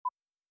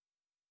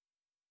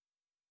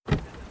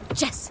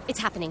Jess, it's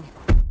happening.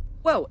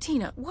 Whoa,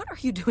 Tina, what are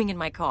you doing in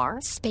my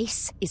car?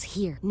 Space is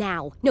here,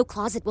 now. No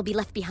closet will be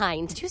left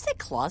behind. Did you say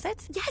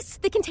closet? Yes,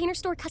 the Container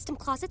Store custom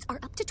closets are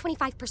up to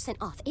 25%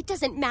 off. It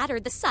doesn't matter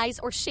the size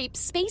or shape.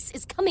 Space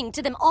is coming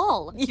to them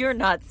all. You're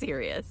not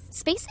serious.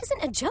 Space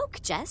isn't a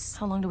joke, Jess.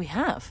 How long do we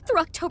have? Through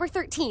October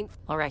 13th.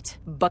 All right,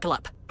 buckle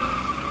up.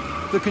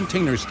 The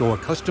Container Store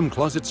Custom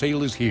Closet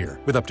Sale is here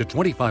with up to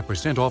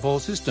 25% off all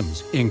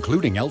systems,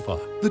 including Alpha.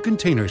 The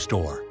Container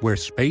Store, where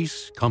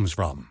space comes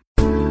from.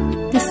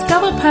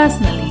 Discover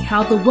personally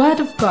how the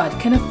Word of God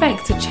can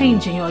affect a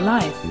change in your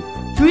life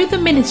through the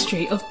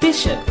ministry of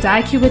Bishop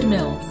Daikiwid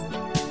Mills.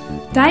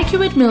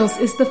 Daikiwid Mills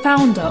is the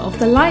founder of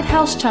the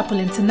Lighthouse Chapel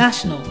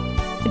International,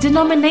 a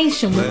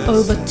denomination with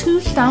over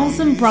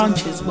 2,000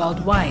 branches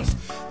worldwide.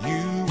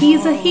 He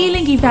is a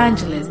healing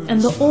evangelist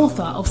and the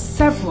author of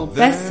several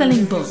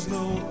best-selling books.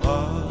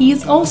 He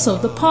is also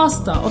the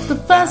pastor of the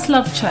First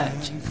Love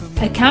Church,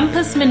 a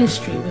campus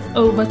ministry with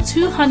over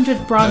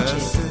 200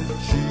 branches.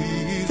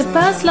 The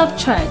First Love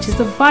Church is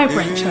a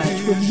vibrant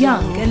church with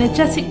young,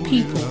 energetic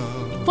people,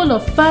 full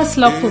of first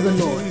love for the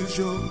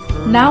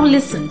Lord. Now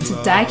listen to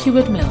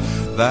Daikiwid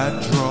Mills.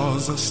 That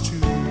draws us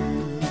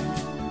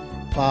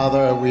to.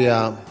 Father, we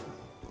are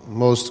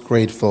most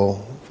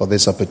grateful for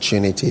this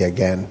opportunity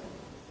again.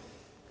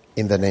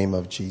 In the name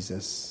of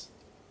Jesus,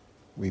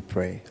 we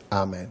pray.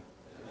 Amen.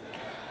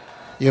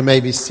 You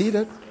may be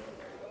seated.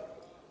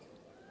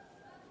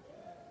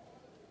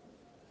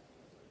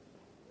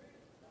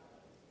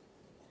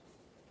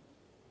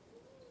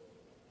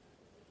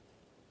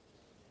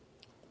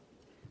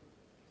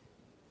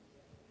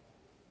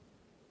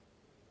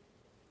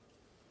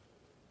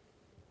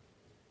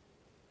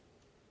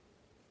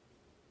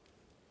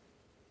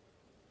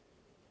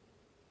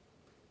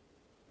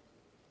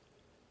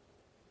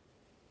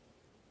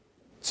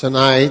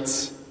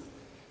 Tonight,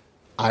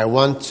 I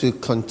want to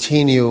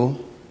continue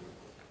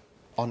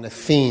on a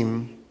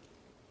theme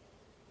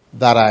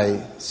that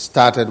I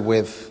started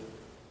with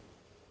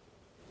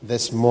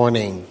this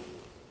morning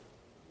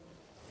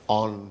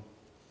on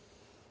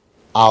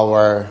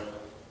our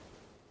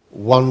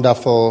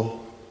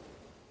wonderful,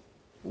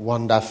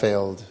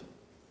 wonder-filled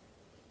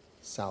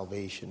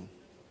salvation.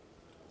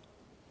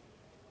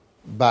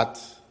 But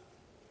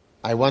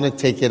I want to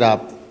take it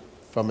up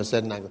from a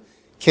certain angle.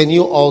 Can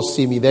you all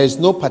see me? There is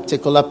no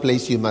particular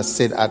place you must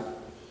sit at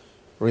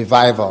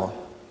revival.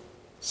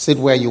 Sit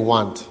where you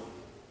want.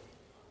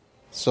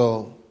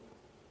 So,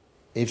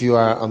 if you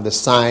are on the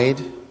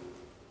side,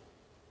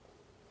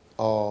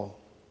 or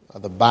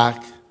at the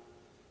back,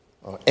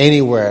 or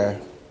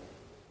anywhere,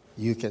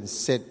 you can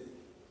sit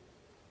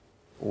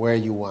where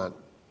you want.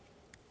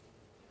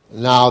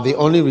 Now, the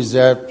only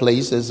reserved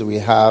places we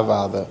have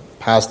are the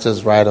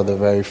pastors right at the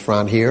very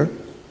front here,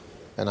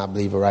 and I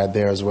believe right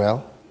there as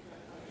well.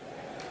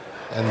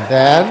 And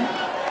then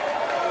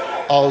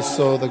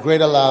also the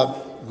Greater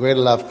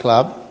Love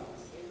Club.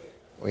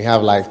 We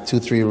have like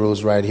 2-3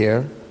 rows right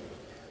here,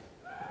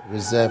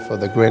 reserved for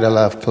the Greater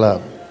Love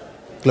Club.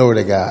 Glory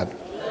to God.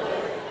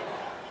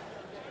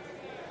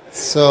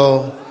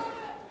 So,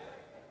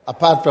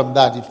 apart from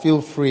that, you feel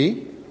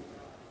free,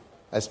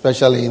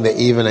 especially in the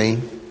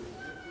evening.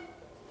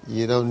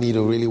 You don't need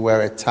to really wear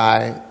a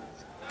tie.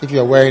 If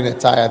you're wearing a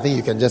tie, I think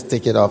you can just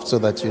take it off so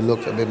that you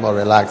look a bit more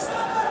relaxed.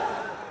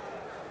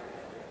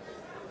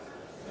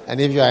 And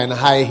if you are in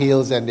high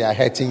heels and they are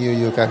hurting you,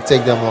 you can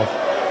take them off.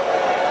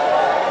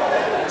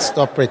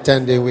 Stop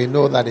pretending. We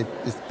know that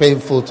it's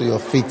painful to your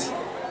feet.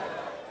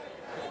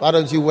 Why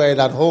don't you wear it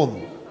at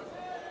home?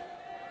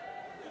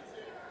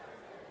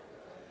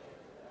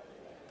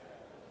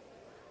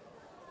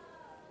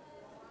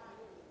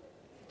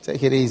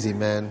 Take it easy,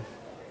 man.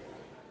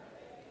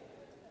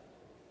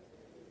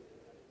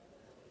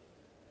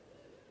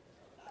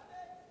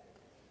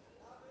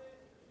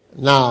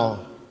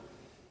 Now,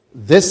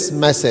 this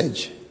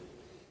message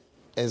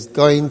is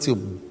going to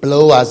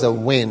blow as a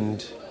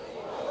wind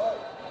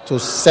to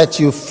set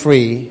you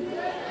free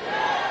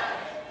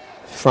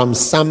from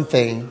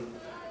something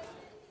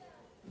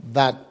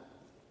that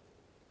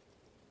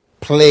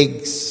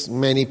plagues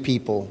many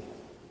people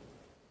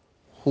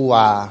who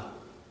are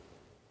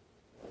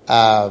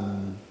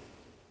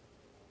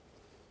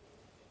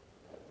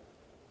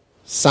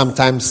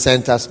sometimes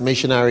sent as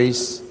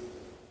missionaries,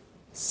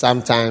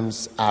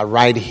 sometimes are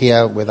right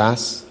here with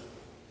us,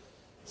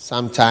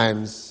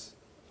 sometimes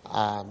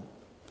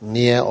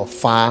near or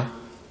far,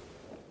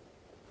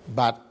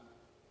 but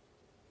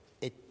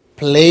it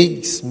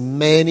plagues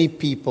many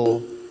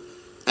people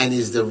and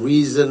is the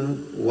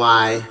reason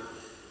why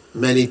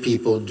many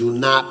people do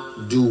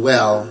not do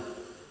well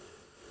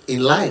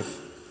in life.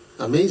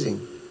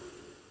 Amazing.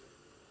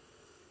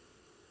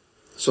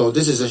 So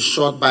this is a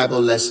short Bible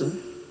lesson,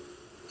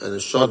 and a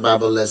short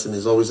Bible lesson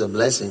is always a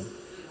blessing.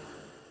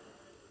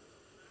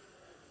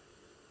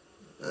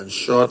 And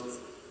short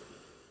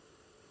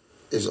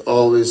is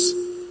always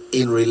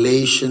in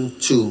relation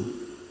to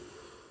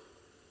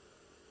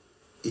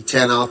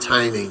eternal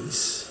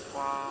timings.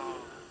 Wow.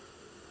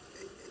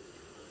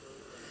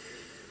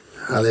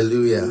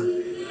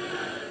 Hallelujah.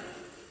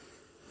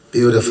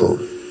 Beautiful.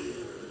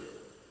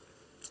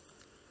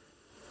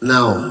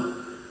 Now,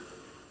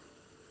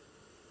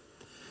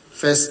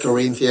 1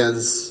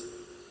 Corinthians,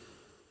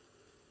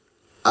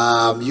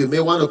 you may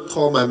want to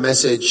call my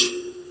message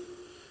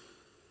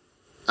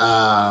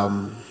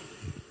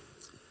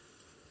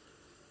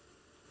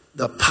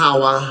the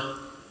power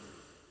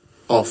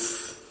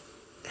of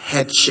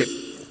headship.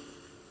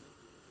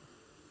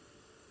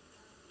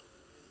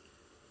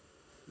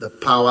 The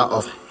power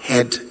of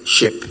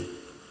headship.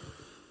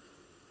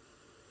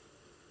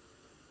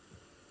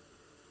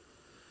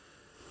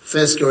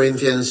 First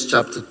Corinthians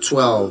chapter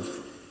 12,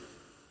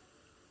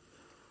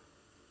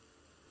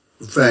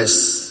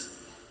 verse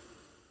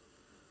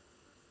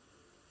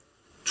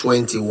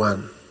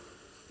 21.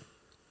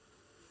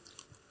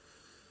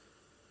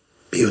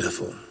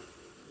 Beautiful.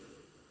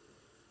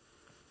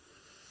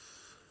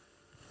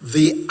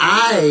 The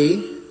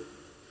eye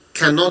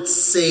cannot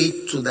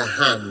say to the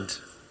hand,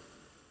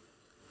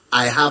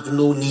 I have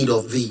no need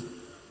of thee.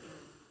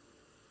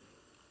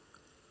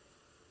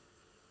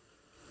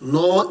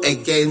 Nor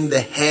again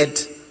the head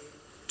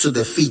to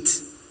the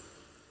feet,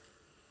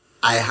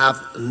 I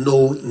have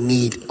no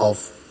need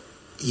of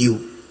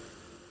you.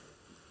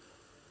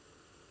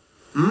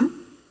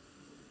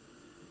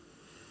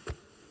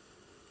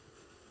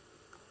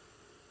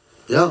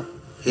 Yeah,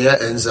 here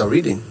ends our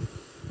reading.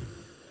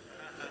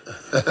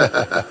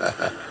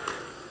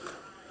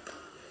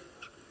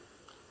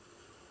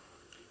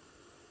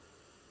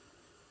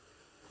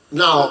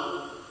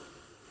 Now,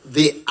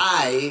 the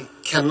eye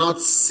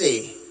cannot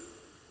say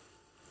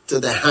to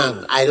the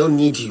hand, I don't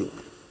need you.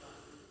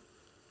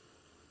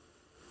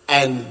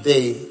 And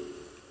the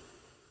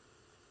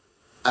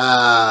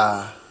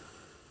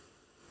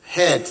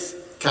head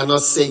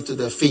cannot say to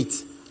the feet,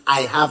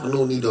 I have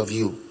no need of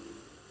you.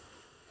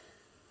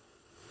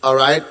 All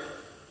right?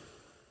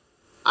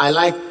 I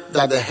like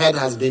that the head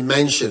has been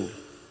mentioned.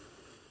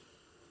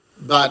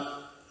 But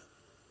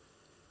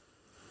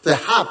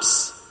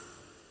perhaps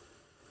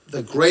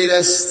the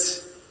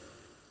greatest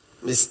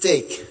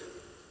mistake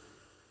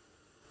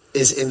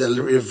is in the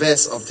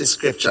reverse of this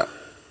scripture,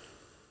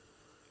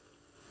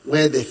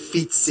 where the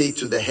feet say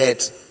to the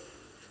head,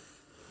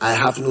 I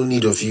have no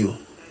need of you.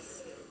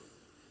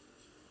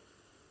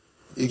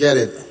 You get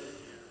it?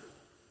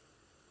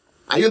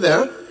 Are you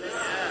there?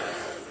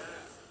 Yes.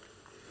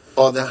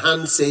 Or the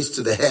hand says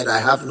to the head, I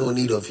have no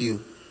need of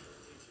you.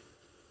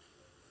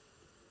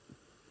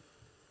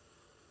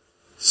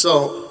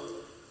 So,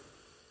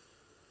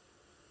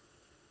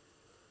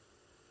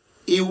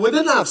 he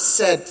wouldn't have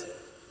said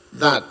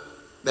that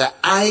the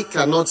eye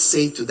cannot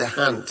say to the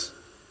hand,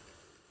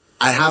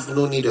 I have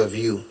no need of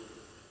you.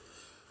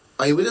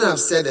 Or he wouldn't have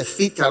said the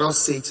feet cannot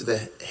say to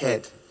the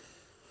head,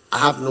 I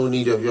have no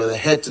need of you. Or the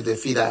head to the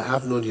feet, I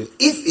have no need.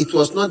 If it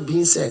was not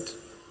being said.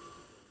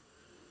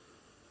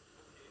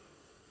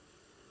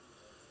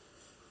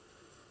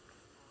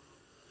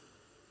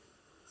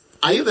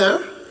 Are you there?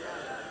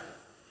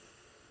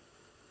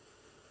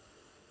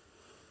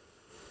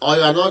 Or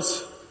you are not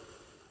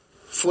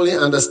fully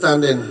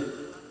understanding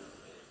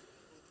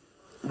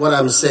what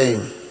I'm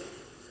saying?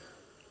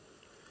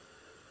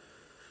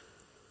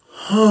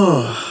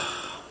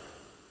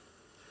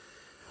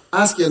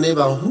 Ask your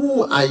neighbor,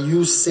 who are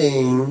you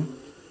saying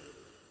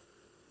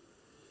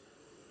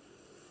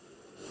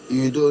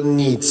you don't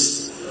need?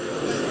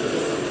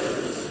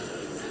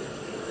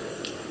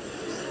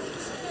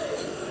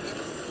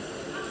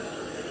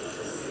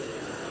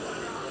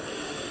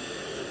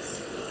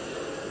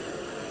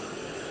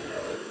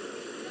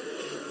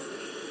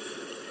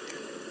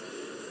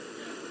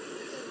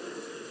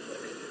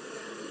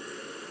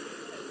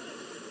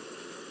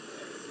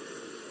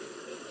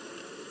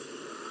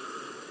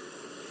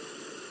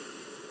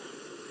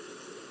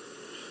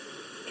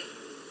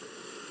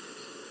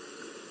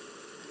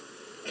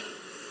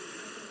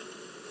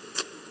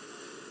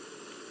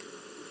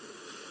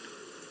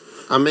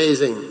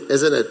 Amazing,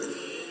 isn't it?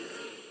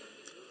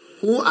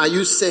 Who are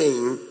you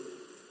saying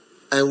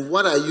and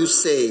what are you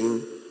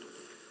saying?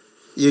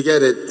 You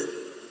get it?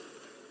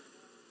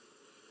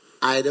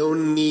 I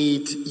don't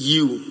need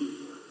you.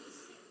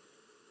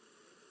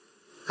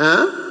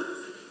 Huh?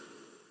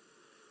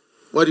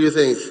 What do you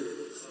think?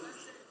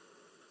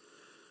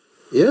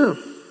 Yeah.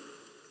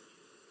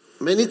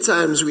 Many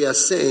times we are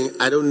saying,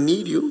 I don't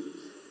need you,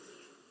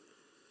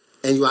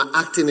 and you are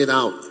acting it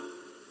out.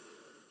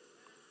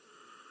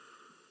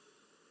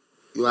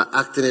 You are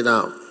acting it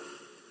out.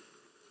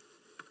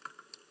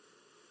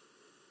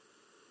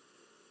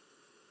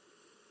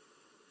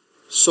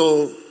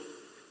 So,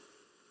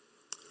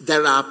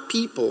 there are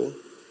people,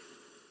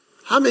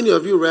 how many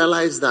of you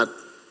realize that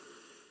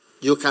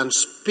you can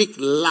speak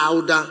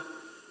louder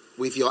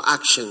with your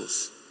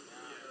actions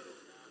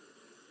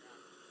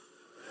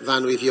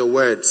than with your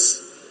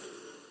words?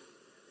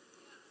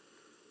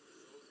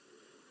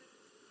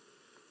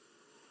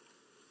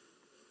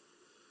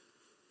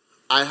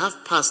 I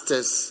have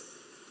pastors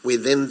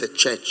within the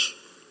church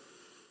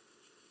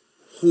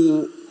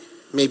who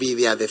maybe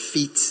they are the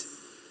feet,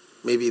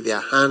 maybe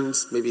their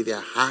hands, maybe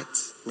their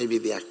hearts, maybe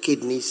their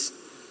kidneys.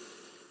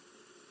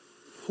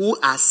 who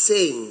are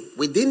saying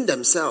within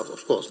themselves,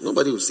 of course,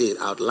 nobody will say it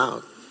out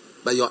loud,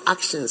 but your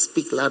actions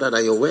speak louder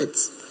than your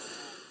words.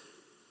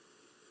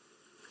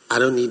 I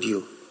don't need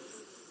you.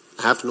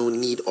 I have no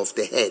need of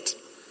the head.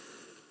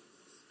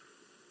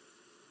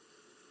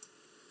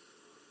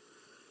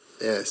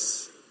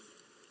 Yes.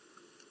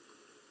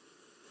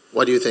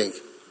 What do you think?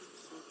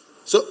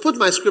 So put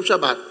my scripture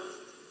back.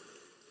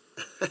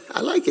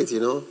 I like it,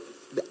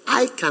 The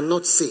I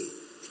cannot say.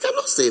 You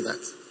cannot say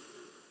that.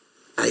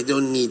 I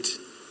don't need.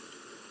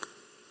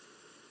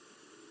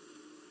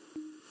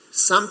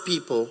 Some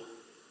people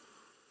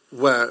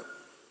were,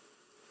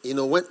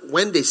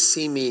 when they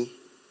see me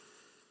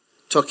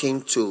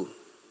talking to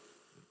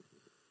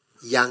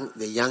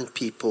the young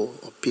people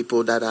or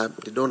people that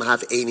they don't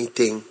have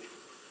anything,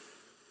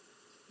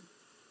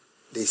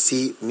 they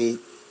see me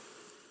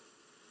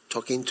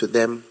talking to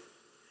them.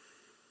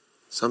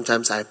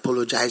 Sometimes I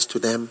apologize to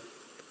them,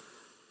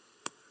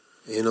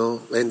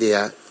 when they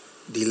are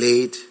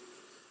delayed.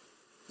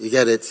 You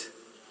get it?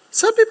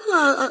 Some people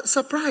are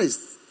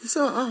surprised. They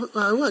say,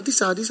 what?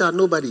 These are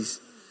nobodies.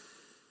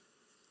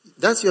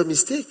 That's your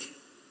mistake.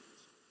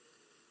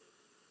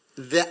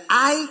 The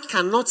I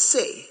cannot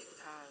say.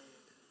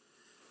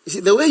 You see,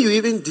 the way you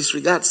even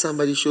disregard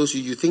somebody shows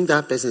you think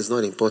that person is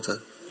not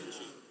important.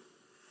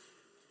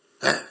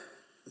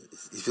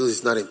 You feel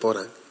it's not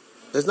important.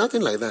 There's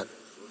nothing like that.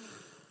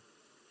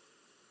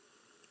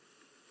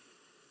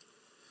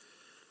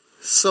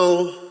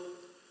 So,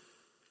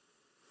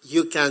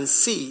 you can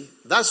see,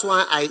 that's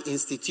why I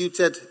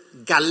instituted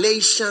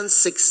Galatians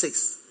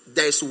 6:6.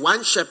 There's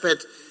one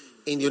shepherd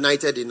in the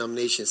United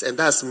Denominations, and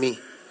that's me.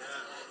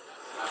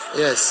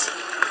 Yes.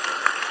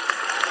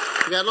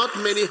 We are not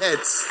many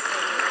heads.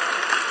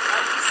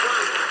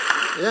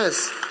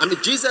 Yes.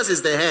 Jesus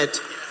is the head.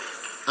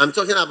 I'm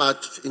talking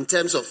about in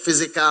terms of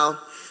physical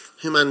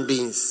human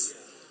beings,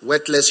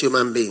 worthless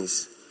human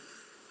beings.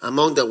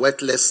 Among the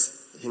worthless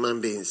human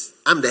beings,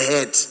 I'm the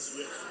head.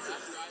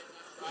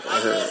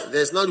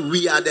 There's not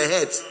we are the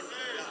head.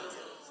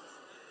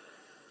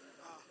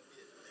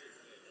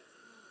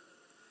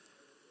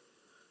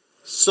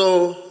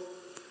 So,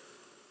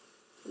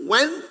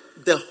 when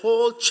the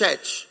whole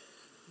church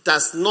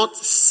does not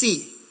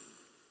see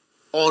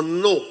or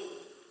know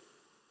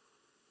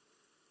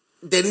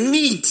the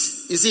need,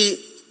 you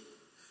see,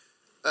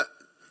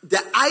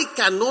 the I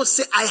cannot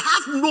say, I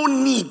have no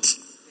need.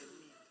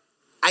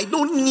 I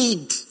don't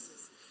need.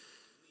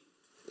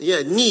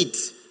 Yeah, need.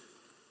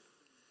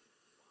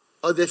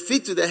 Or the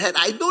feet to the head,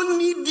 I don't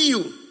need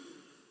you.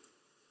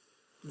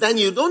 Then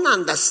you don't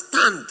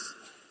understand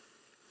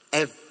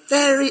a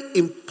very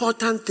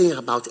important thing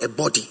about a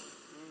body.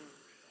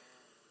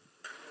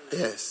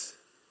 Yes.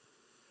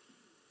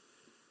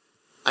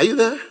 Are you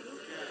there?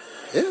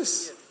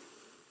 Yes.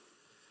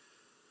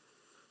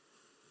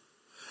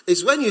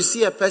 It's when you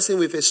see a person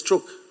with a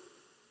stroke.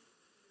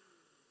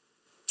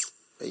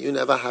 You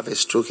never have a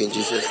stroke in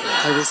Jesus' name.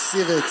 I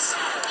receive it.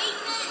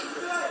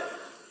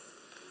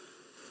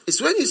 It's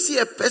when you see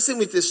a person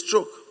with a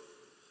stroke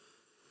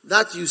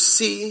that you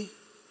see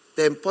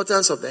the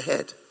importance of the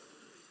head.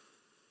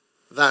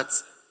 That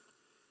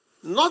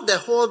not the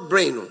whole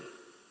brain,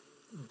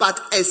 but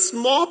a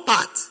small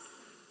part.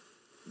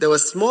 There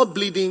was small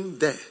bleeding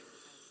there.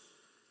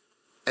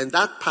 And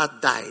that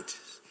part died.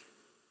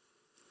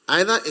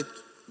 Either it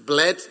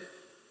bled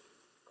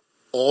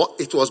or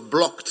it was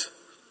blocked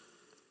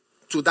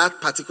to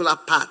that particular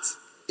part.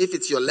 If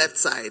it's your left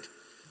side,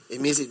 it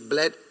means it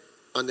bled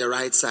on the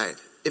right side.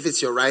 If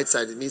it's your right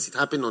side, it means it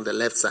happened on the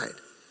left side.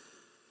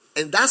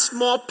 And that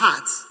small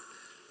part,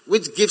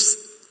 which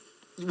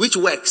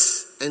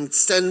works and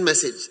sends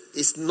message,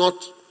 is not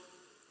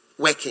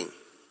working.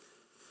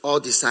 All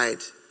the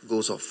side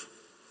goes off.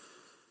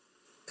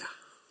 Yeah.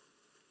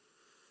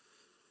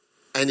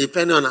 And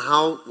depending on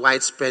how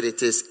widespread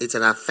it is, it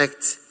will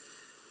affect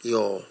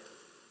your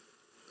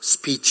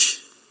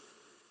speech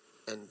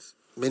and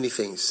many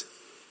things.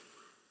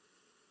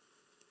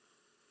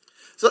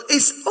 So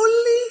it's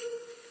only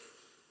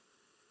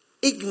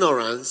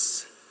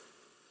ignorance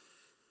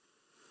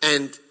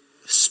and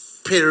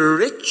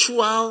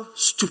spiritual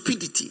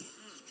stupidity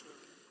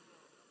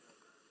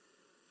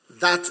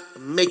that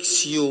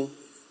makes you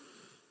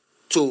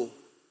to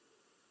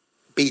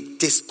be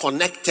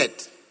disconnected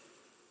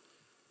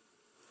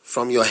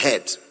from your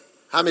head.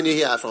 How many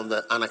here are from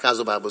the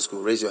Anakazo Bible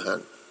School? Raise your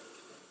hand.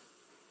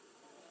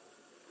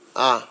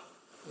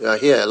 You are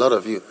here, a lot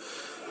of you.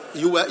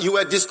 You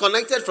were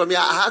disconnected from here.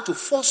 I had to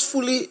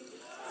forcefully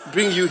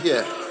bring you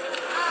here.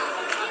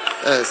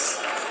 Yes.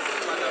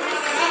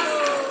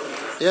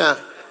 Yeah.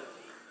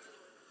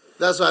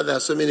 That's why there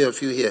are so many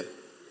of you here.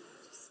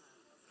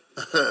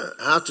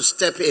 I have to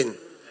step in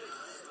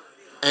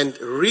and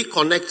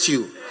reconnect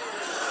you.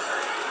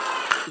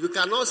 You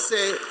cannot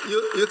say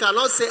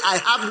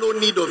I have no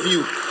need of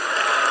you.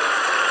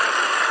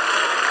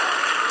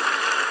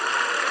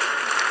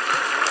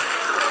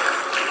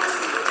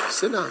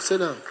 Sit down, sit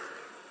down.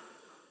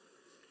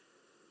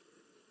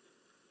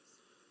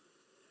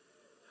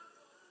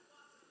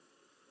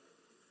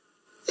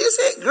 You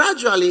see,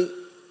 gradually,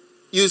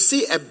 you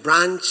see a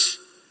branch,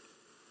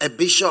 a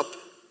bishop,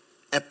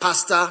 a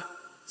pastor,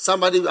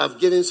 somebody you have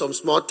given some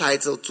small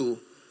title to,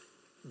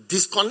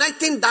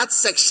 disconnecting that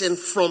section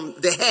from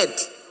the head.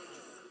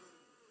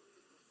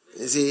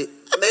 You see,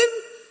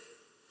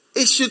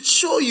 it should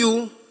show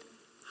you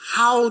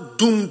how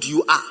doomed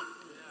you are.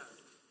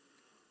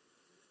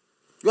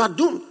 You are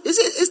doomed. You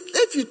see,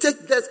 if you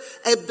take that,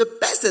 the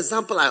best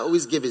example I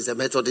always give is the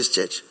Methodist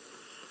Church.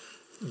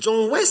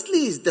 John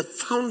Wesley is the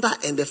founder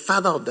and the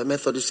father of the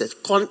Methodist Church.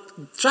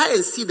 Try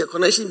and see the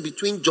connection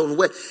between John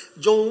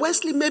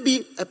Wesley,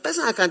 maybe a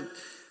person I can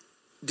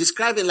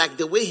describe it like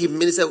the way he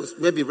ministered was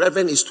maybe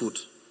Reverend Eastwood.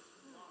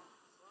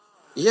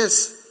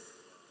 Yes.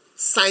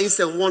 Signs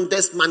and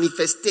wonders,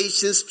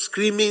 manifestations,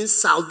 screaming,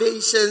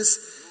 salvations,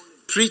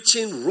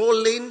 preaching,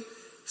 rolling,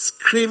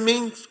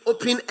 screaming,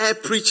 open air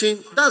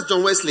preaching. That's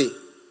John Wesley.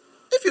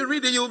 If you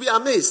read it, you'll be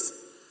amazed.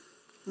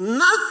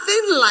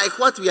 Nothing like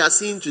what we are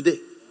seeing today.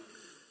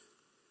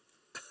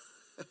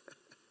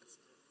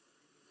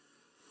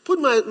 Put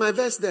my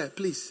verse there,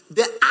 please.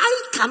 The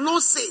eye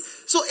cannot say.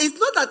 So it's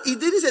not that he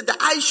didn't say the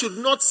eye should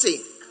not say.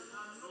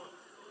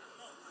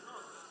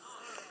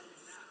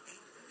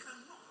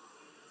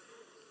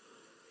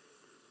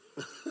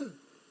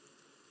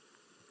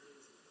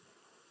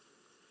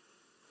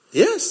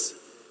 Yes.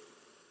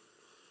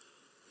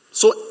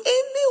 So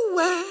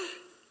anywhere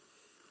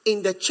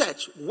in the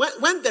church,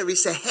 when there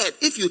is a head,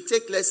 if you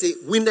take, let's say,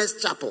 Winners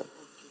Chapel,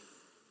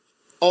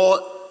 or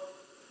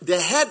the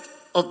head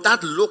of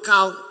that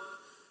local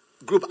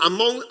group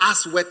among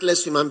us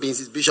worthless human beings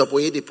is Bishop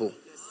Oyedepo.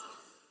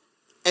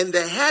 And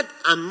the head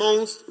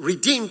amongst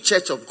Redeemed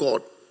Church of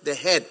God, the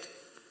head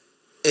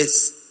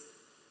is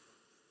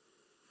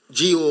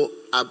G.O.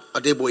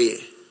 Adeboye,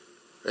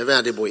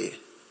 Reverend Adeboye.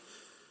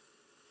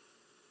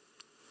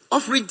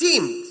 Of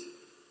Redeemed.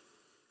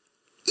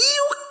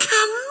 You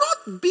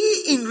cannot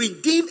be in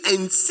Redeemed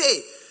and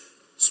say,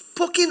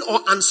 spoken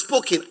or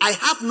unspoken, I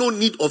have no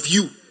need of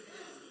you.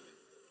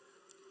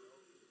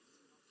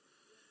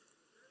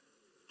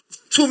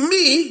 To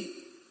me,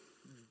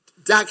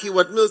 Dark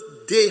Heward Mills,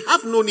 they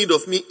have no need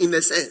of me in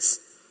a sense.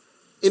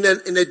 In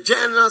a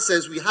general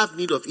sense, we have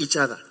need of each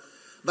other.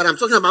 But I'm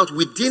talking about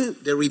within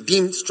the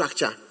Redeemed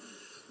structure.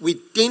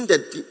 Within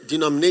the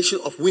denomination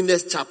of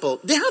Winners Chapel,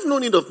 they have no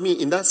need of me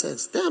in that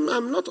sense.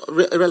 I'm not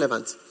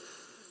relevant.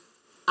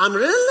 I'm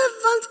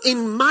relevant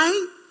in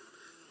my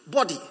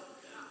body.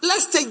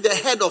 Let's take the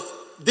head of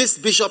this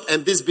bishop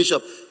and this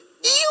bishop.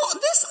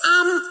 This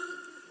arm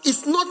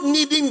is not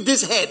needing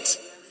this head.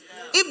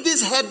 If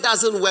this head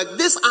doesn't work,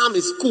 this arm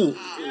is cool.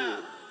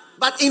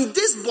 But in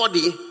this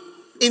body,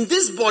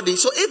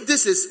 so if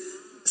this is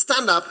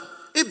stand up,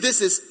 if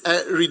this is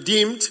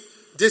Redeemed,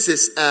 this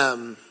is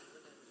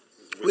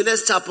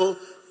Winners Chapel,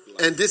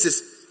 and this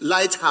is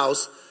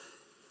Lighthouse.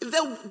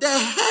 The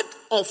head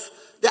of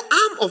the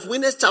arm of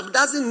Winners Chapel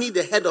doesn't need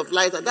the head of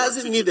Lighthouse,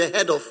 doesn't need the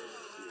head of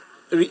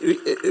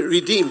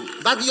Redeemed.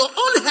 But your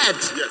own head,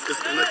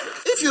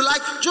 if you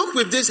like, joke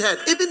with this head,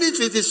 even if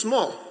it is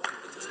small.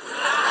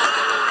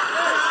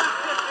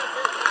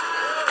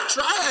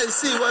 Try and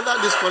see whether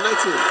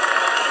disconnecting.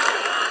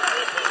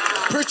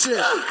 Preach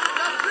it.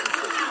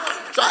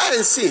 Try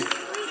and see.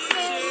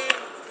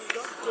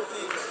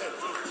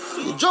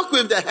 You joke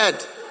with the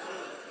head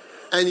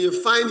and you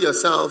find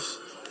yourself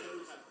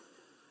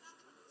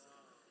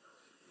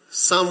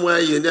somewhere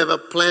you never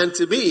planned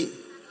to be.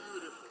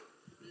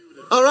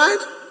 All right?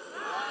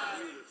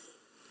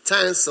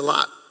 Thanks a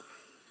lot.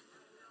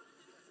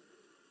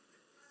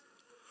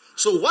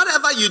 So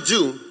whatever you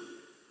do,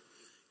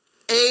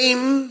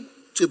 aim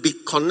to be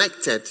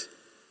connected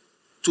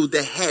to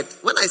the head.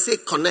 When I say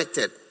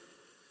connected,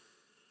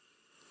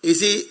 you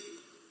see,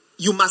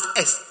 you must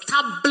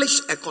establish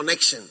a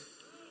connection.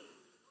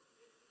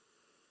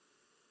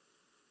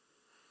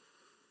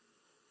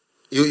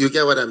 You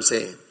get what I'm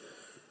saying?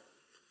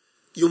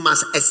 You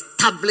must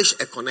establish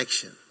a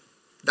connection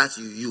that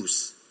you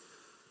use.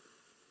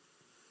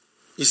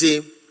 You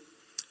see,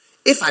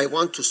 if I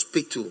want to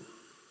speak to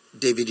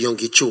David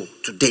Yonggi Cho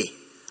today,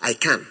 I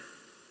can.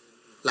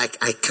 I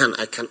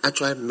can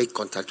actually make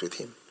contact with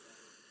him.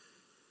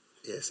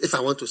 Yes, if I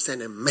want to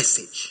send a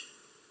message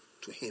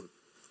to him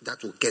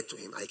that will get to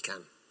him, I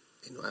can.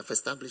 I've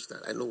established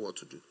that. I know what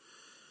to do.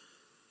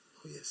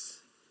 Oh yes.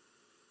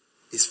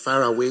 It's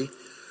far away.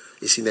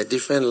 It's in a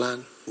different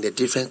land, in a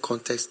different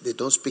context. They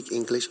don't speak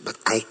English, but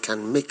I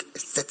can make a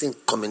certain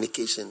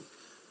communication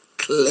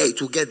clear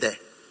to get there.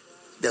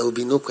 There will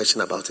be no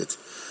question about it.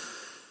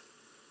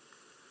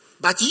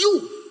 But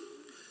you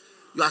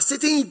are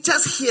sitting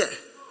just here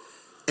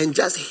and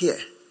just here.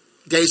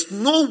 There is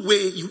no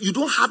way, you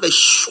don't have a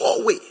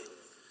sure way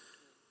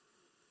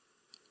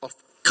of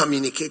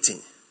communicating.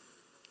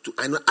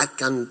 I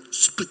can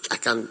speak, I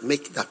can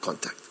make that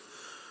contact.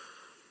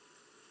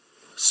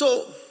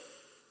 So,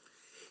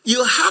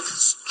 you have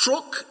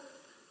stroke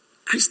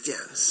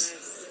Christians.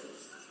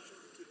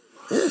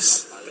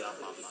 Yes.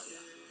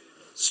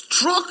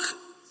 Stroke,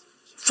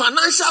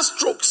 financial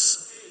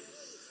strokes,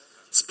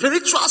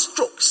 spiritual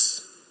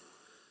strokes,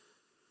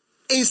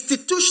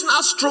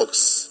 institutional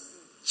strokes,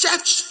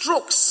 church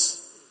strokes.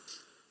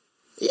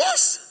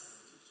 Yes.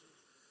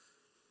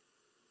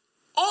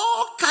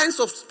 All kinds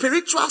of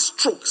spiritual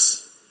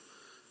strokes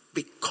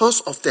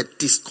because of the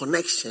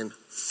disconnection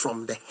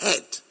from the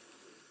head.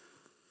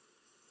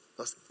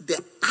 Because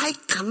the eye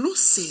cannot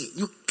say,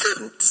 you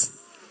can't.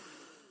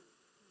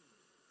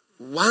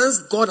 Once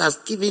God has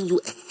given you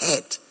a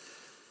head,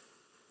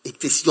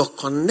 it is your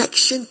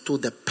connection to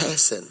the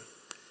person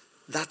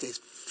that is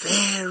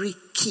very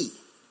key.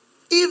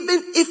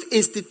 Even if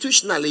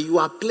institutionally you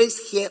are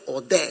placed here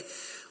or there,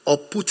 or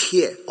put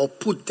here or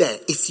put there,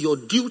 it's your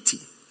duty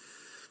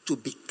to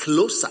be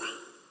closer.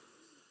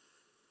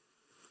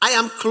 I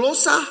am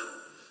closer.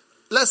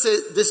 Let's say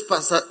this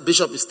pastor,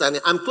 Bishop is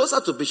standing. I'm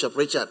closer to Bishop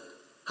Richard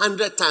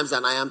 100 times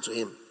than I am to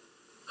him.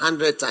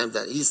 100 times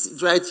that he's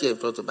right here in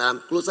front of me.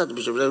 I'm closer to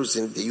Bishop Richard who's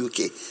in the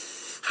UK.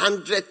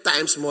 100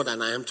 times more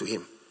than I am to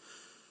him.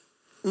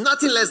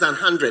 Nothing less than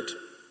 100.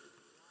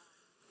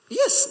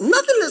 Yes,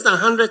 nothing less than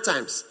 100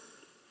 times.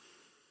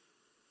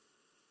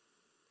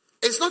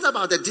 It's not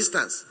about the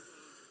distance.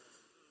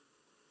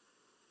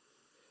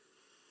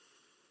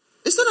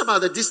 It's not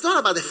about the distance, not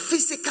about the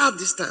physical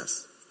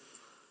distance.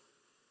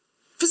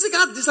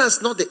 Physical distance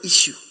is not the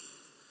issue.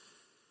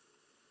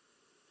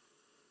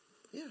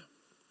 Yeah.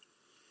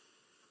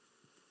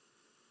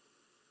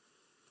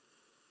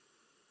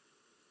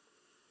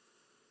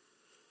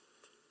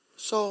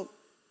 So,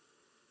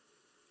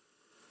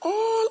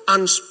 all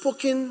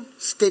unspoken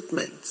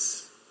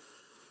statements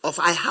of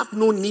I have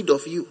no need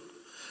of you.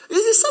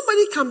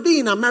 Somebody can be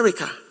in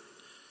America.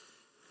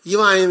 You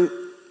are in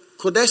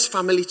Kodesh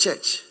Family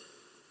Church,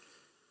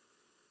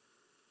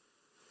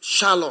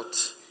 Charlotte,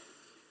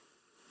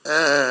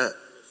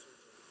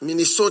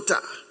 Minnesota,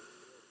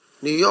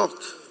 New York,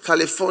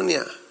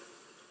 California,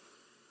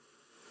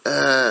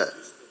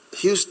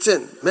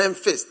 Houston,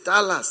 Memphis,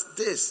 Dallas,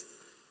 this.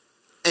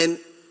 And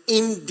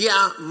in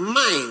their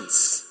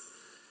minds,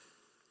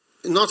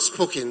 not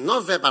spoken,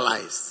 not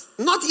verbalized,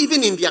 not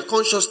even in their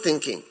conscious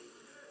thinking,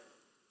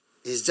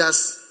 it's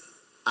just,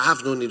 I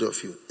have no need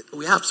of you.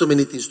 We have so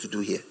many things to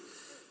do here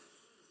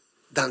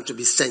than to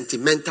be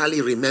sentimentally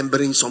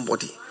remembering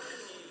somebody.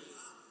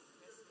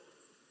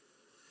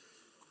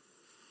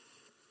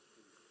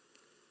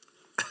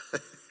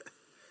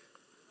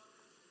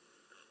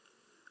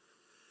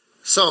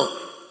 So,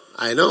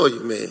 I know you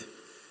may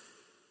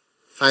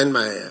find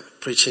my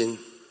preaching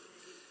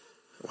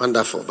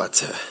wonderful,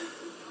 but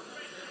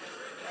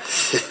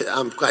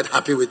I'm quite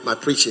happy with my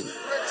preaching.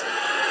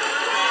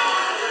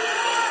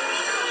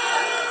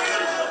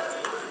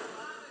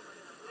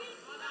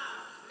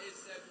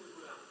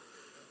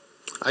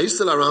 Are you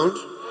still around?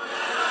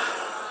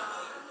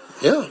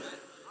 Yeah.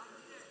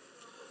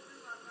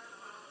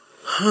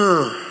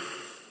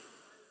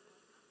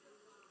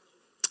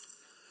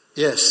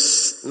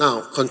 Yes.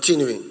 Now,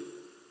 continuing.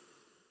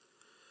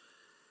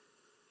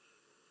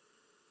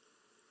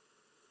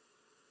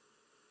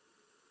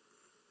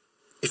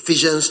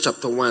 Ephesians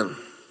chapter 1.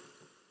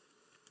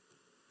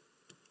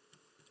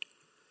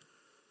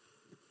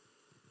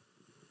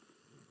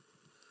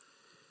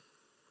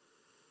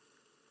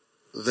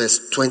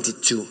 Verse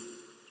 22.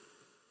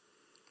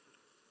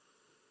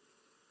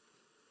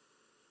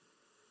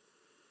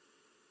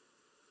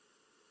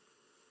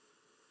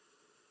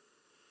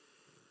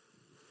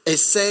 It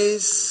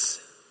says,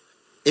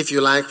 if you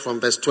like, from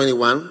verse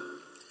 21,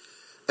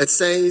 it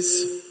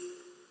says,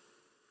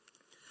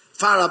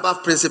 far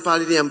above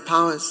principality and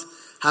powers,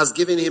 has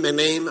given him a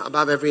name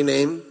above every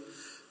name.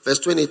 Verse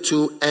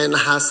 22, and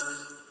has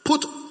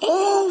put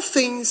all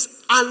things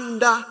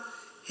under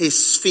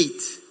his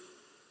feet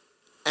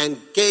and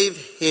gave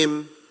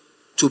him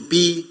to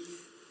be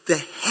the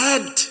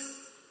head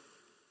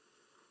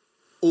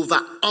over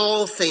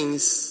all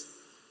things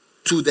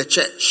to the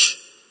church.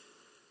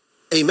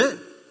 Amen.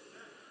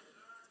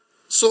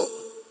 So,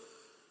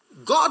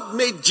 God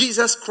made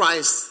Jesus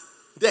Christ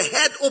the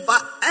head over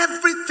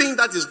everything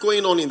that is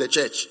going on in the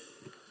church.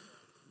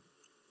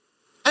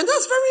 And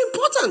that's very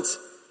important.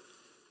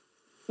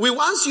 We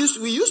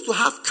used to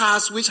have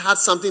cars which had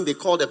something they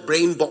called a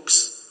brain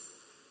box.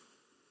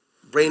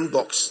 Brain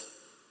box.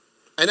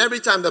 And every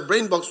time the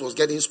brain box was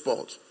getting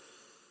spoiled,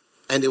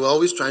 and they were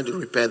always trying to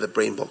repair the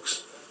brain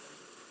box.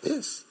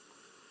 Yes.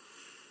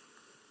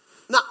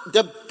 Now,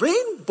 the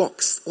brain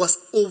box was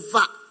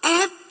over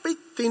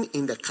everything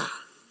in the car.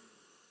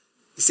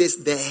 It says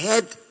the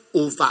head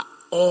over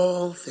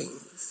all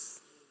things.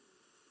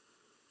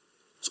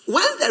 So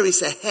when there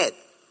is a head,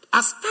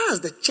 as far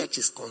as the church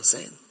is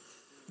concerned,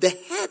 the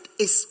head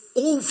is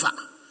over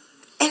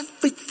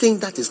everything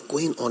that is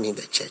going on in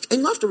the church.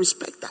 And you have to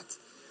respect that.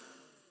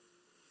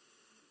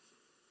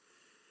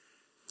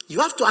 You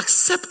have to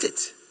accept it.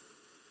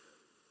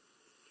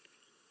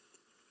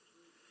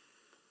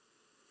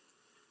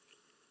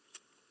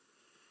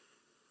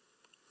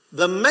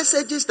 The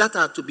messages that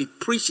are to be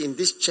preached in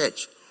this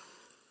church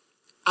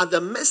are the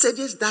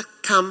messages that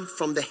come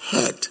from the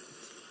head,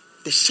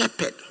 the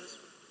shepherd.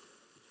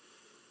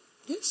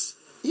 Yes.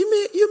 You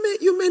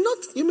may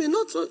not.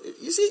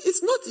 You see,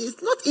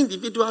 it's not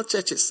individual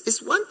churches.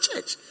 It's one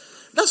church.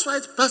 That's why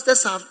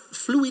pastors have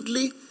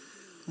fluidly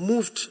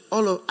moved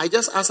all of. I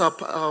just asked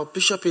our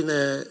bishop in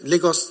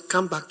Lagos,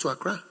 come back to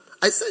Accra.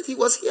 I said he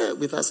was here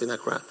with us in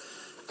Accra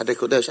at the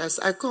Kodesh.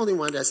 I called him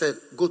one day. I said,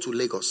 go to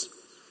Lagos.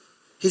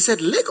 He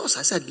said, Lagos?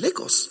 I said,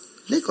 Lagos.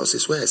 Lagos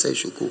is where I said you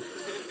should go.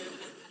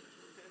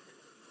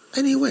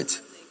 And he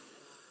went.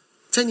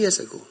 10 years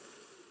ago.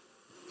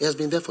 He has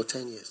been there for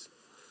 10 years.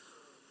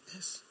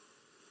 Yes.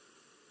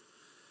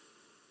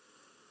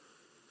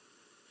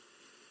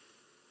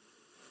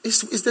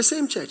 It's the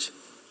same church.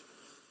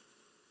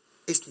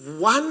 It's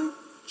one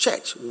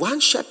church, one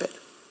shepherd.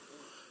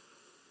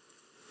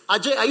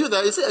 Ajay, are you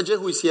there? Is it Ajay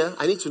who is here?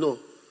 I need to know.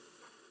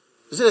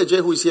 Is it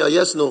Ajay who is here?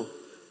 Yes, no.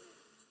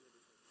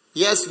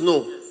 Yes,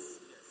 no.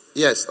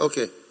 Yes,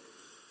 okay.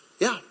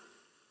 Yeah.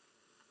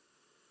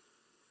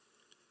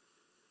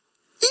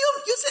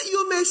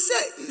 You may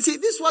say, see,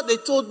 this is what they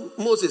told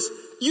Moses.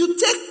 You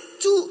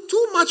take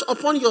too much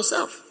upon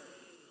yourself.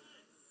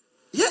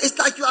 Yeah, it's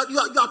like you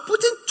are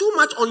putting too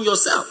much on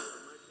yourself.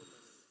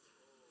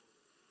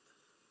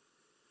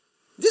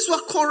 This is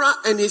what Korah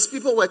and his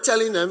people were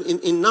telling them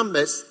in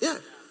Numbers. Yeah.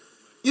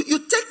 You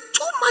take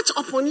too much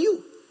upon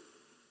you.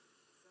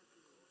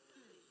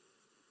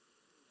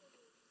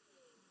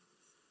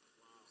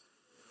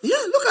 Yeah,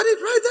 look at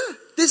it right there.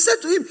 They said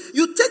to him,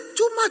 you take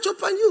too much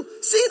upon you.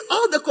 Seeing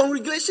all the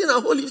congregation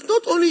are holy, it's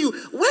not only you.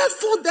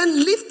 Wherefore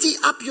then lift ye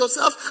up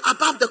yourself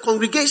above the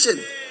congregation.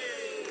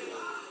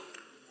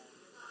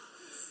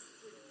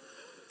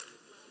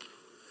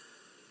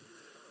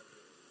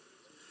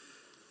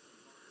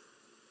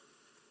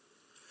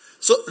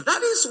 So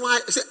that is why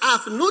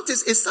I've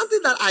noticed, it's something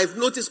that I've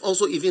noticed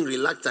also even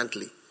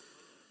reluctantly,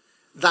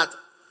 that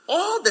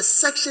all the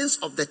sections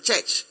of the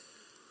church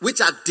which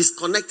are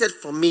disconnected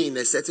from me in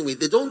a certain way,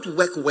 they don't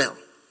work well.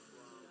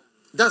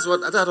 That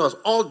was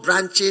all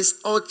branches,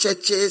 all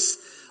churches,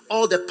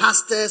 all the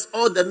pastors,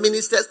 all the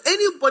ministers,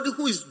 anybody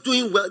who is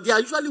doing well, they are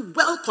usually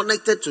well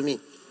connected to me.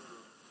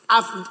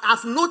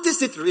 I've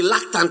noticed it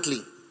reluctantly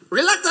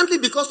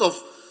because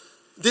of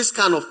this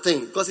kind of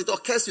thing, because it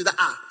occurs to you that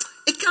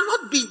it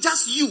cannot be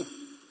just you.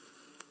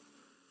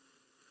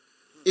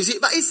 You see,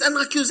 but it's an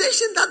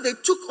accusation that they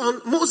took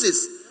on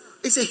Moses.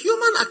 It's a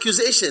human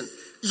accusation.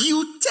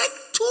 You take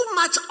too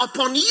much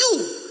upon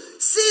you,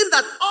 seeing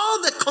that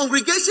all the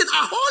congregation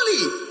are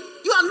holy.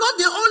 You are not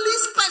the only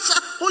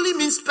special. Holy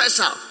means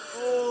special.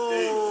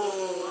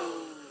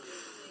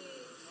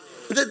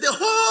 The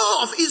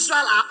whole of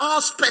Israel are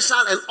all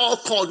special and all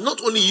called,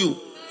 not only you.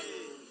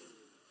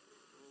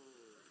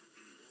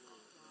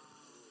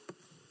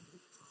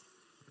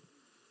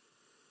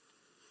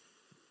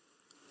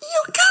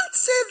 You can't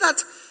say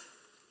that.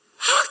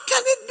 How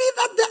can it be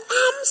that the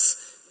arms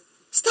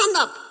stand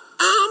up?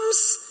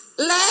 Arms,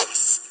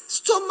 legs,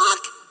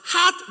 stomach,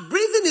 heart,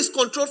 breathing is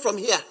controlled from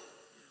here.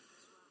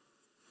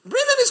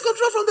 Breathing is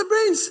controlled from the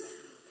brains.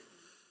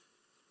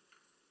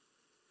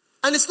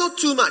 And it's not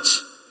too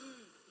much.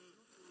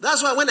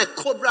 That's why when a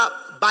cobra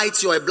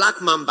bites you or a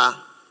black mamba,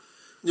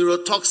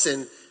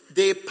 neurotoxin,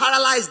 they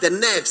paralyze the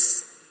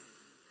nerves.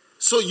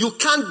 So you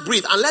can't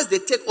breathe unless they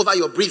take over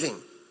your breathing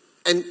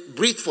and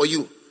breathe for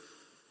you.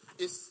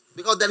 It's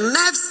because the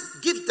nerves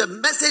give the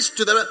message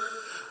to the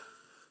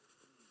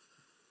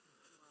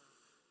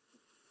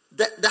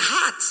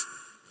heart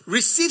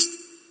receives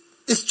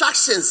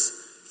instructions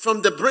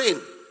from the brain.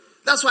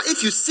 That's why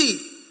if you see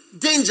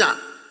danger,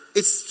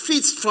 it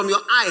feeds from your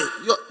eye.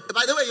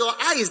 By the way, your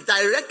eye is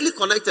directly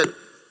connected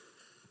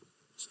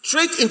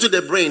straight into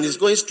the brain. It's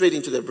going straight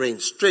into the brain,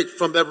 straight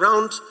from the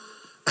round,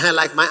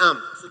 like my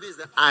arm. So this is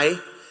the eye,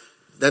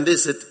 then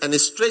this is it, and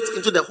it's straight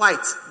into the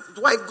white.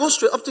 The white goes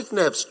straight, optic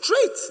nerve,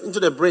 straight into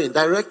the brain,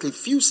 directly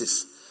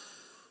fuses.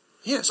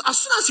 Yes, as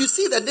soon as you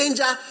see the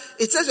danger,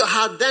 it tells your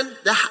heart, then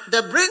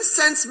the brain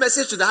sends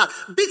message to the heart.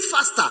 Beat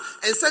faster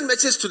and send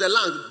message to the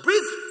lung.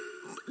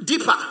 Breathe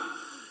deeper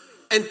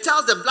and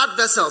tell the blood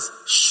vessels,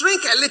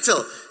 shrink a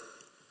little.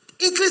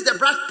 Increase the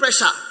blood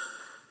pressure.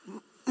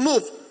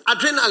 Move.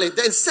 Adrenaline.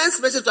 Then sends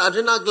message to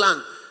adrenal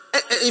gland.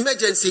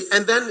 Emergency.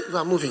 And then you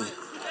are moving.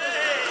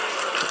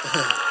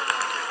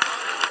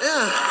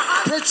 Yeah.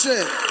 Preach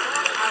it.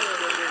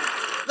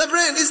 The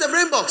brain is the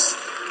brain box.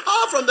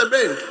 All from the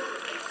brain.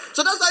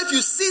 So that's why if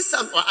you see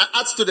some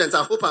art students,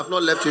 I hope I've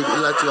not left you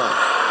out.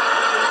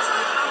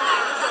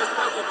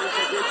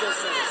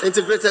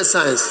 Integrated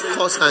science,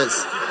 core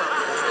science.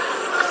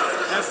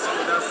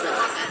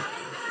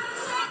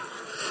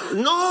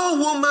 No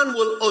woman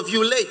will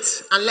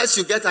ovulate unless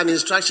you get an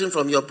instruction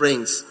from your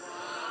brains.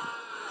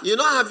 You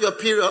don't have your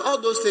period,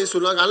 all those things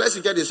will not, unless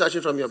you get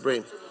instruction from your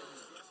brain.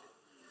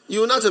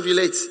 You will not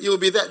ovulate. You will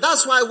be there.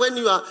 That's why when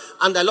you are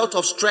under a lot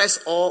of stress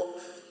or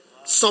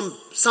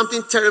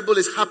something terrible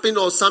is happening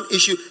or some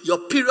issue, your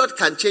period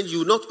can change. You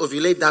will not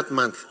ovulate that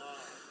month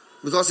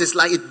because it's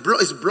like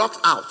it's blocked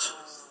out.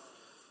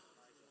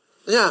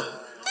 Yeah,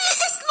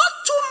 it's not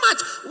too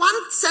much.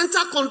 One center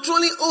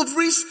controlling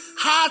ovaries,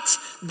 heart,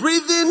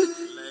 breathing,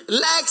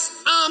 legs,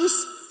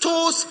 arms,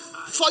 toes.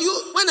 For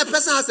you, when a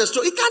person has a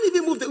stroke, he can't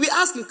even move. We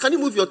ask him, can you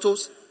move your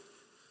toes?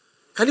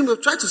 Can you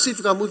move? Try to see if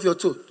you can move your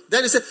toe.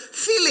 Then he said,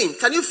 feeling.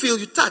 Can you feel?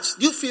 You touch.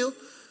 Do you feel?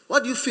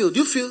 What do you feel? Do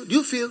you feel? Do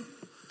you feel?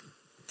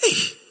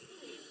 Hey.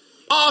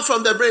 All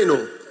from the brain.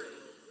 Oh.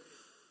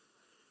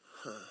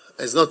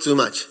 It's not too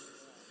much.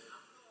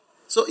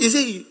 So you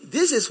see,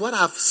 this is what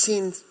I've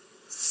seen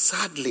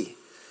sadly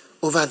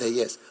over the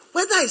years.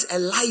 Whether it's a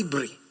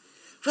library,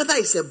 whether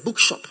it's a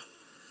bookshop,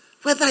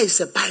 whether it's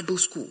a Bible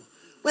school,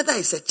 whether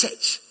it's a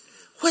church,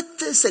 whether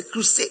it's a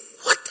crusade,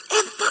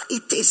 whatever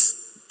it is,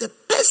 the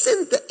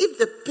person,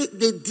 if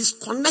they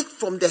disconnect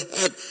from the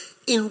head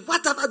in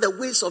whatever the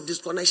ways of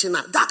disconnection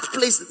are, that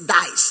place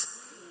dies.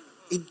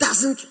 It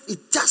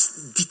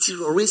just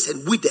deteriorates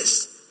and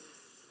withers.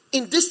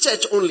 In this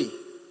church only,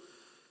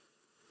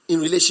 in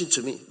relation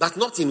to me, but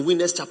not in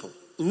Winners Chapel.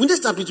 In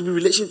Winners Chapel, it will be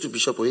relation to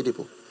Bishop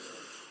Oyedepo.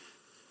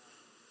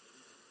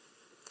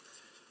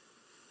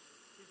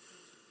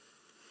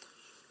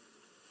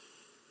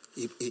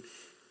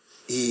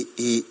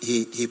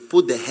 He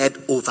put the head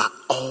over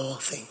all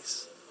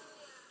things.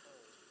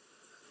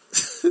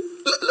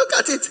 Look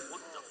at it.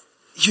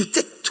 You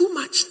take too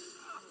much.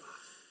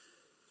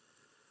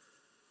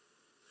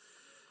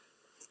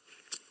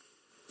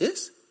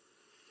 Yes?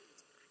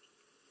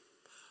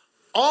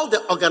 All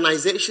the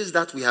organizations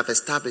that we have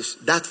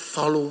established that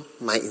follow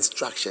my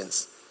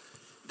instructions,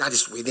 that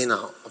is within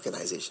our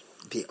organization,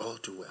 they all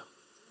do well.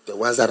 The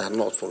ones that are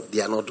not following,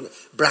 they are not doing.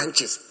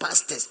 Branches,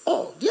 pastors,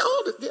 all. They are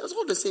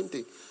all the same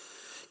thing.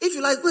 If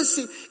you like, go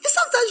see.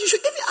 Sometimes you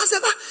should, if you ask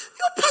them,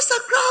 you Pastor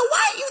Crow,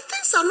 why you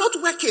things are not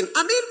working?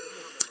 I mean,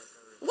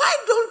 why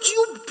don't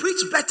you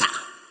preach better?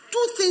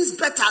 Do things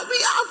better. We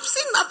have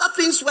seen other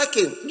things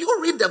working. You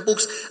read the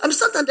books.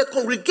 Sometimes the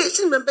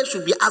congregation members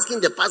should be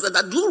asking the pastor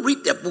that, do you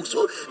read the books?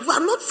 So you are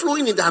not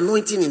flowing in the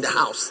anointing in the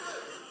house.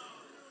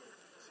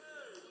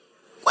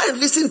 Go and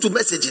listen to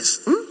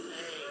messages.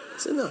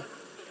 Say no.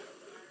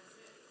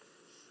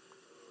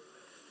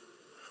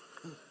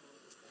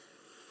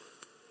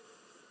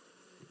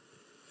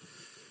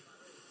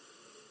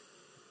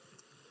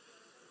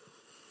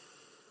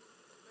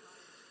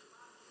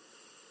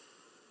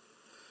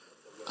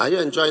 Are you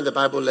enjoying the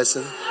Bible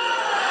lesson?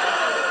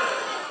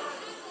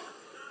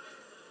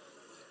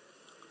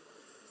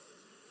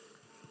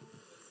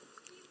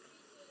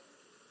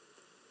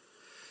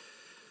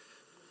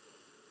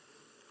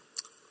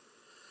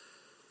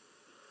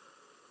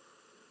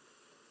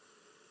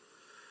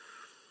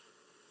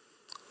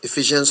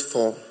 Ephesians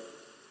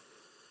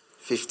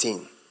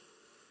 4:15.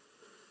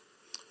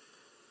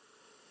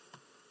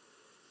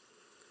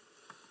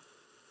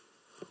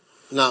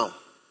 Now,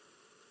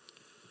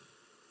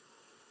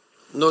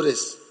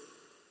 notice,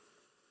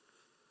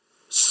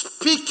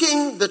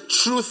 speaking the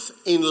truth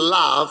in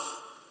love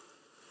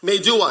may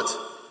do what?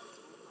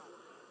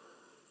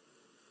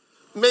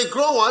 May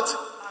grow what?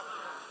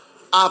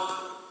 Up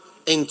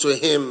into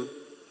him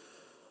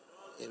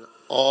in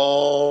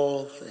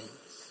all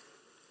things,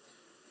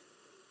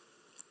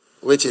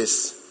 which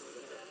is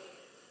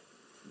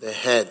the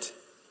head,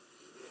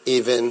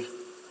 even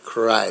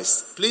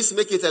Christ. Please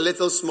make it a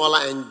little smaller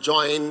and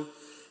join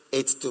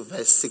it to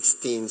verse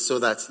 16 so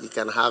that you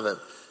can have a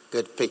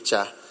good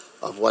picture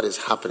of what is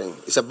happening.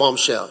 It's a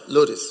bombshell.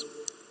 Notice.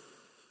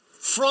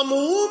 From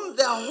whom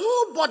the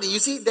whole body, you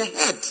see, the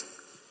head,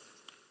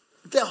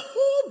 the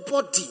whole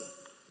body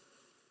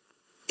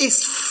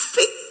is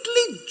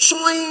fitly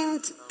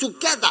joined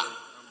together.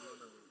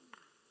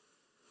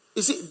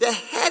 You see, the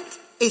head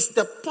is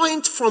the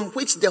point from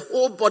which the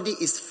whole body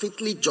is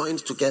fitly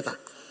joined together.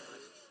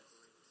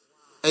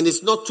 And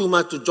it's not too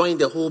much to join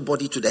the whole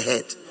body to the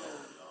head.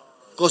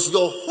 Because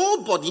your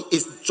whole body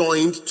is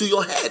joined to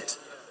your head.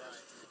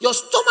 Your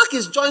stomach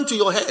is joined to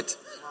your head.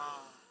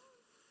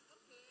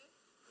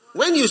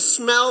 When you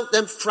smell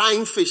them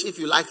frying fish, if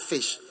you like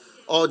fish,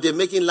 or they're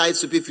making light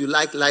soup, if you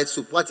like light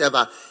soup,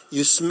 whatever,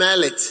 you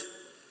smell it.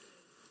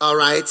 All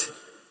right?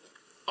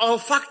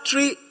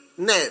 Olfactory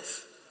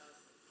nerve.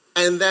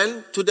 And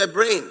then to the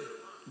brain.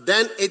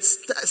 Then it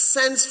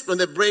sends from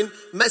the brain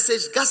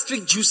message,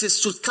 gastric juices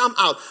should come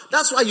out.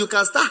 That's why you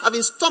can start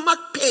having stomach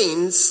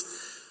pains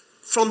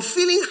from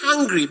feeling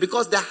hungry,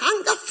 because the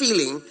hunger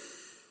feeling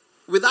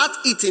without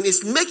eating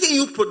is making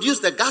you produce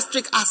the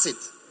gastric acid.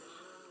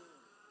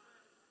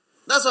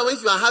 That's why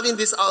if you are having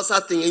this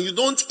ulcer thing and you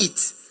don't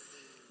eat,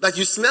 but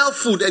you smell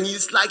food and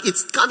it's like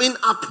it's coming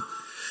up,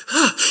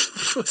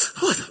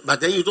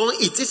 but then you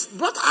don't eat. It's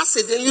brought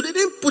acid and you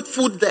didn't put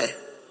food there.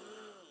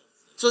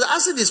 So the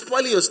acid is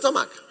spoiling your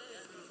stomach.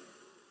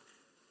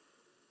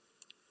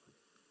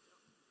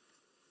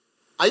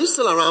 Are you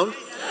still around?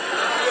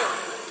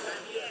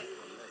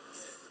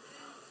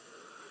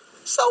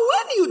 So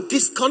when you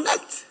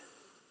disconnect,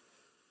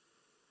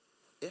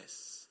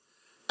 yes.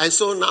 And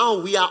so now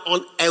we are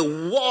on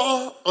a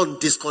war on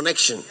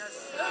disconnection.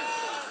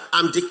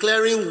 I'm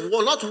declaring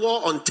war, not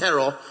war on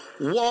terror,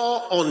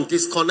 war on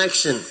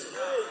disconnection.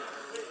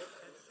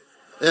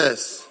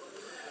 Yes.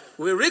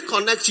 We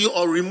reconnect you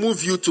or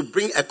remove you to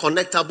bring a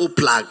connectable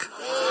plug.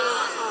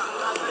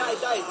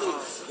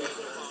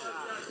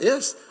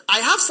 Yes. I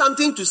have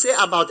something to say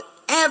about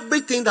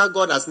everything that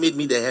God has made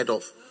me the head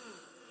of.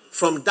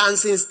 From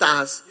dancing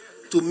stars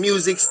to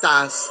music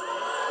stars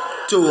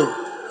to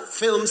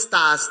film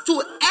stars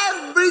to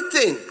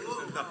everything.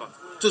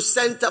 To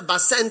center,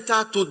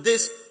 bacenta, to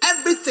this,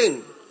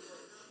 everything.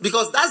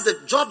 Because that's the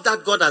job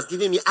that God has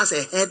given me as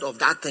a head of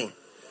that thing.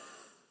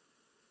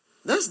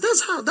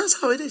 That's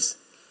how it is.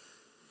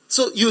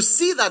 So you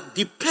see that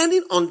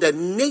depending on the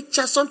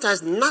nature,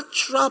 sometimes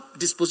natural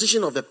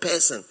disposition of a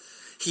person,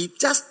 he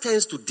just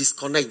tends to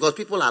disconnect. Because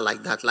people are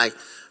like that. Like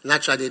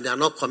naturally, they are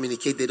not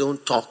communicate. They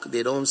don't talk.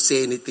 They don't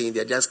say anything.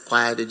 They're just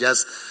quiet.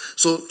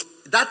 So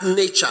that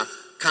nature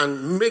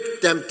can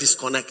make them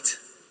disconnect.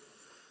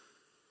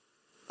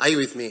 Are you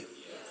with me?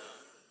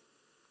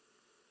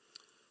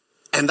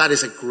 And that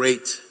is a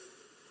great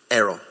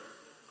error.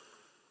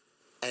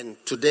 And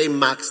today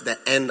marks the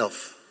end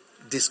of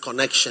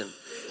disconnection.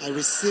 I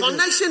receive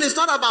Connection is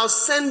not about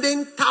sending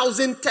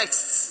 1,000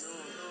 texts.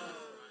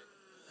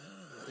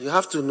 You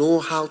have to know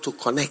how to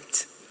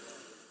connect.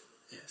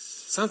 Yes.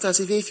 Sometimes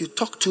even if you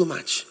talk too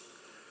much.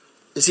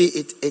 You see,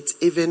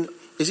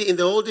 in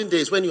the olden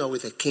days when you are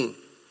with a king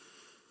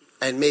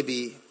and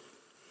maybe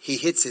he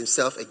hits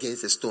himself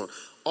against a stone,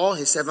 all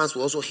his servants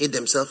will also hit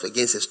themselves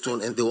against a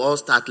stone and they will all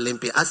start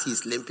limping. As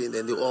he's limping,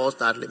 then they will all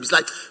start limping. It's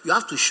like you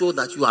have to show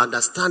that you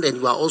understand and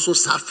you are also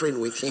suffering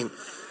with him.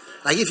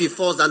 Like if he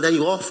falls down, then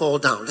you all fall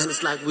down. Then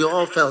it's like we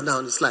all fell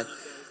down. It's like,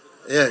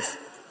 yes.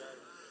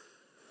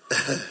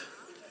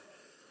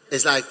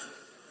 It's like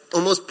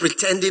almost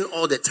pretending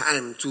all the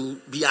time to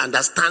be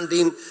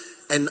understanding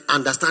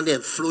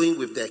and flowing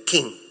with their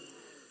king.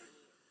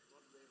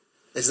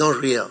 It's not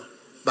real.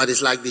 But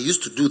it's like they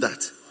used to do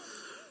that.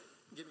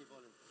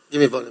 Give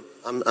me volume.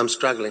 I'm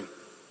struggling.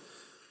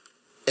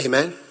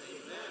 Amen.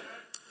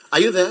 Are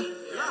you there? You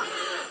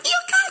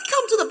can't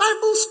come to the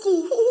Bible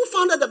school. Who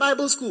founded the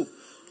Bible school?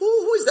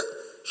 Who is the...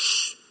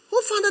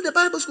 Who founded the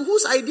Bible school?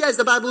 Whose idea is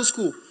the Bible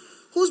school?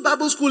 Whose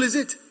Bible school is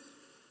it?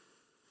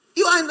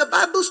 You are in the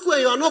Bible school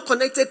and you are not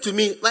connected to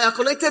me, but you are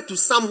connected to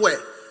somewhere.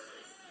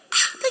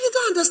 Then you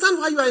don't understand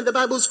why you are in the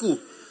Bible school.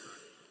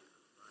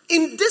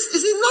 In this,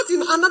 is it not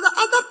in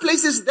other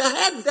places? The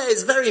head there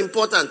is very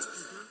important.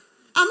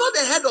 I'm not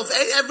the head of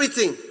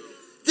everything.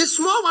 The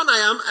small one I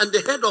am and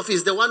the head of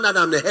is the one that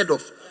I'm the head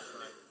of.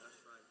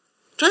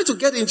 Try to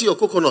get into your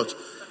coconut.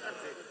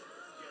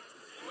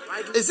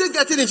 Is it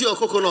getting into your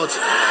coconut?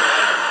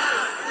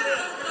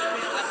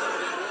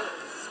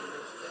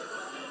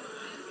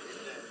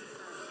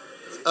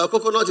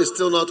 Coconut is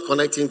still not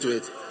connecting to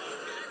it.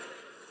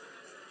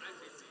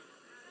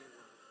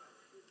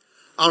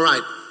 All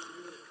right.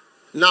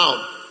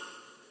 Now,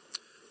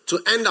 to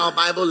end our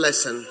Bible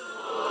lesson.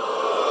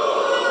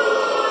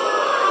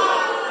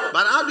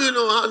 But how do you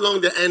know how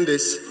long the end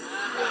is?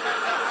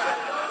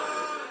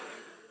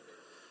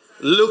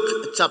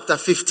 Luke chapter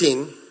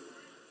 15.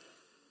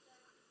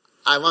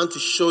 I want to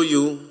show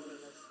you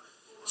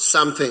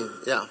something.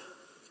 Yeah.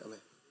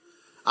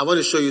 I want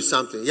to show you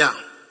something. Yeah.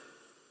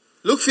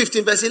 Luke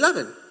 15 verse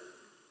 11.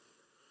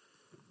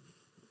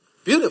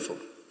 Beautiful.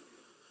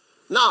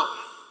 Now,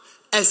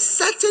 a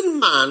certain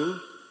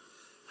man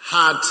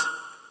had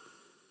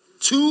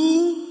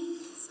 2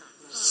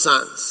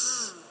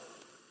 sons.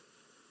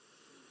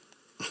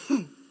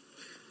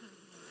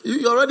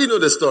 You already know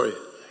the story.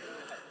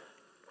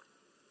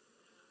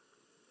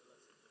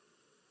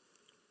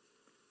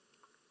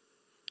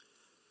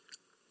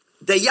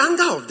 The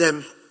younger of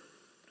them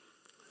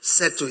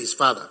said to his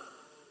father,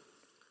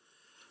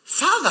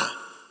 "Father,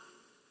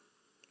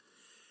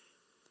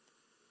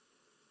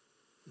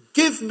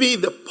 give me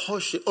the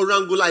portion."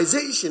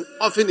 Orangulization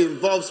often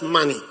involves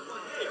money.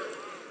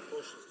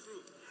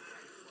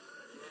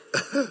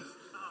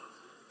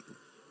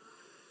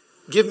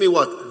 Give me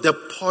what? The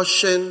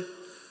portion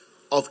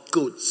of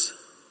goods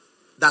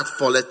that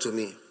falleth to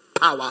me.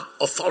 Power,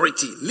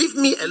 authority. Leave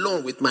me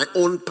alone with my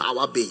own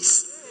power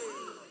base.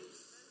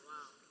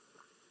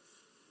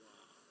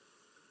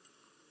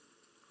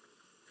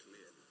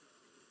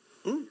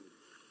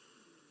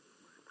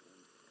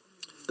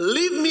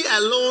 Leave me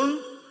alone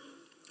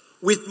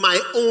with my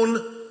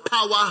own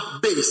power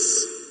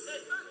base.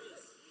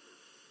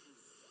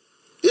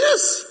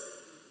 Yes.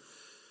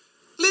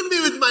 Leave me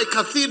with my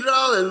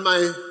cathedral and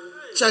my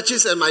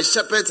churches and my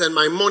shepherds and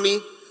my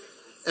money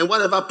and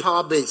whatever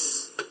power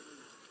base.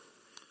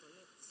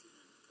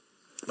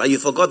 But you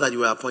forgot that you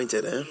were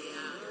appointed, eh?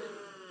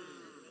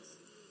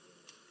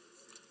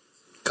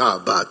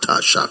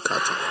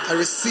 I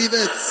receive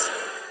it.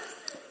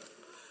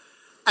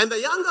 And the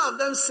younger of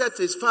them said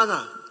to his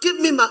father, "Give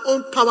me my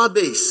own power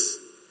base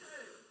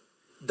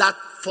that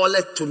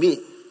falleth to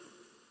me."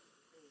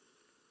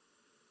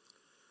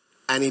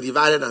 And he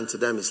divided unto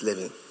them his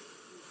living.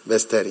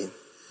 Verse 13.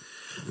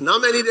 Now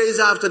many days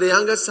after, the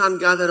younger son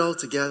gathered all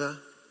together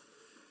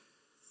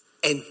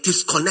and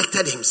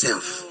disconnected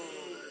himself.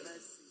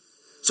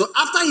 So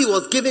after he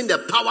was given the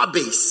power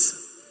base,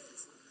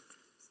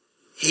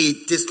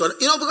 he disconnected.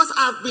 Because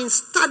I've been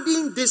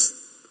studying this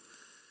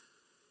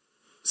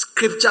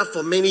scripture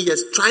for many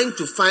years, trying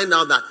to find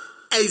out that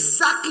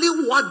exactly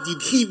what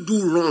did he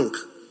do wrong.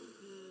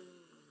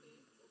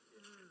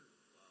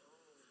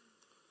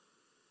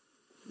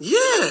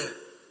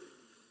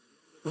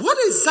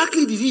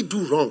 exactly did he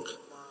do wrong?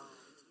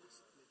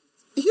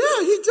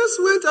 Yeah, he just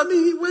went,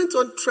 he went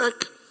on track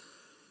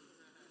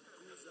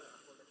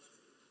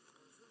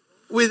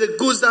with the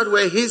goods that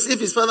were his. If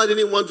his father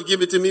didn't want to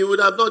give it to me, he would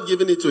have not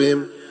given it to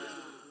him.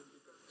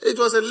 It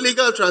was a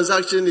legal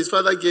transaction. His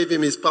father gave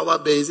him his power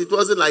base. It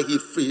wasn't like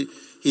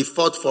he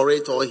fought for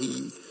it, or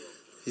he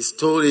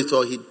stole it,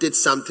 or he did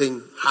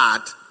something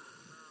hard.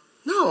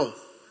 No.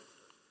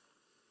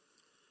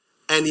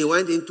 And he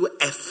went into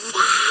a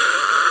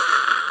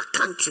far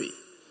country.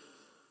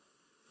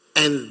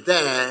 And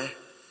there,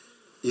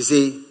 you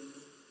see,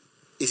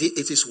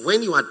 it is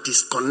when you are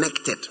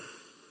disconnected,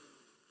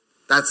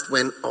 that's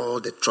when all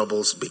the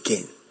troubles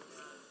begin.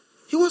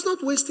 He was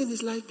not wasting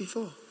his life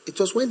before. It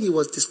was when he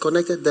was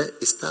disconnected that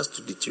it starts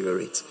to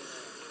deteriorate.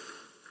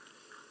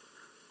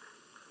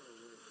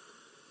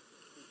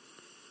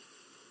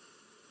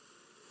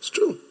 It's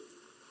true.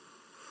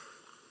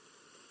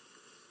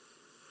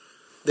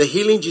 The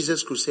Healing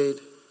Jesus Crusade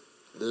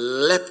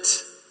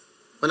leapt.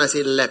 When I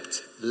say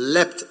leapt,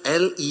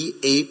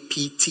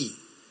 L-E-A-P-T.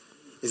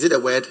 Is it a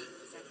word?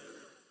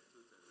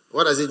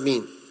 What does it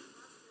mean?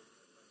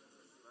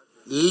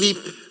 Leap,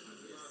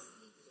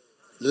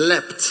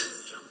 leapt,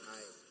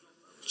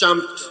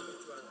 jumped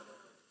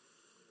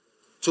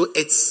to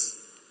its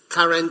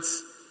current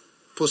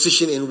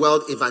position in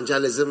world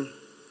evangelism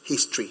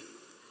history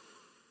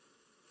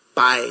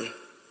by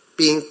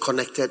being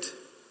connected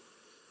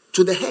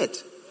to the head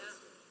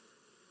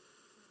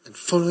and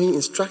following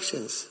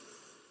instructions.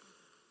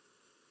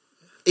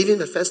 Even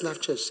the First Love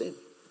Church, same.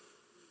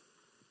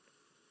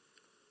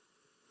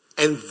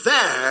 And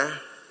there,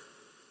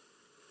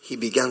 he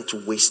began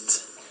to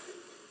waste.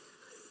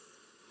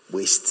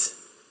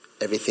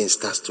 Everything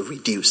starts to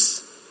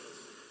reduce.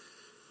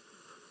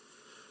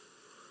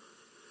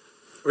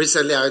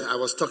 Recently, I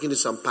was talking to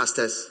some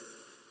pastors,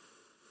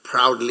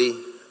 proudly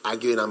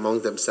arguing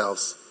among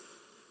themselves.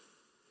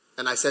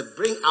 And I said,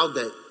 bring out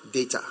the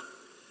data.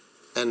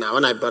 And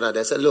when I brought it,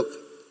 I said, look,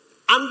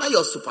 under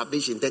your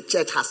supervision, the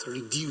church has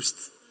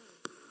reduced.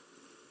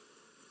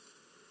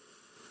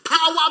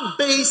 Power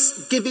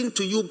base given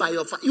to you by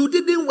your father. You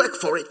didn't work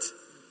for it.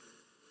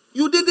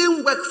 You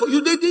didn't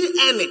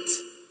earn it.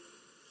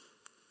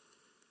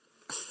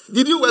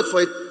 Did you work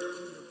for it?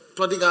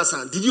 Prodigal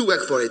son, did you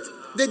work for it?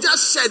 They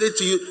just shared it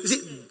to you. You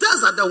see,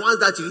 those are the ones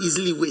that you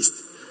easily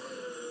waste.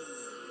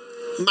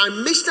 My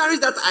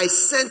missionaries that I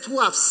sent who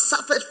have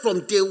suffered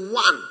from day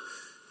one.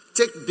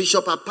 Take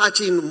Bishop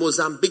Apache in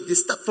Mozambique. They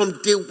start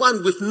from day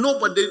one with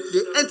nobody.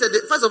 They entered.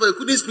 First of all, they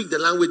couldn't speak the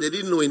language. They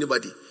didn't know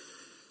anybody.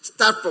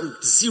 Start from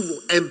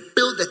zero and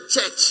build a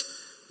church.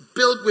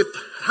 Build with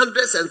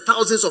hundreds and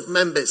thousands of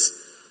members.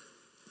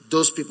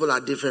 Those people are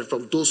different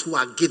from those who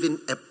are given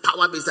a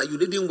power base that you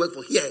didn't work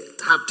for. Here,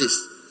 have this.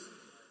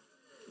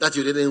 That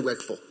you didn't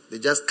work for. They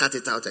just cut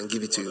it out and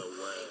give it to you.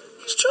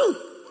 It's true.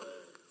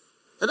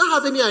 I don't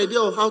have any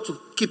idea of how to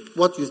keep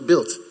what you've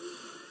built.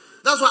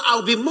 That's why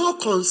I'll be more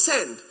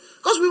concerned.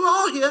 Because we were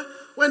all here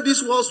when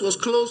this walls was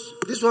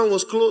closed. This one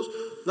was closed.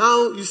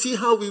 Now you see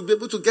how we'll be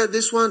able to get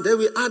this one. Then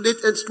we add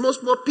it and small,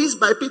 piece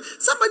by piece.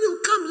 Somebody will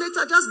come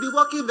later, just be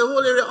walking the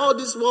whole area. All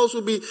these walls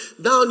will be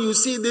down. You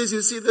see this,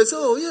 you see this.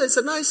 Oh yeah, it's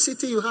a nice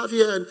city you have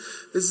here. And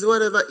this is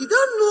whatever. You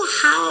don't know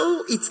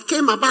how it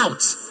came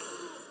about.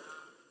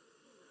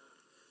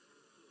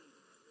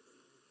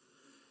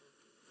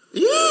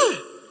 Yeah.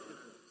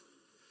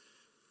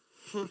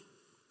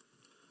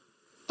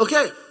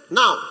 Okay,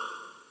 now,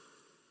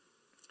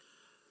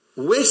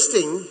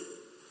 wasting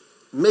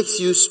makes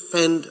you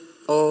spend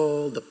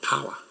all the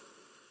power.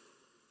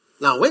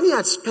 Now, when you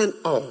had spent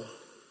all,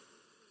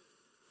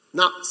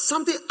 now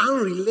something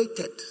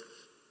unrelated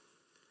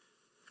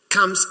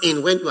comes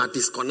in when you are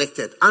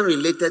disconnected.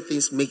 Unrelated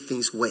things make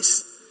things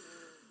worse.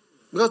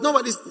 Because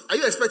are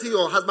you expecting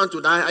your husband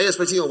to die? Are you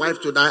expecting your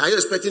wife to die? Are you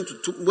expecting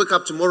to wake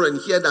up tomorrow and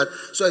hear that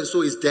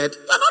so-and-so is dead?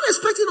 You're not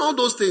expecting all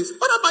those things.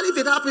 What about if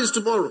it happens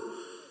tomorrow?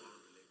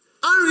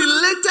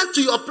 Unrelated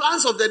to your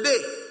plans of the day,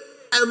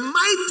 a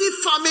mighty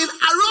famine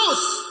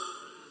arose.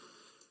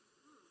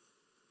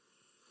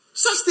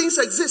 Such things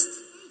exist.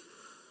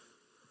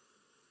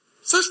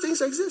 Such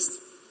things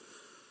exist.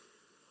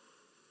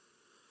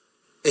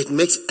 It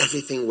makes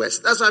everything worse.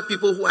 That's why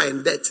people who are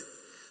in debt,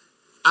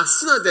 as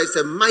soon as there's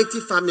a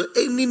mighty famine,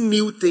 any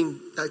new thing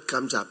that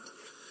comes up,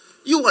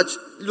 you watch,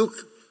 look,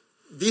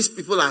 these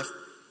people are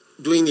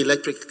doing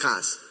electric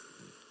cars.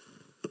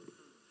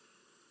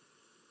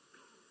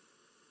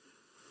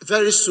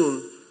 Very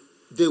soon,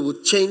 they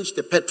will change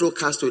the petrol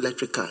cars to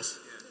electric cars.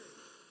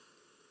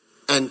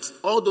 And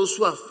all those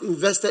who have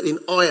invested in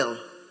oil,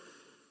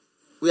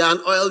 we are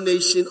an oil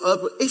nation,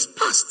 it's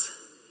past.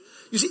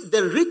 You see,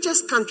 the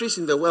richest countries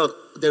in the world,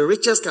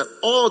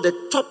 all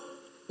the top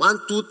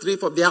 1, 2, 3,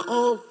 4, they are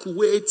all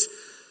Kuwait,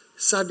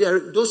 Saudi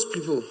Arabia, those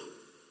people,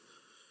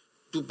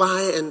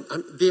 Dubai, and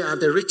they are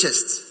the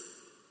richest.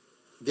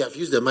 They have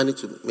used their money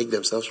to make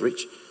themselves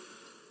rich.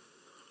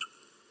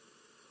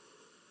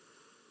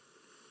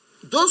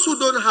 Those who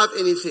don't have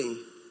anything,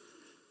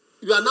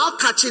 you are now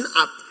catching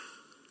up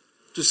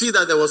to see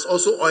that there was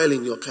also oil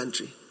in your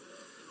country.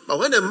 But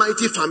when a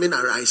mighty famine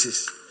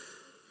arises,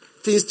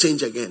 things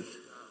change again.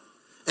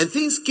 And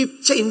things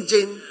keep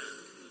changing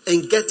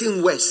and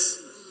getting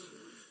worse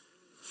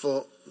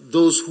for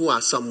those who are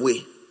some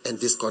way and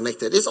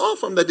disconnected. It's all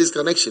from the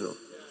disconnection.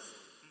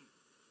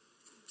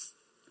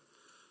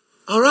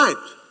 All right.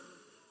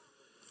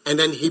 And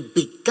then he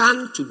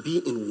began to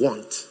be in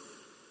want.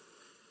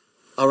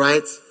 All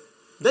right.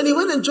 Then he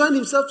went and joined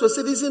himself to a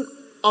citizen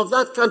of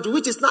that country,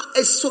 which is now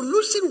a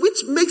solution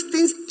which makes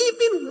things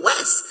even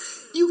worse.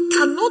 You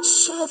cannot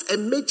solve a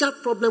major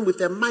problem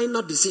with a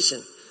minor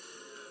decision.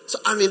 So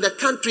I'm in the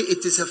country,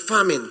 it is a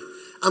famine.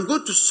 I'm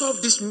going to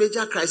solve this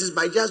major crisis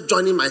by just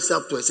joining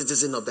myself to a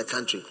citizen of the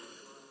country.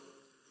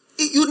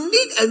 You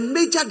need a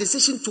major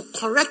decision to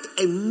correct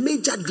a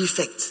major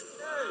defect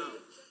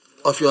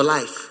of your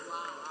life.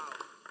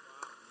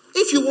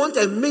 If you want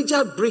a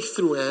major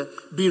breakthrough,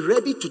 be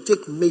ready to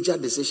take major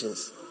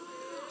decisions.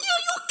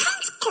 You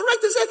can't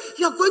correct and say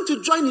you're going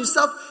to join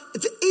yourself. The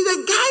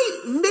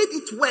guy made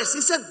it worse.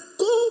 He said,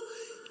 go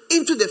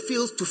into the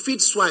fields to feed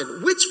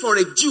swine, which for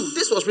a Jew,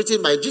 this was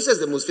written by Jesus,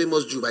 the most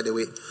famous Jew, by the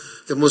way.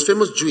 The most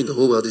famous Jew in the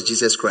whole world is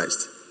Jesus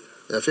Christ.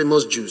 They are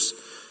famous Jews.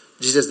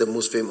 Jesus the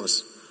most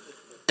famous.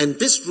 And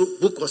this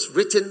book was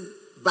written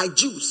by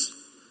Jews.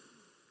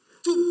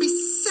 To be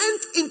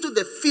sent into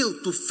the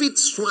field to feed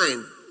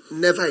swine,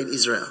 never in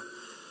Israel,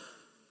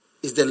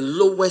 is the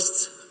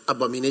lowest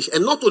abomination.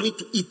 And not only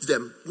to eat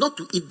them, but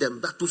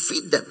to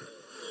feed them.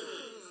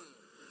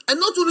 And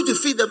not only to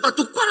feed them, but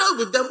to quarrel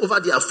with them over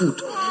their food.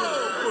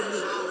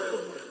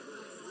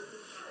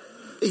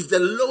 It's the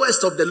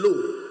lowest of the low.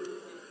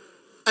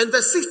 And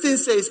verse 16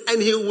 says,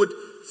 and he would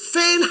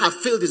fain have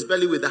filled his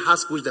belly with the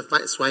husk which the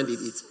swine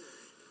did eat.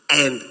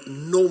 And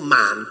no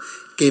man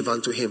gave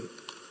unto him.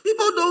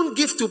 People don't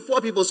give to poor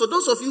people. So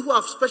those of you who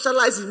have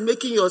specialized in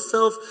making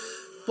yourself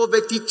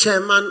poverty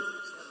chairman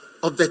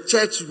of the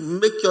church,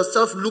 make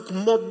yourself look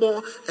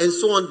more and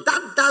so on,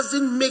 that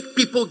doesn't make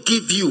people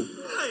give you.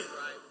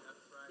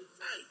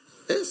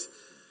 Yes.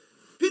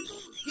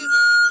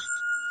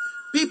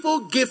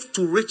 People give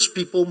to rich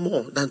people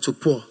more than to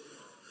poor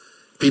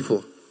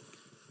people.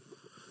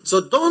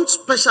 So don't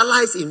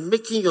specialize in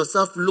making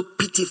yourself look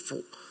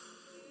pitiful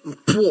and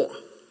poor.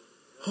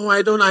 Oh,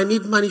 I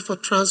need money for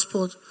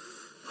transport.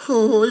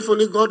 Oh, if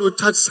only God would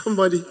touch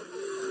somebody.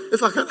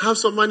 If I can have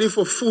some money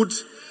for food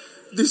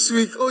this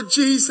week. Oh,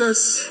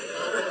 Jesus.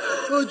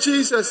 Oh,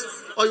 Jesus.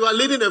 Or you are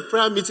leading a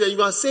prayer meeting and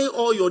you are saying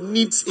all your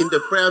needs in the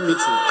prayer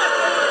meeting.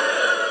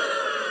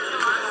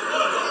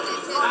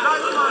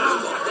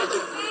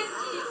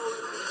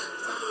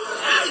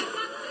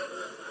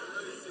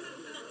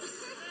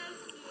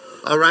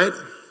 All right.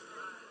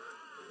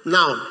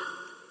 Now,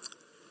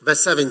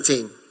 verse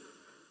 17.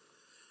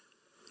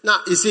 Now,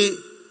 you see,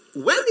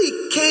 when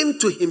he came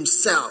to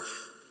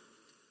himself,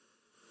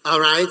 all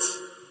right,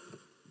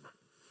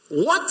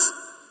 what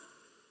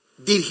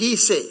did he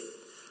say?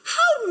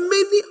 How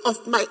many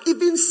of my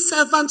even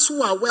servants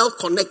who are well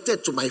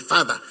connected to my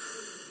father,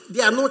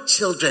 they are not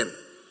children.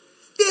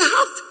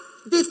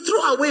 They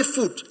throw away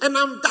food and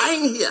I'm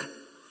dying here.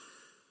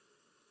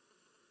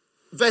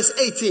 Verse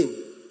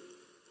 18.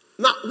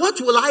 Now, what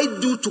will I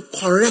do to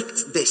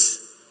correct this?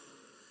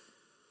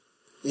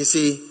 You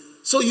see,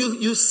 so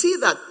you see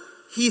that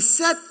he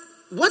said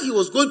what he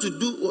was going to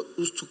do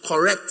was to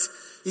correct.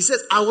 He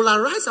says, I will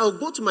arise, I will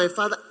go to my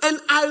father, and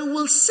I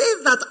will say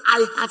that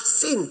I have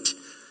sinned.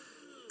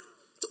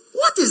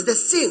 What is the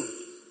sin?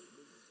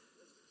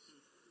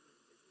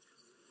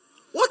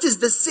 What is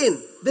the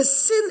sin? The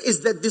sin is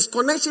the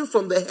disconnection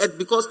from the head,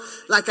 because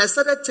like I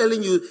started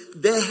telling you,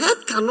 the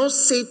head cannot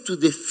say to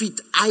the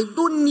feet, I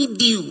don't need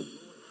you.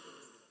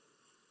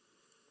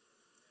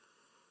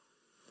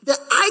 The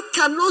eye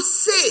cannot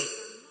say,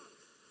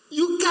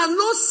 you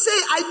cannot say,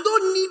 I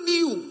don't need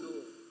you.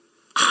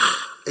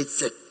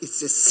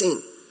 It's a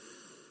sin.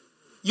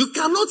 You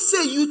cannot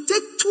say you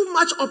take too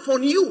much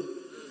upon you.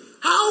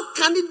 How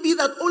can it be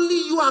that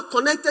only you are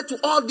connected to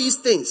all these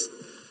things?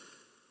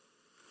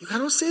 You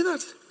cannot say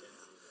that.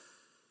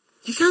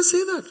 You can't say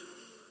that.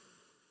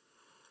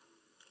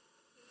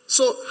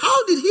 So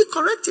how did he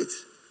correct it?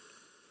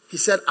 He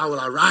said, I will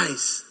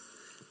arise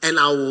and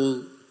I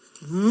will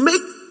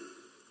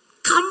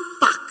come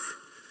back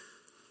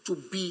to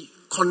be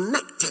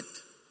connected.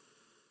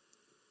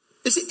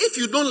 You see, if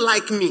you don't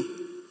like me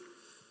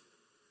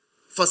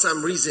for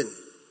some reason,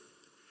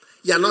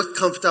 you are not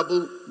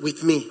comfortable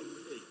with me,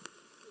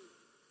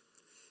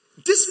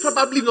 this is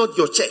probably not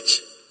your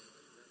church.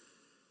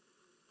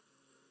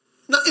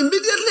 Now,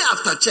 immediately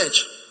after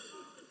church,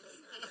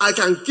 I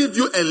can give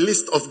you a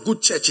list of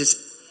good churches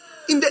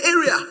in the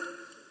area.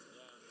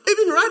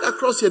 Even right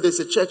across here, there's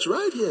a church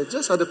right here,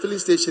 just at the filling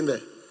station there.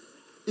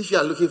 If you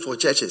are looking for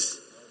churches.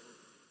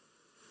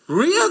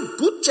 Real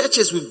good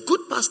churches with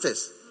good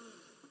pastors.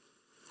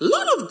 A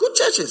lot of good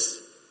churches.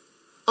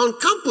 On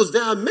campus,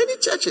 there are many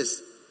churches.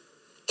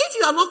 If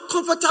you are not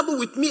comfortable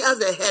with me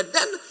as a head,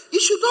 then you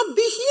should not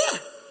be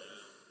here.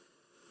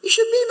 You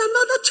should be in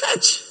another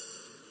church.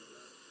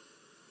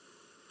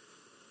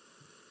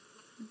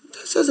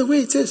 That's just the way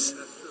it is.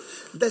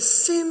 The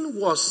sin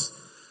was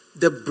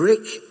the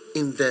break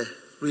in the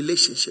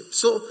relationship.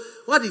 So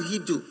what did he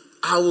do?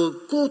 I will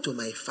go to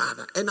my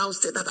father and I'll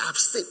say that I've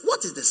sinned.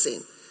 What is the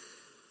sin?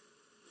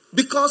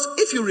 Because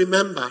if you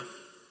remember,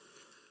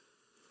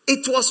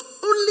 it was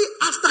only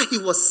after he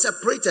was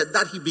separated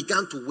that he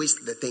began to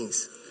waste the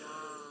things.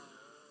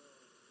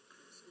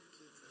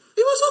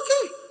 It was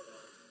okay.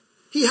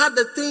 He had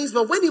the things,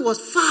 but when he was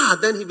far,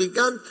 then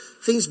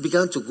things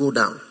began to go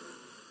down.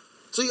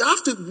 So you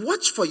have to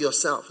watch for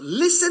yourself.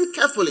 Listen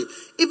carefully.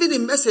 Even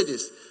in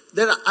messages,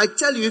 I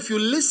tell you, if you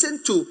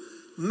listen to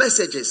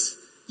messages,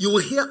 you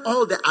will hear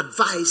all the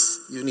advice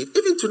you need.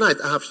 Even tonight,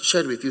 I have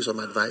shared with you some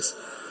advice.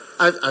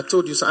 I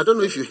told you so. I don't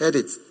know if you heard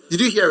it.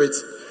 Did you hear it?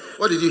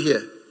 What did you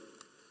hear?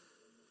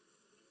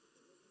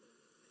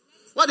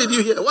 What did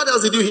you hear? What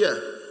else did you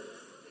hear?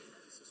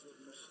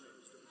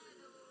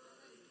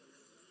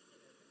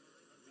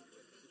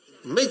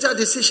 Major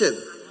decision.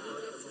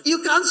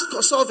 You can't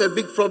solve a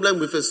big problem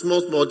with a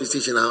small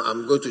decision.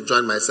 I'm going to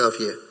join myself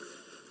here.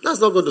 That's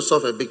not going to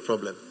solve a big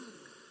problem.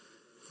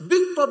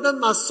 Big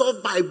problem are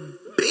solved by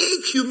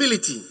big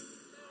humility.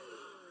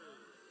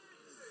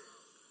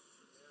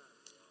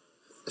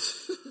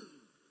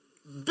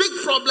 Big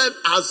problems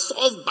are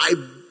solved by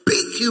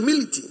big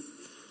humility.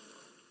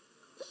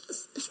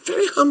 It's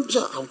very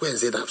humble. I'm going to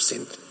say that I've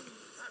sinned.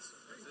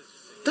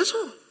 That's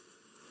all.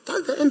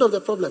 That's the end of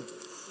the problem.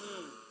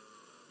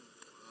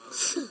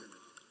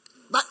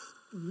 But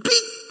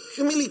big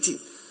humility.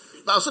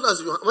 But as soon as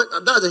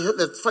that's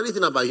the funny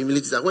thing about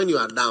humility is that when you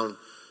are down,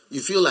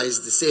 you feel like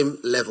it's the same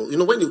level. You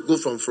know, when you go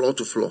from floor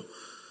to floor,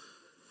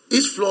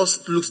 each floor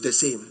looks the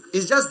same.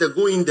 It's just the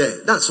going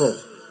there. That's all.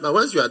 But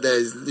once you are there,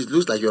 it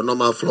looks like your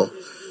normal floor.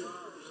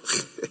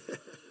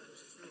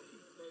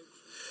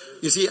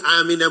 You see, I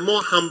am in a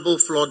more humble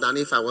floor than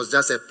if I was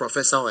just a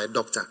professor or a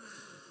doctor.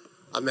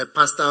 I'm a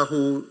pastor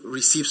who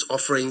receives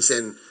offerings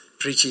and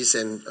preaches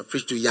and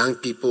preach to young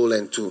people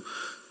and to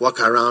walk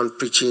around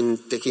preaching,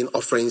 taking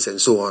offerings and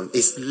so on.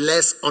 It's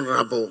less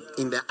honorable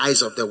in the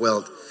eyes of the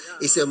world.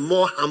 It's a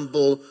more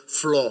humble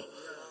floor.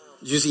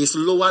 You see, it's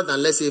lower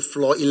than, let's say,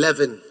 floor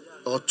 11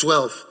 or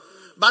 12.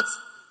 But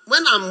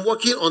when I'm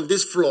walking on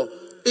this floor,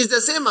 it's the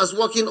same as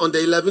walking on the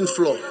 11th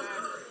floor.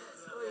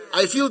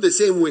 I feel the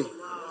same way.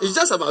 It's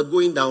just about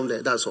going down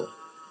there, that's all.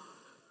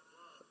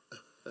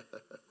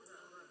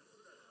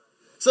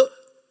 So,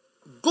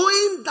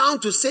 going down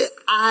to say,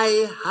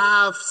 I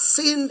have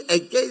sinned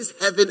against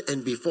heaven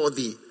and before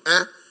thee.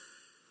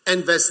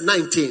 And verse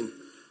 19.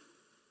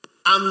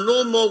 I'm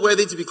no more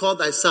worthy to be called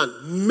thy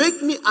son.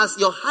 Make me as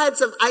your hired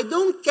servant. I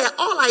don't care.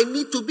 All I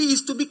need to be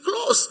is to be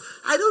close.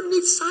 I don't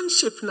need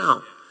sonship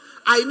now.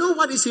 I know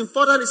what is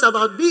important is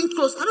about being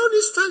close. I don't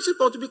need sonship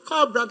or to be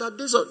called brother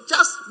this or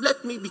just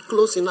let me be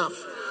close enough.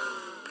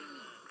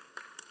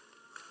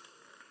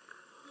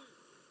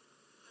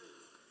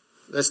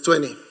 Verse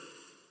 20.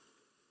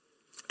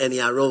 And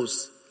he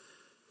arose.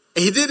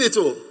 And he did it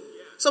all.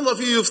 Some of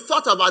you've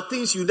thought about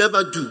things you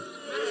never do.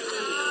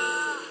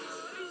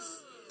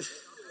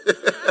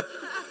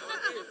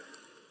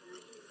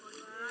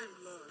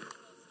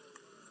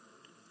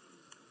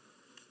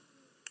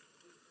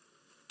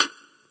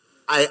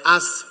 I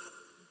asked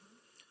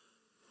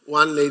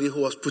one lady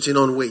who was putting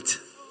on weight.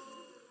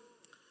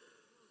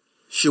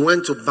 She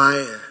went to buy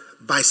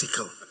a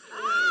bicycle.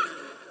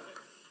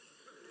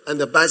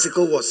 And the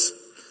bicycle was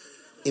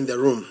in the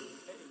room.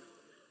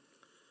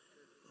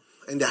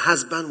 And the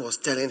husband was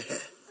telling her,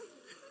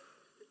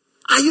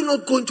 are you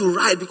not going to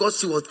ride? Because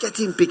she was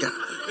getting bigger.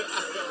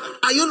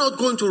 Are you not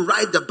going to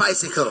ride the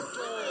bicycle?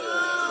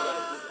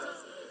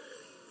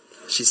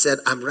 She said,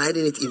 I'm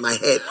riding it in my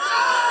head.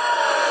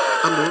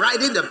 I'm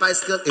riding the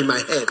bicycle in my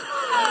head.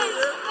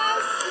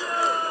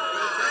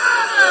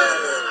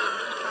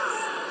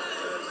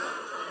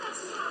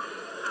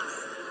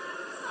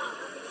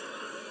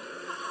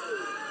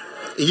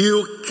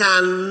 You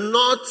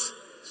cannot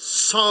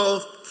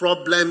solve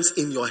problems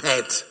in your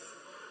head.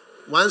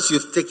 Once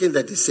you've taken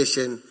the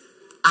decision,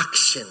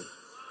 action.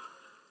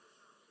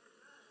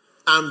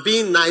 I'm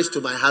being nice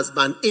to my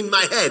husband in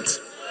my head.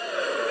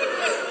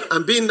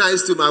 I'm being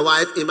nice to my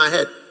wife in my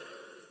head.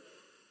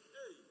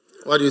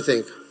 What do you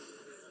think?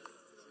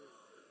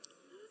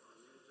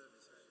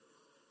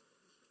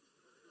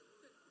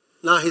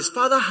 Now his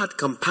father had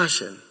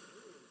compassion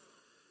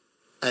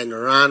and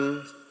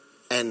ran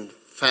and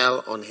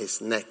fell on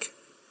his neck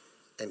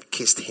and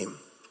kissed him.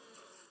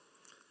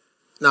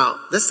 Now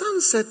the son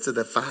said to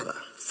the father,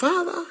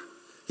 Father,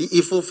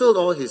 he fulfilled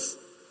all his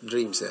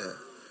dreams.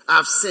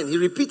 I've sinned. He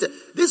repeated.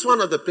 This is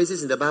one of the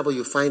places in the Bible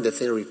you find the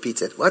thing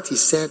repeated. What he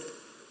said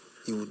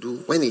he would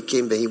do when he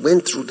came there, he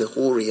went through the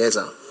whole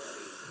rehearsal.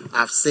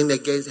 I've sinned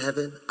against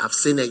heaven. I've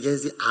sinned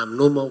against thee. I'm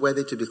no more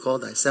worthy to be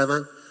called thy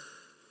servant,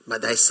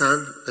 but thy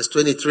son. Verse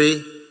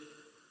 23.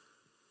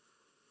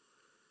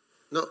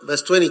 No,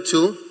 verse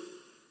 22.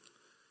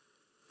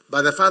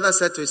 But the father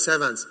said to his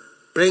servants,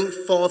 bring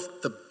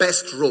forth the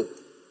best robe.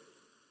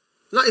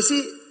 Now you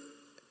see,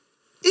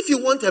 if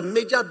you want a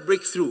major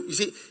breakthrough, you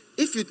see,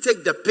 if you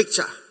take the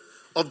picture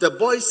of the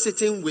boy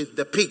sitting with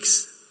the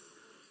pigs,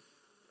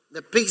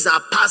 The pigs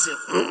are passing.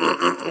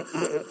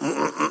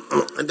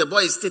 And the boy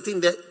is sitting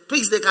there.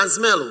 Pigs, they can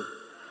smell.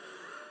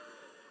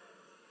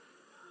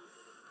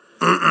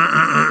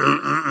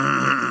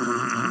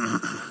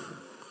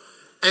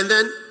 And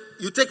then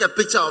you take a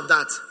picture of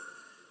that.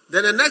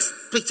 Then the next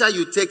picture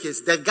you take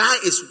is the guy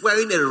is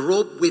wearing a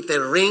robe with a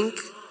ring,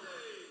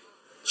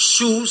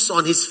 shoes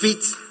on his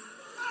feet,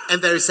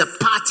 and there is a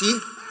party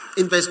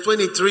in verse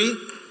 23.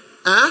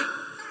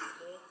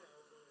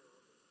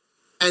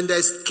 And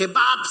there's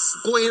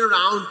kebabs going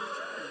around.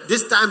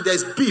 This time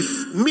there's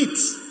beef, meat.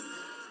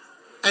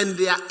 And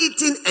they are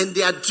eating and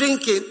they are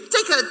drinking.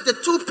 Take the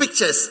two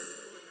pictures.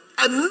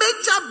 A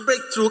major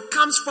breakthrough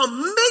comes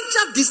from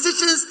major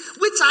decisions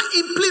which are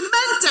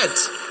implemented.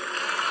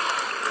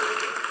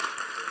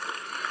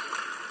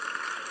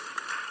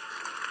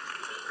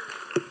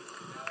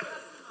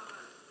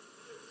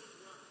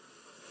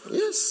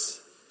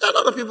 Yes. A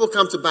lot of people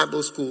come to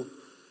Bible school.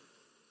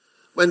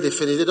 When they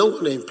finish, they don't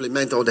want to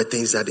implement all the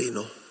things that they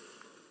know.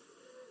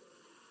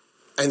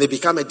 And they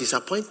become a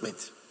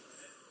disappointment.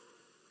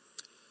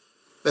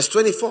 Verse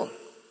 24.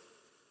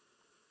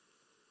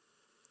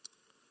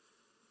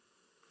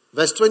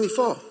 Verse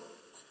 24.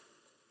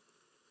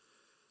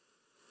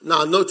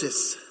 Now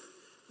notice.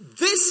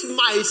 This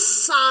my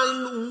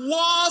son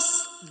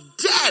was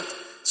dead.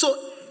 So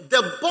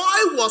the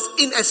boy was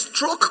in a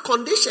stroke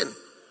condition.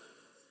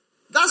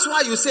 That's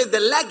why you say the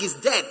leg is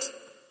dead.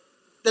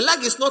 The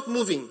leg is not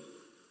moving.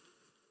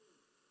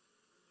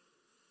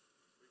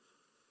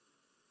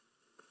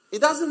 It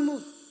doesn't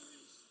move.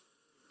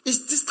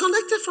 It's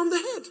disconnected from the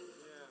head.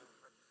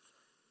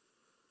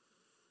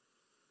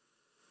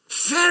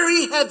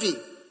 Very heavy.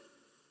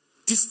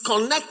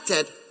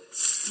 Disconnected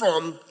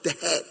from the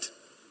head.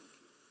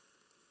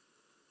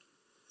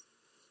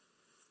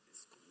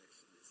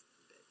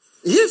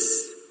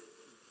 Yes.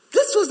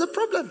 This was the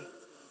problem.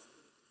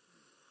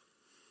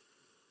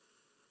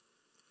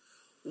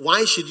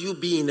 Why should you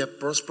be in a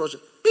prosperous?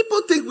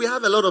 People think we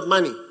have a lot of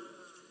money.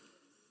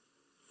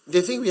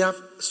 They think we have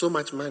so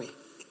much money.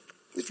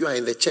 If you are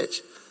in the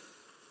church,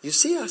 you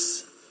see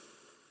us.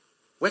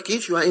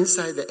 If you are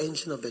inside the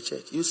engine of the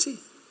church, you see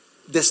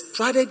the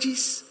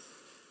strategies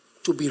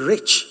to be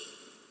rich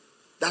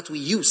that we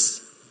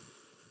use.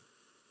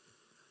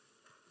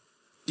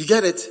 You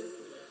get it?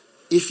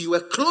 If you were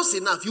close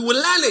enough, you will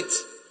learn it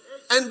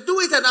and do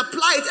it and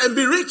apply it and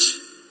be rich.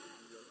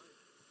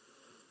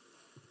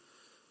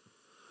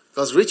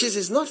 Because riches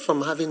is not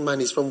from having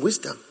money, it's from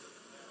wisdom.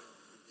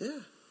 Yeah.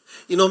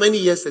 You know, many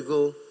years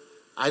ago,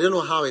 I don't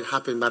know how it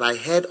happened, but I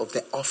heard of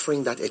the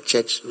offering that a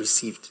church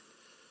received.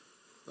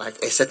 Like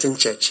a certain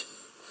church.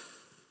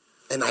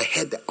 And I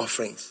heard the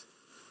offerings.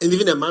 And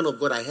even a man of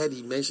God, I heard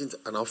he mentioned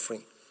an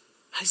offering.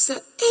 I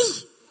said,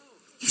 hey,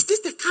 is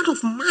this the kind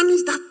of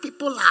money that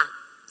people are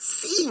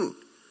seeing?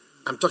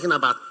 I'm talking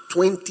about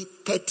 20,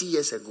 30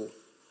 years ago.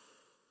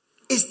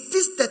 Is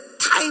this the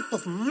type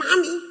of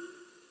money?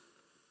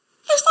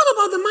 It's not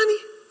about the money.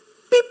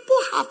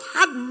 People have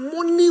had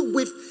money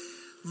with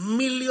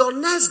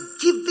millionaires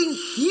giving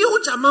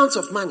huge amounts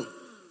of money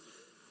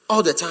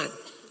all the time,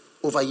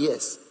 over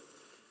years.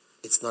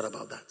 It's not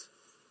about that.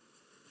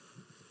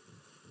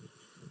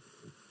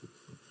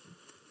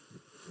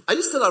 Are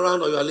you still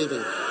around or you are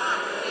leaving?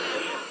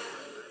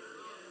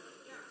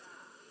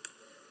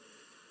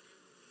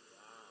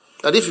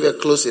 That if you are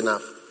close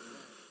enough,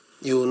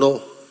 you will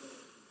know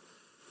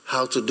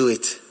how to do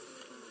it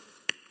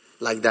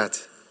like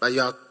that. But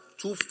you are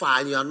too far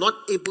and you are not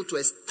able to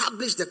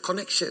establish the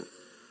connection.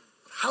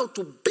 How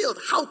to build,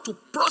 how to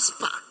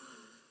prosper,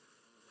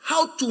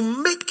 how to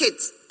make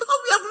it. Because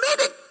we have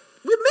made it.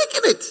 We're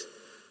making it.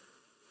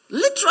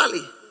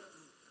 Literally.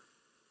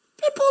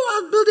 People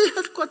are building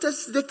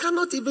headquarters. They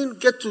cannot even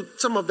get to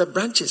some of the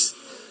branches.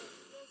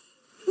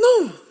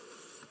 No.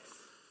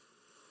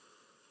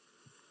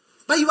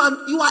 But you are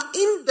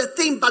in the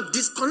thing but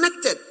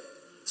disconnected.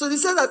 So they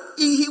said that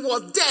he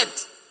was dead.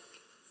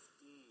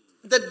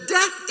 The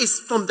death is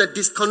from the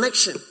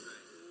disconnection.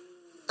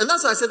 And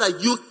that's why I said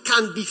that you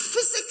can be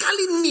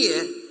physically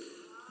near,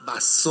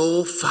 but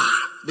so far.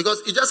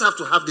 Because you just have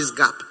to have this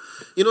gap.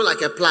 You know,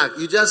 like a plug.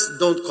 You just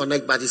don't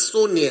connect, but it's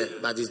so near,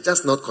 but it's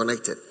just not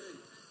connected.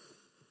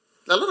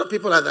 A lot of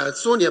people are there,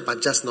 so near,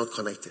 but just not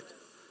connected.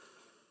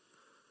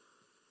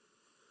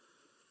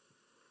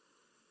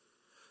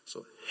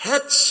 So,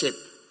 headship.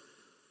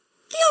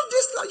 You have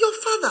this, your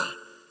father.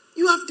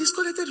 You have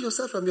disconnected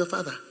yourself from your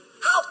father.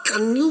 How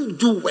can you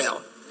do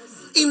well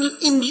in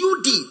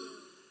UD?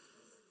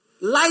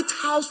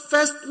 Lighthouse,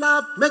 First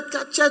Love,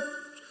 Mega Church,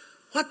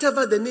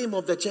 whatever the name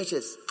of the church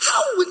is.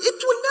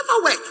 It will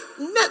never work.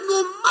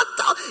 No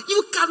matter.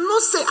 You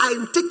cannot say I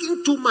am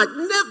taking too much.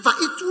 Never.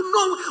 It will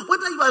not.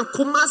 Whether you are in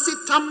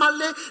Kumasi,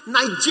 Tamale,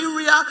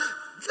 Nigeria,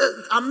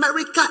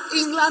 America,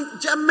 England,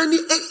 Germany,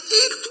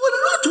 it will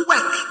not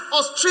work.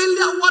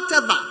 Australia,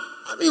 whatever.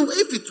 I mean,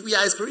 we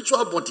are a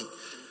spiritual body.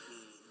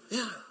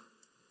 Yeah.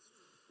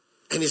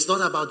 And it's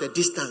not about the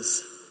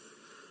distance.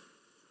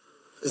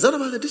 It's not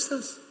about the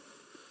distance.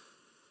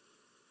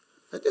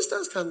 The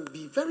distance can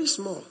be very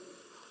small.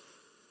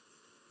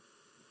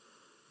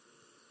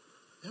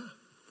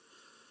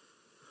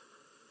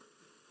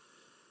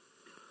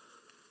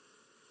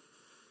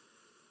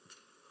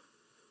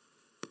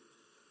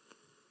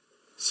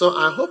 So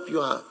I hope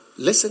you are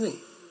listening.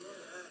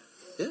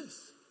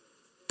 Yes.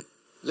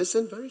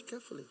 Listen very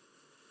carefully.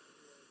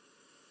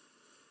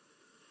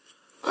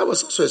 I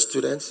was also a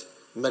student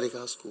in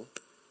medical school,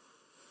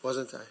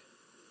 wasn't I?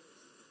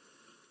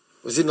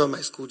 Was it not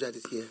my school that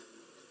is here?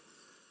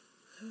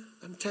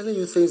 I'm telling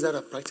you things that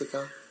are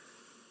practical.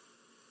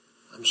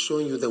 I'm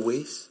showing you the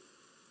ways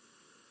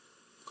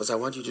because I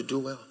want you to do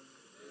well.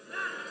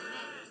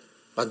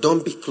 But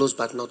don't be close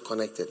but not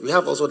connected. We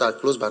have also that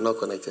close but not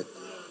connected.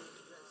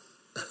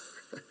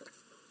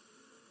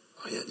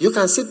 Oh, yeah. You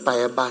can sit by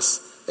a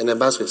bus in a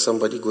bus with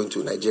somebody going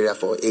to Nigeria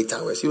for 8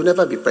 hours. You'll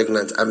never be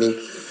pregnant. I mean,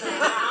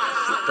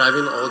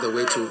 driving all the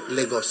way to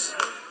Lagos.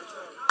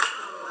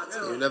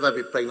 You'll never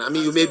be pregnant. I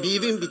mean, you may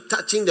even be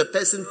touching the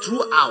person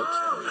throughout.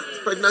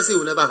 Pregnancy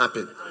will never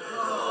happen.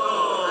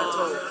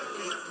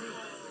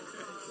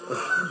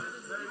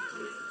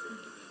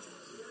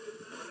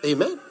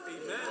 Amen.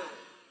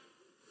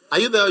 Are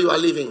you there or you are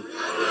leaving?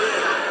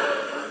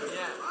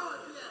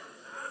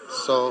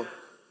 So,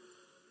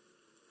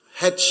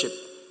 headship.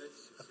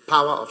 The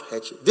power of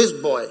headship. This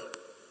boy,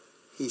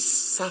 he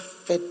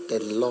suffered the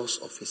loss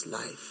of his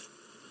life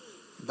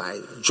by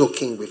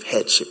joking with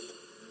headship.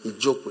 He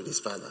joked with his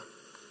father.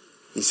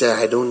 He said,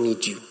 I don't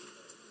need you.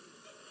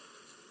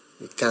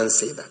 You can't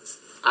say that.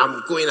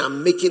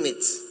 I'm making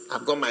it.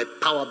 I've got my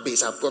power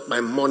base. I've got my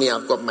money.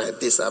 I've got my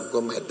this. I've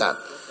got my that.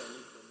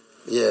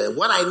 Yeah,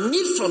 what I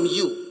need from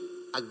you,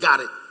 I got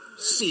it.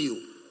 See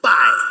you.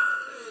 Bye.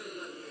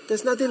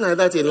 There's nothing like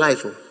that in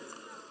life. Oh.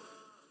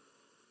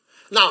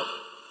 Now,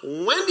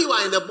 when you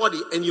are in the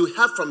body and you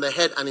have from the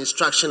head an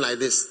instruction like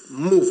this,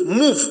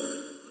 move.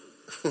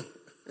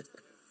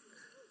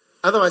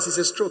 Otherwise, it's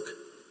a stroke.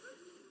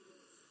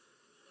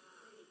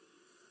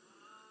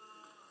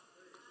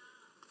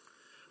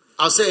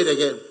 I'll say it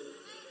again.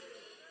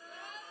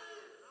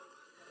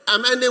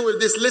 I'm ending with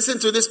this. Listen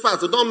to this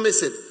part. Don't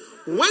miss it.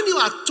 When you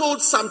are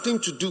told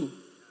something to do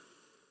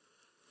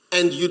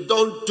and you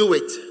don't do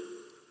it,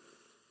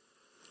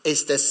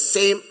 it's the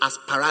same as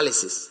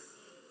paralysis.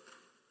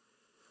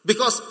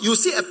 Because you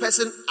see a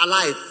person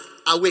alive,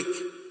 awake,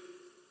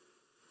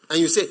 and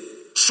you say,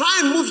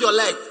 try and move your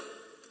leg.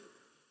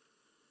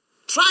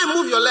 Try and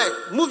move your leg.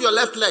 Move your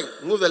left leg.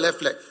 Move the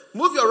left leg.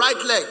 Move your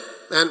right leg.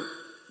 And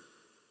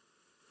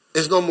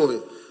it's not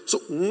moving. So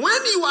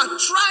when you are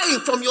trying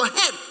from your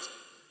head,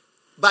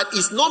 but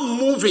it's not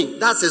moving,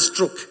 that's a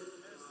stroke.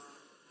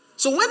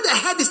 So when the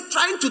head is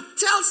trying to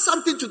tell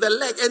something to the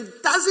leg and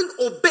doesn't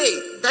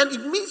obey, then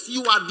it means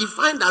you are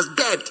defined as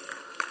dead.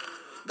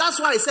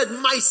 That's why I said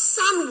my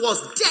son was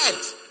dead.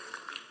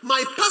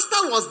 My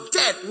pastor was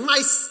dead.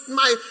 My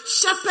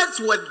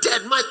shepherds were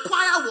dead. My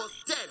choir was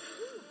dead.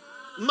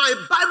 My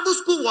Bible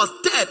school was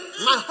dead.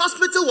 My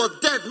hospital was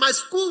dead. My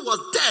school was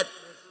dead.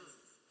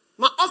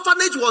 My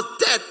orphanage was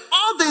dead.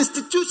 All the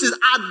institutions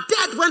are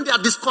dead when they are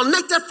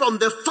disconnected from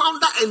the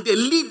founder and the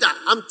leader.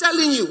 I'm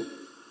telling you.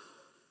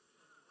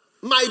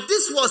 My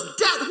this was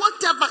dead.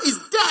 Whatever is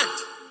dead.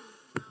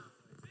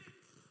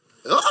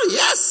 Oh,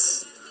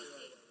 yes.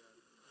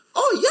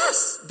 Oh,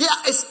 yes. They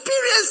are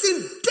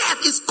experiencing death.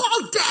 It's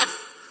called death.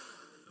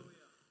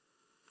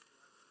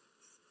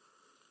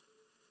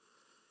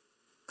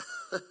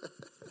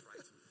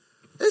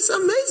 It's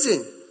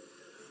amazing.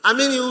 I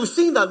mean, you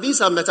think that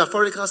these are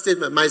metaphorical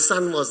statements. My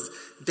son was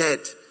dead.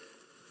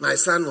 My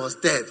son was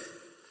dead.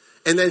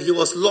 And then he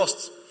was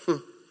lost.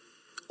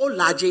 Oh,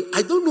 Laje,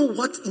 I don't know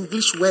what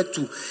English word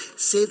to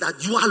say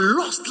that you are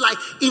lost. Like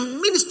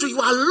in ministry, you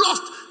are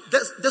lost.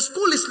 The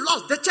school is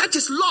lost. The church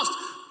is lost.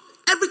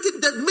 Everything,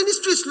 the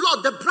ministry is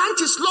lost. The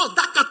branch is lost.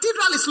 That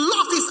cathedral is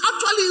lost. It's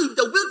actually in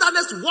the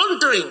wilderness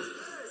wandering.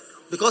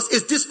 Because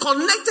it's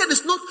disconnected.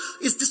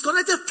 It's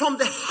disconnected from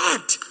the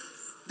head.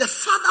 The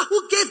father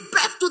who gave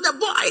birth to the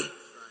boy.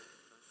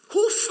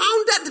 Who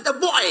founded the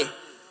boy.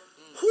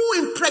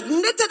 Who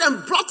impregnated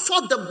and brought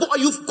forth the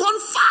boy. You've gone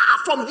far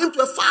from him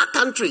to a far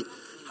country.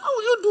 How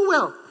will you do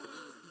well?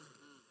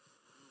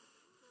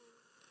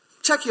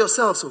 Check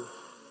yourselves.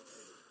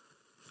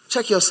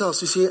 Check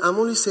yourselves. You see, I'm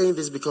only saying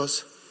this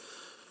because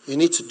you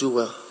need to do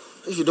well.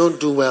 If you don't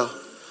do well,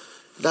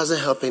 it doesn't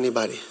help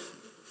anybody.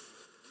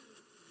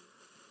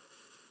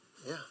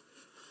 Yeah.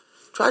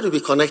 Try to be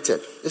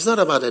connected. It's not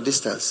about the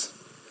distance.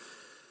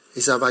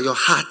 It's about your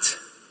heart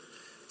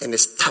and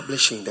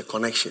establishing the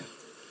connection.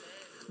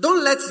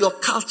 Don't let your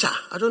culture,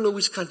 I don't know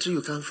which country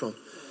you come from,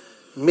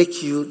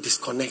 make you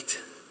disconnect.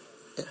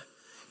 Yeah.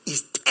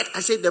 It's dead.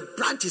 I say the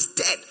branch is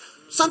dead.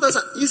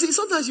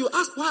 Sometimes you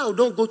ask why I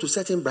don't go to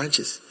certain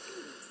branches.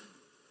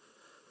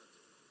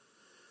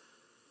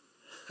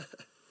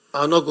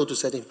 I'll not go to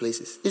certain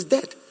places. It's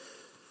dead.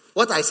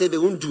 What I say they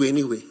won't do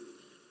anyway.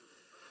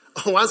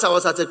 Once I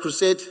was at a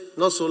crusade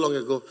not so long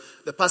ago,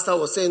 the pastor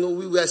was saying,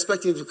 we were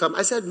expecting you to come.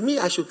 I said,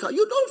 I should come.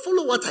 You don't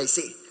follow what I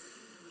say.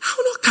 I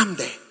will not come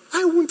there.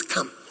 I won't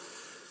come.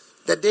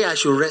 The day I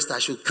should rest, I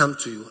should come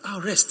to you. I'll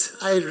rest.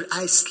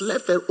 I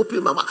slept and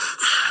opened my mouth.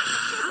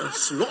 I'm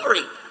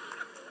snoring.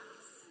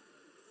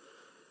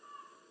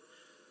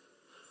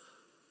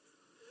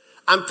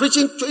 I'm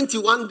preaching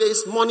 21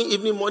 days, morning,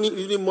 evening, morning,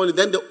 evening, morning.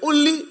 Then the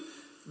only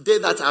day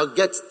that I'll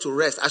get to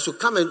rest, I should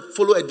come and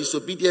follow a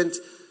disobedient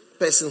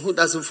person who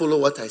doesn't follow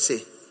what I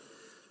say.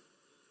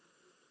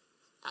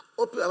 I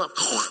open my mouth.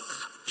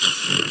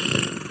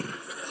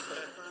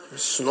 I'm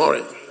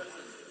snoring.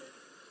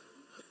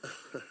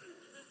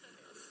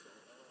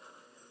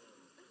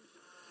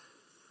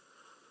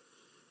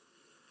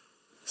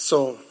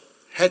 So,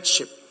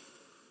 headship.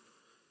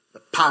 The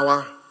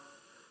power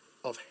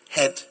of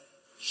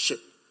headship.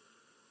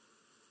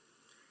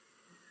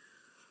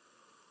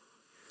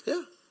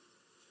 Yeah.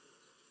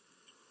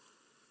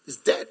 He's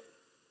dead.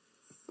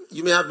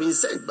 You may have been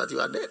sent, but you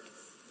are dead.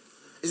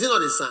 Is it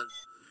not his son?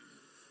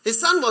 His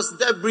son was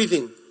dead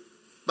breathing,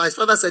 but his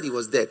father said he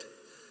was dead.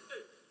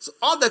 So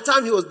all the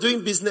time he was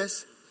doing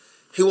business,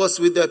 he was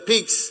with the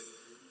pigs.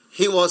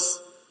 He was,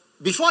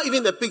 before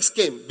even the pigs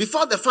came,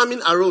 before the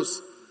famine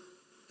arose,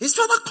 his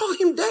father called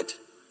him dead.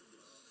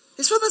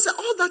 His father said,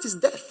 all that is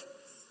death.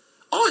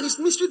 All his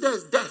ministry there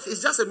is death.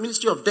 It's just a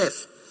ministry of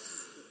death.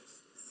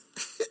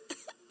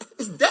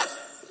 It's death.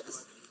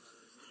 Yes.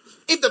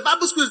 If the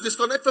Bible school is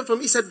disconnected from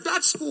it, it's a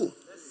dead school.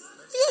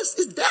 Yes,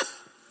 it's death.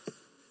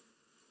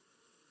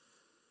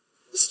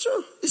 It's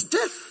true. It's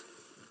death.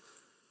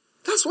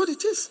 That's what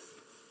it is.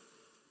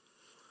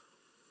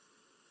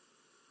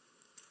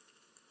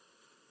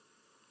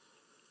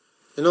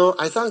 You know,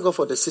 I thank God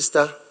for the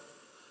sister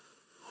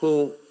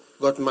who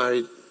got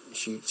married.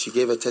 She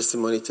gave a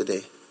testimony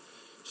today.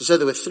 She said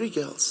there were 3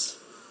 girls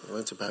who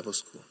went to Bible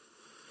school.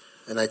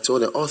 And I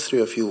told her, all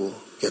 3 of you will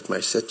get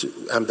married. She said,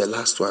 I'm the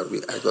last one.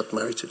 I got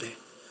married today.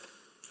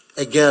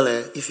 A girl,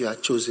 if you are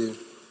chosen,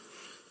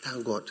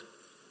 thank God.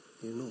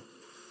 You know.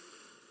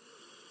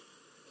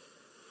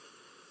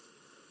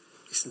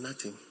 It's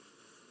nothing.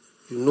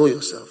 You know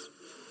yourself.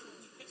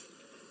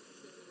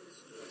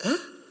 Huh?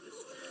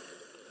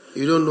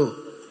 You don't know.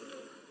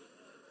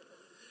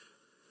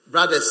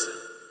 Brothers,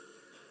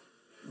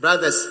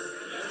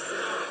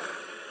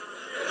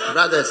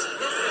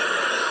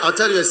 I'll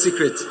tell you a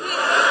secret.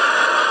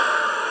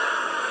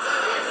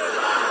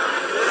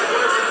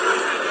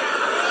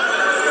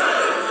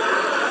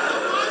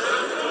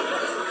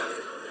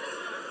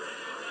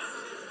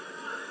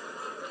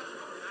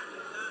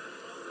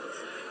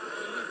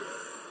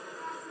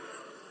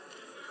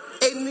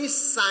 Any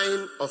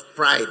sign of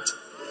pride,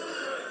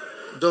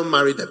 don't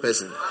marry the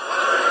person.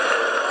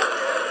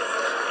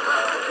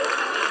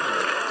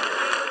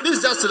 This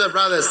is just to the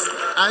brothers.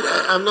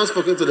 I'm not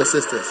speaking to the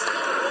sisters.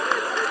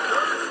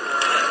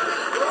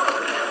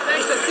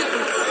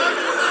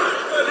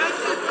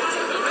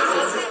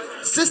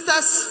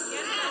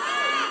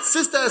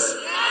 Sisters,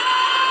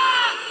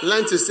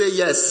 learn to say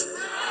yes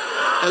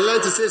and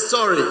learn to say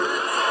sorry.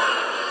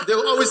 They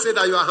will always say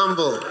that you are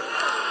humble.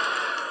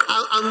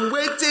 I'm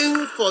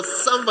waiting for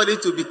somebody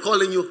to be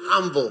calling you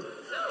humble.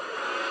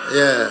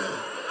 Yeah.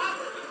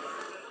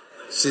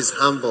 She's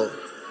humble.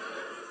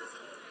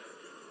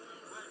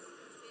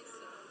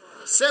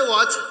 Say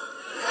what?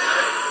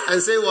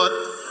 And say what?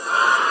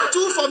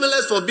 2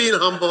 formulas for being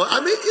humble. I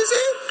mean, you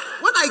see,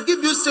 when I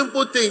give you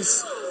simple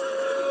things,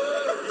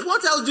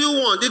 what else do you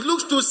want? It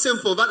looks too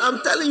simple, but I'm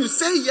telling you,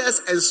 say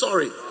yes and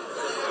sorry.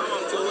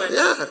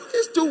 Yeah,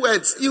 it's 2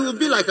 words. You will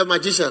be like a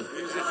magician.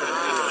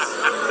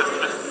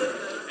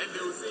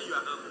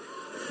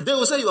 They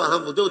will say you are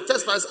humble. They will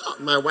testify, oh,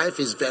 my wife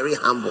is very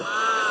humble.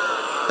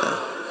 Yeah.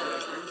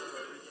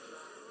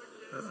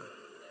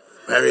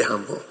 Very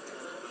humble.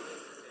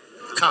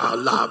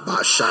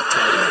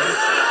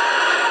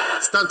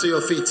 Stand to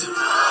your feet.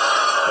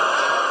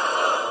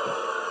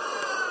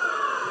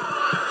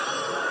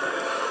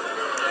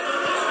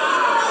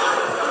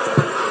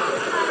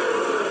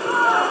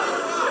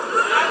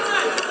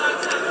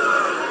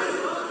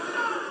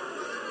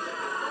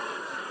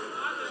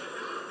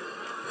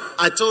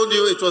 I told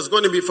you it was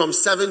going to be from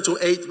 7 to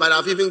 8, but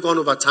I've even gone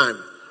over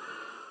time.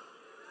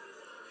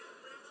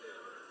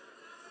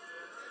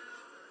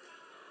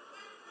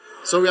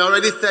 So we are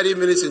already 30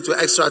 minutes into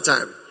extra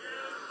time.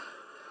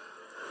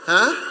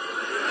 Huh?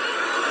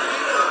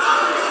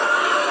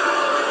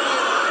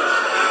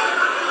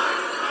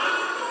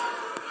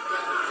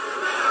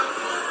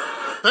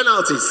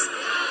 Penalties.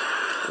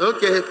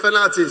 Okay,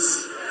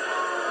 penalties.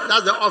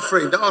 That's the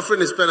offering. The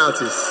offering is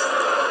penalties.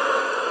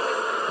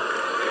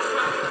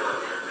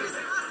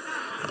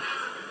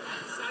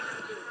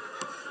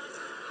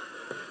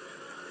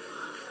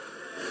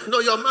 No,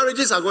 your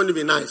marriages are going to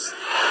be nice.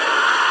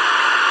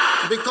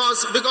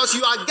 Because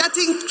you are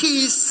getting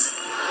keys.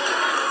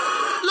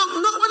 Look,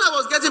 not when I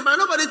was getting married,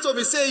 nobody told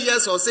me say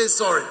yes or say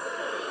sorry.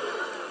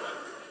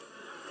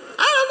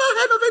 I have not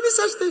heard of any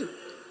such thing.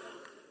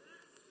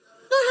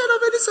 Not heard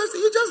of any such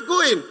thing. You just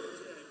go in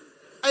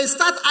and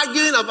start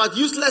arguing about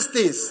useless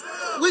things,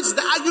 which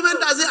the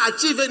argument doesn't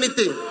achieve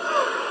anything.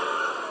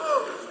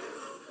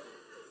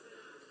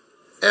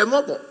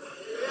 Mobile.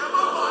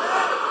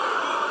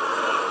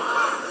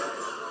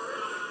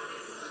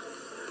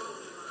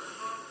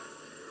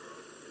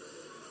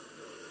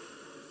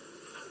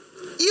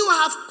 You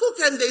have cooked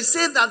and they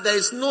say that there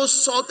is no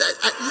salt,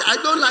 I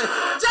don't like.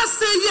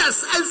 Just say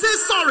yes and say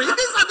sorry.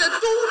 These are the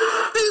two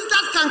things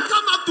that can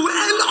come up to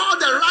end all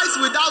the rice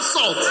without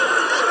salt.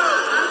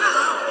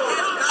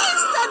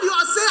 Instead, you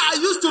are saying, I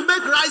used to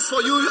make rice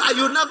for you, and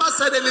you never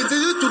said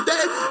anything.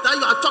 Today, that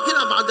you are talking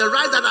about the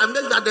rice that I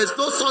make, that there's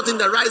no salt in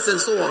the rice and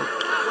so on.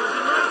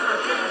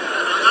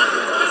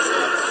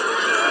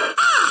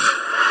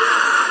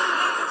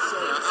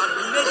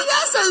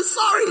 Yes and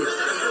sorry.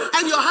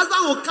 And your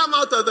husband will come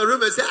out of the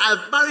room and say,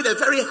 I've married a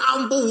very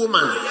humble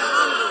woman.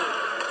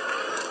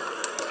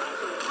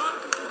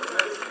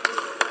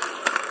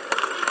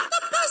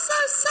 The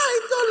person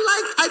said,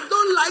 I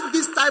don't like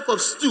this type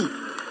of soup.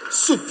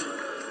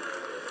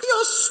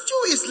 Your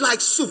stew is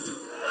like soup.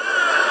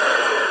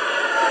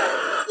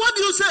 What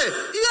do you say?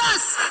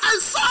 Yes, I'm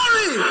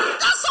sorry.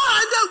 That's all,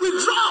 and then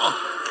withdraw.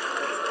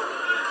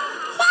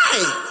 Why?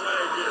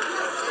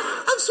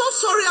 I'm so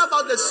sorry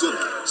about the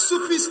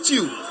soupy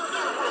stew.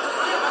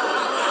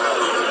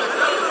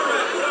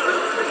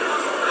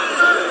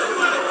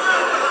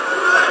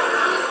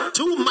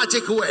 Two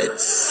magic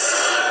words.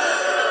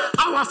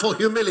 Powerful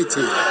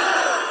humility.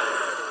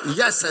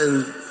 Yes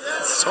and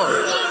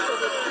sorry.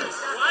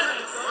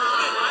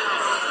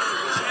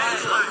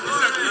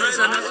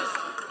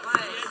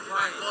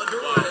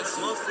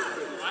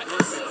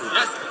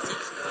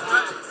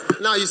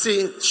 Now you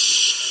see,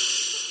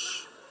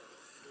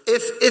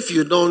 if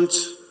you don't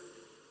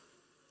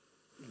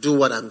do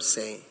what I'm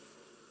saying,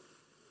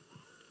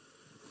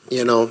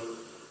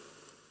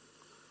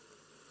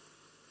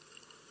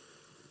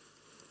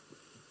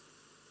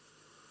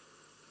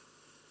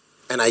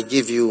 and I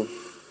give you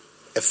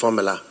a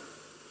formula,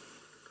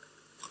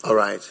 all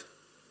right.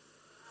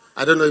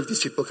 I don't know if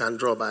these people can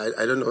draw, but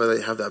I don't know whether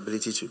they have the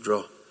ability to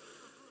draw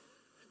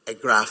a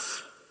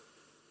graph.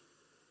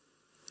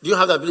 Do you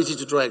have the ability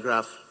to draw a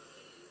graph?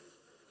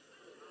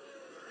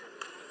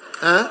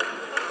 Huh?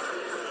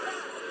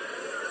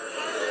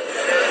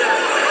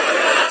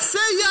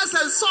 Say yes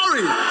and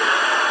sorry.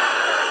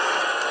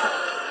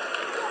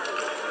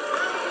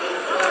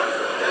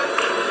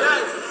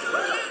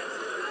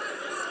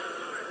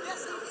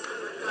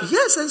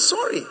 Yes and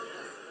sorry.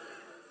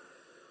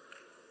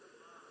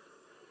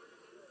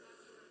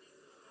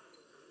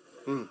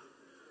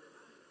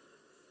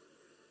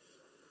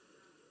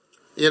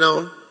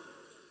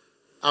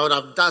 I would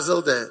have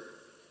dazzled the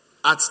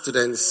art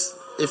students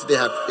if they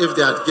had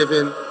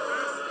given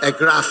a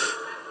graph.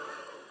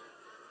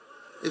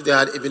 If they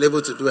had been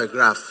able to do a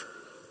graph.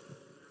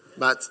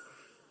 But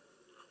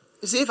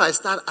you see, if I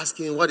start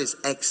asking what is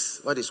X,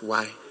 what is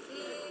Y,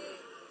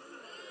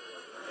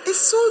 it's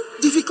so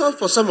difficult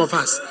for some of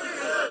us.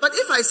 But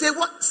if I say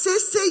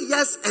say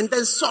yes and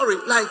then sorry,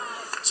 like,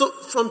 so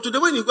from today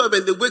when you go up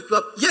and they wake you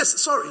up,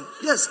 yes, sorry,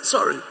 yes,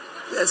 sorry,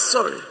 yes,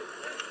 sorry.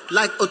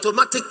 Like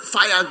automatic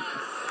fire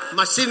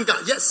machine gun,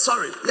 yes,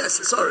 sorry, yes,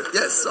 sorry,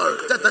 yes, sorry,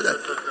 sorry,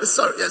 yes,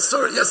 sorry, yes,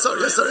 sorry, yes, sorry,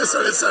 yes,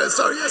 sorry, yes, sorry,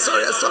 sorry, yes,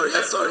 sorry, yes, sorry,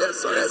 yes, sorry, yes,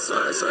 sorry, yes,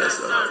 sorry, yes, sorry, yes,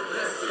 sorry.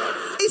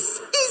 It's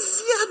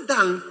easier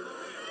than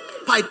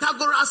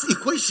Pythagoras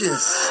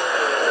equations.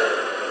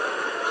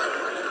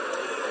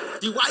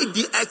 Divide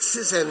the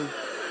x's and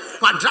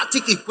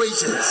quadratic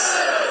equations.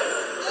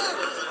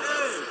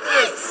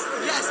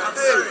 Yes, I'm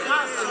sorry.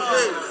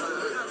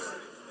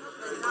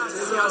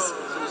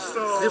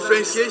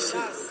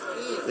 Differentiation.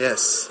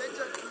 Yes.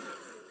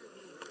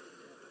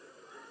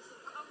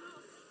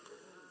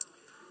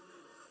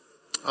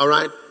 All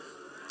right.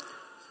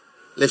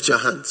 Lift your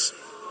hands.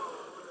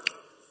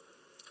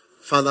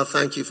 Father,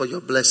 thank you for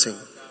your blessing.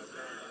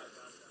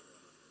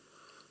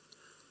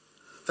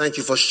 Thank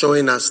you for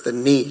showing us the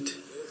need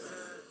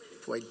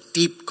for a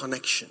deep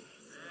connection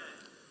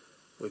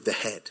with the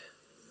head.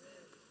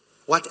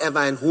 Whatever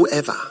and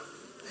whoever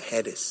the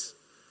head is.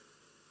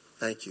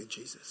 Thank you,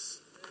 Jesus.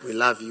 We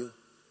love you.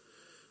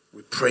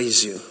 We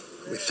praise you.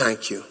 We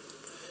thank you.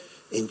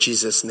 In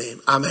Jesus'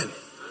 name. Amen.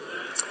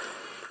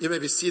 You may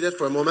be seated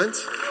for a moment.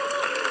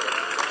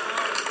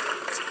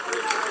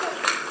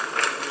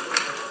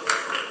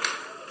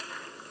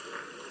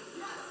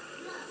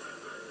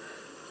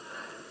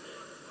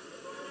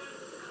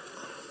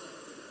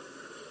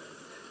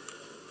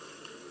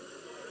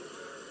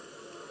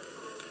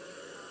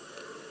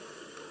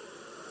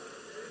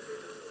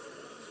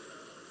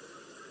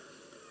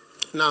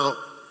 Now,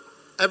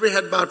 every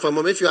head bowed for a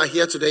moment. If you are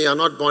here today, you are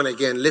not born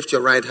again, lift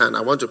your right hand.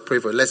 I want to pray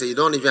for you. Let's say you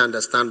don't even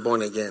understand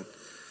born again.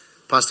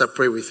 Pastor,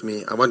 pray with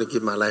me. I want to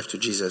give my life to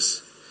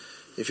Jesus.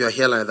 If you are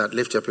here like that,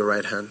 lift up your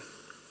right hand.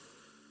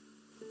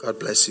 God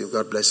bless you.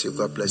 God bless you.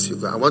 God bless you.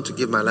 I want to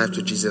give my life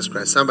to Jesus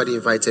Christ. Somebody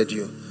invited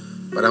you,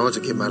 but I want to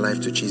give my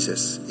life to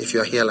Jesus. If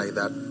you are here like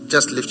that,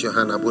 just lift your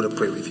hand. I'm going to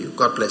pray with you.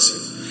 God bless you.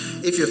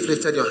 If you've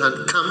lifted your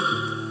hand,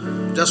 come.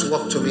 Just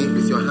walk to me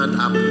with your hand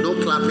up. No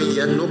clapping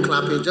yet. No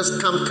clapping. Just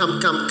come.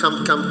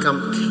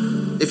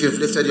 If you've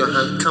lifted your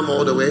hand, come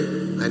all the way.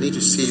 I need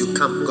to see you.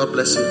 Come. God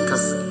bless you. Come.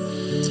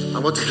 I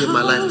want to give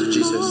my life to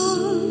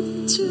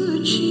Jesus. To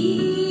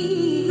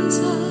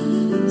Jesus.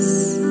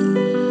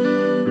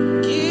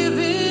 Give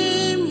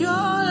him your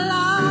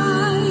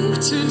life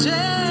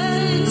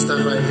today. Stand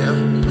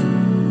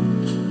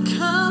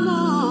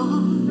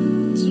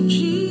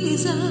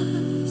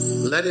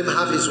Let him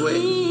have his way.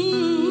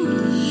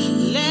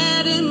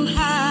 Let him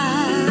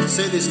have.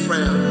 Say this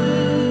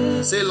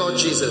prayer. Say, Lord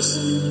Jesus,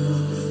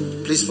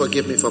 please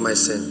forgive me for my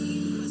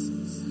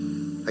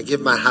sin. I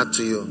give my heart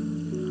to you.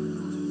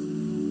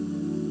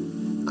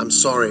 I'm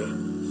sorry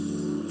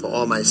for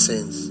all my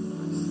sins,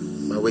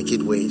 my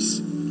wicked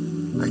ways.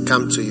 I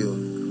come to you,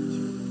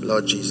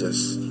 Lord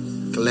Jesus.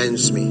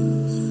 Cleanse me.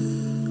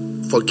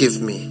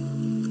 Forgive me.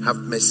 Have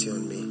mercy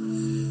on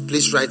me.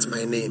 Please write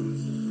my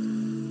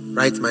name.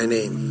 Write my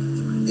name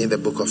in the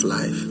book of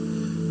life.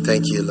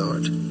 Thank you,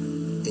 Lord.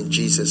 In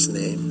Jesus'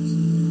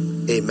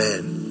 name.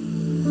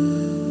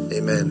 Amen.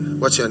 Amen.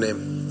 What's your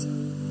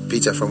name?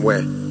 Peter, from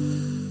where?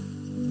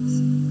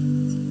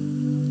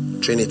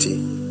 Trinity.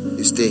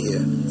 You stay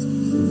here.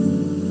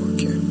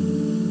 Okay.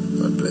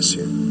 God bless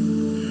you.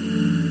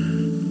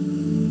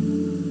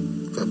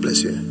 God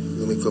bless you.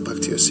 Let me go back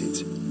to your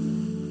seat.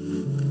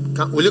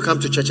 Will you come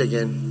to church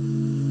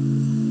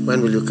again?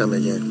 When will you come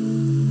again?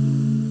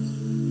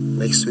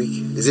 Next week?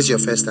 Is this your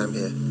first time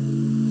here?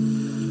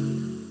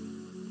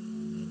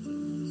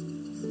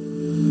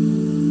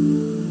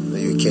 No,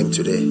 you came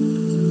today.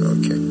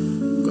 Okay.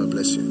 God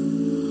bless you.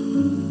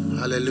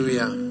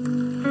 Hallelujah.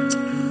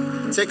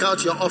 Take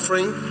out your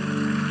offering.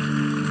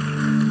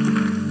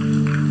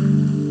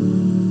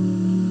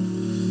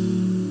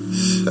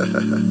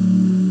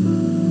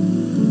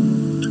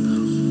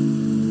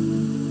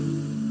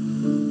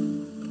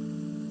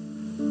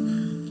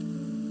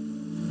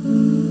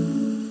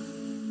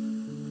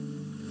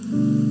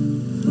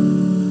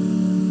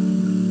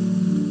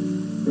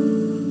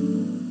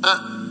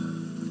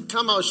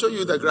 Come, I'll show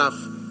you the graph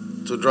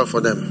to draw for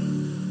them.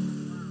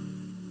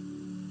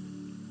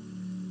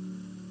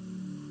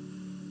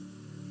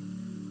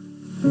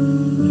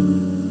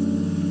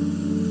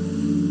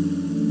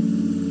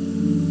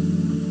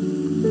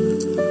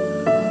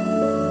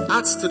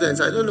 Art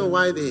students, I don't know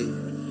why they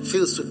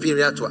feel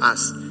superior to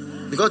us.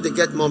 Because they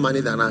get more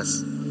money than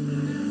us.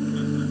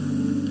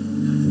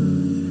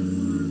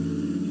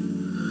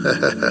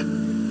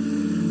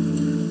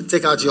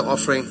 Take out your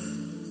offering.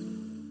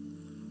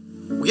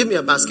 Give me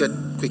a basket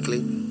quickly.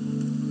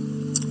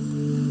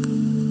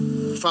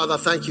 Father,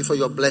 thank you for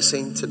your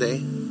blessing today.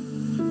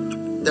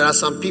 There are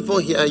some people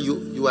here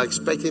you are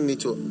expecting me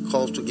to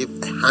call to give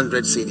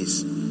 100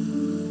 CDs.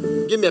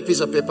 Give me a piece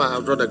of paper.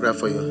 I'll draw the graph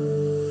for you.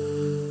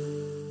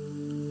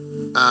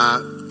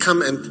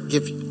 Come and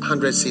give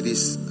 100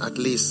 CDs, at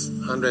least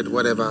 100,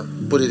 whatever.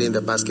 Put it in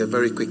the basket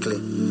very quickly.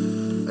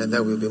 And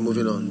then we'll be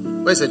moving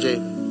on. Where's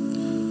AJ?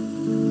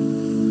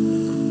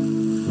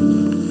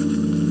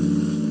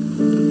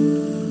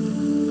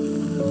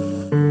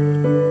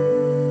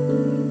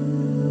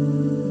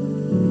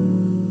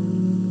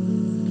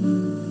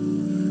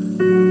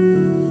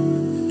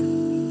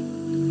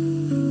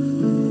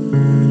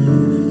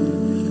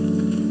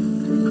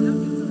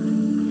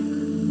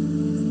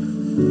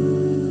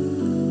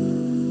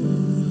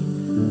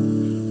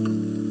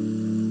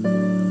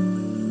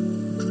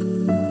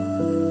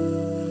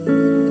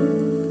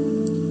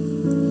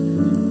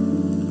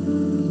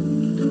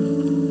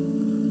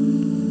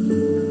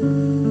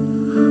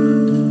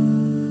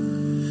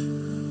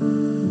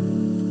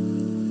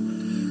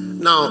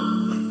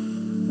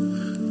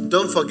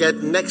 Don't forget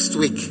next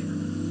week.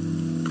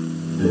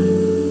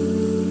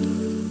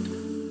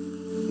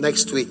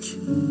 Next week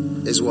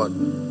is what?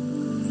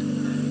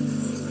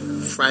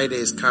 Friday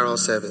is carol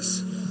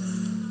service.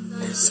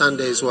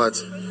 Sunday is what?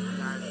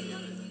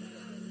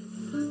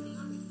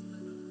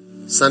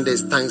 Sunday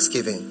is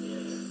Thanksgiving.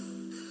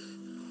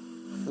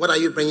 What are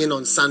you bringing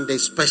on Sunday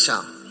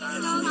special?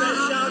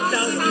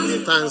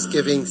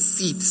 Thanksgiving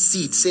seed.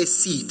 Say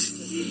seed.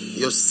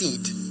 Your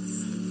seed.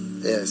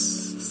 Yes.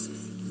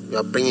 You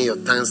are bringing your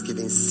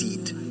Thanksgiving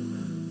seed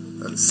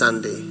on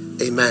Sunday.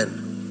 Amen.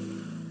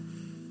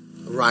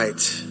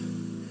 Right.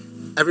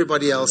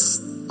 Everybody else.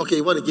 Okay,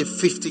 you want to give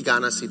 50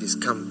 Ghana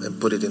cedis. Come and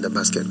put it in the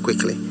basket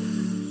quickly.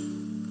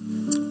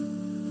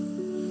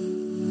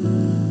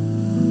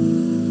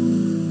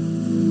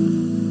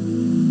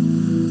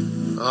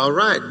 All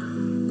right.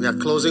 We are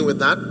closing with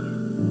that.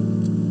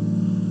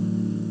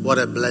 What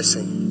a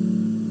blessing.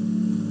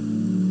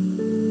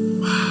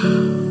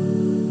 Wow.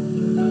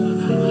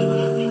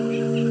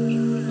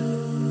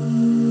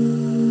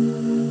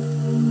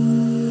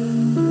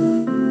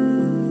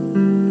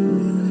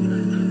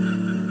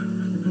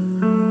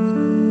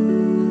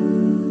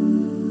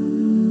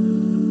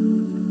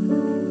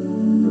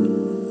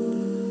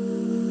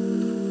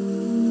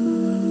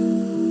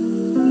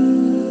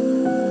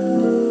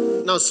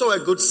 Now sow a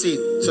good seed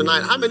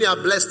tonight. How many are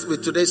blessed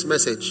with today's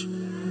message?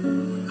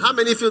 How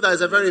many feel that is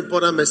a very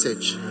important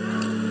message?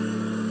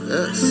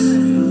 Yes.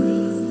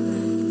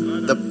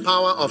 The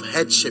power of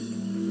headship.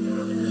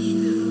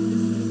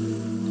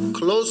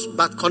 Close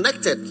but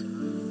connected.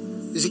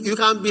 You see, you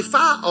can be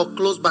far or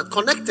close but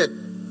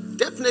connected.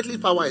 Definitely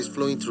power is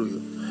flowing through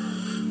you.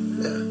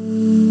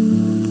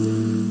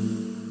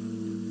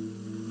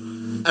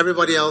 Yeah.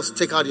 Everybody else,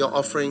 take out your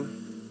offering.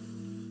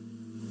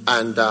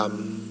 And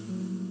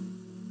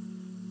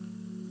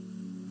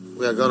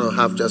we are going to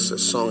have just a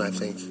song, I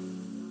think.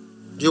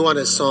 Do you want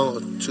a song or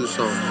 2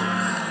 songs?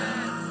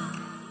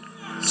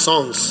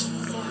 Songs.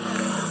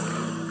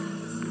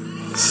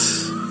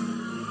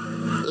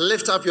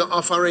 Lift up your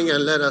offering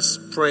and let us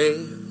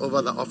pray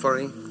over the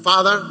offering.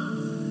 Father,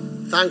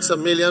 thanks a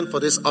million for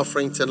this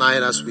offering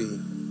tonight as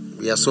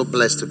we are so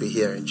blessed to be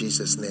here in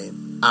Jesus'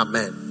 name.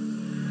 Amen.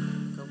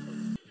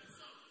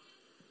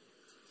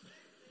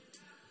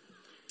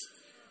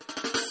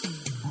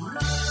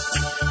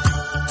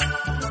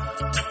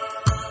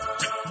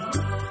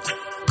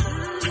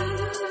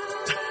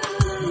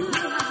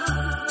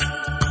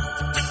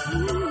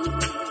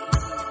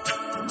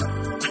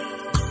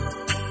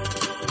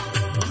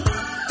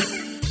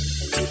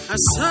 A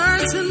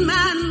certain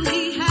man,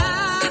 he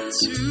had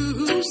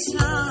 2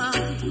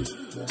 sons.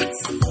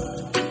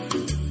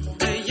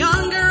 The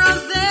younger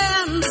of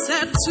them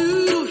said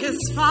to his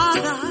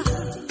father,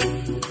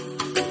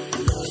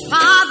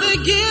 Father,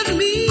 give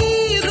me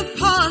the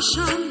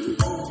portion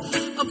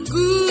of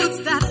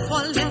goods that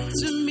fall left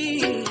to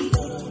me.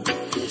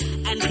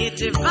 And he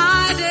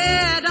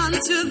divided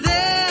unto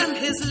them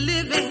his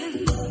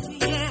living.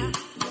 Yeah.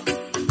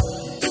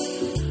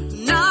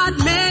 Not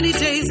many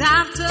days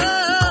after,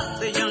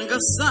 the younger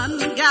son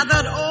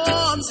gathered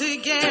all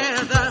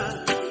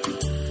together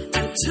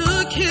and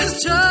took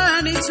his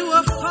journey to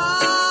a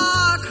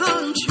far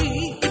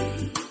country.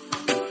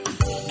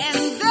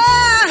 And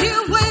there he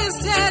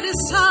wasted his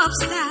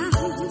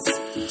substance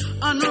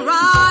on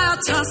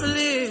riotous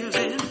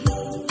living.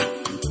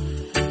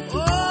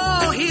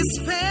 Oh, he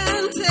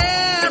spent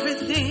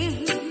everything.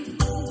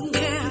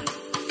 Yeah.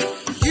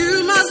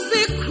 You must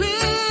be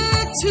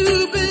quick to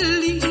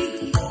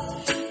believe,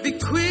 be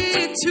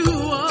quick to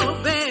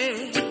obey.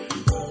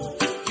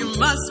 You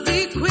must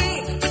be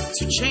quick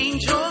to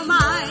change your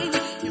mind.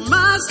 You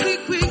must be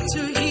quick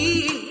to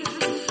hear.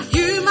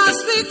 You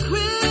must be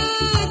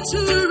quick to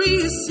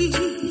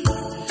receive.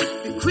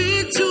 Be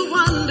quick to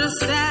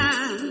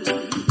understand.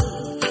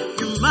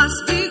 You must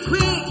be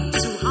quick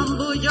to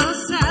humble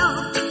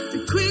yourself. Be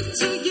quick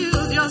to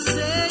yield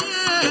yourself.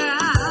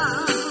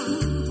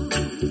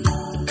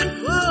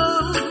 Whoa.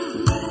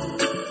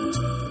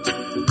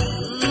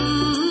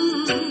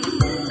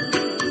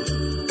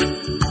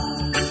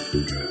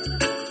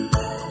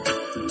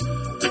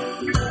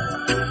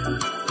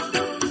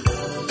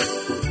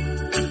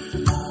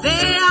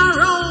 There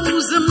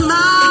arose a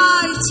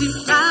mighty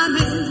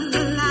famine in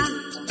the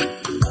land,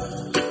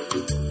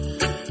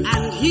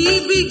 and he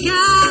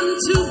began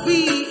to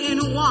be in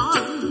want.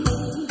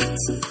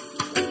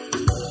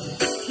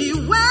 He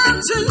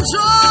went and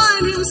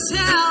joined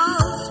himself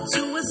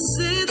to a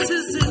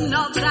citizen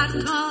of that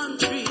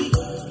country.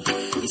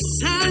 He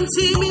sent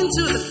him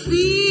into the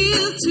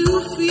field to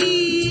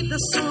feed the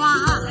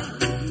swine,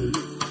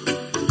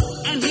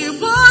 and he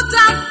would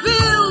have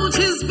filled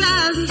his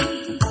belly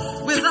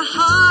with the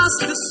husk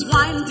the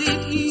swine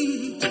did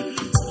eat,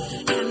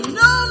 and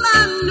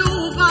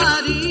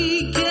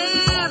nobody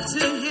gave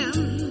to him.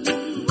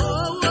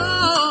 Oh,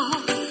 oh.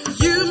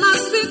 You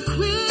must be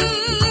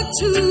quick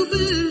to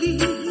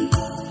believe,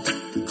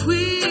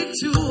 quick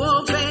to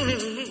obey.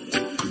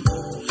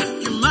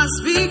 You must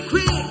be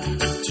quick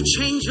to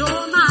change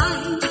your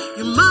mind.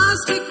 You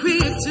must be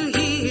quick to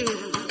hear.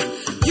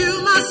 You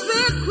must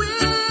be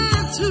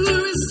quick to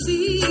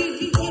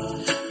receive.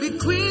 Be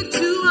quick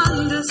to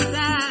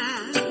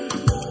understand.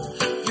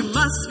 You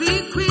must be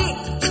quick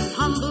to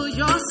humble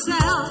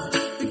yourself.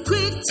 Be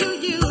quick to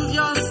yield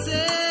yourself.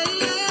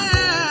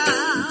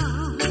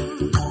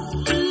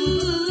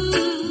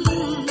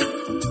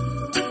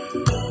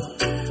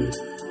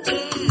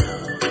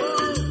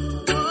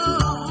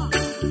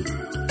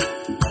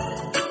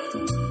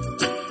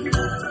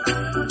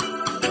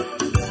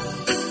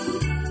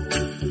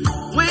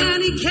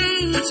 When he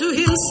came to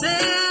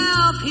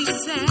himself, he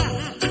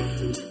said,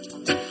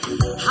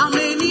 how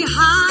many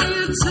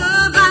hired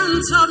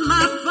servants of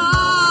my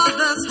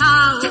father's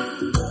house,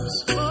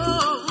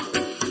 oh,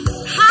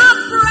 have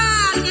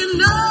bread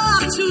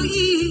enough to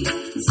eat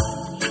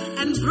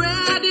and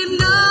bread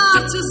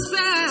enough to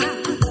spare,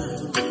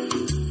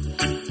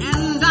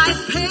 and I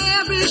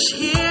perish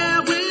here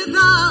with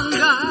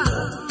hunger.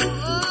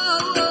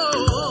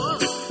 Oh,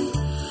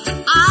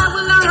 I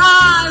will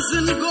arise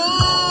and go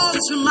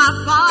to my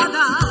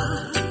father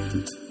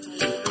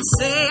and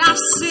say,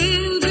 I've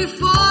sinned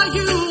before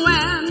you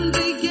and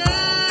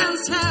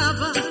against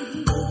heaven,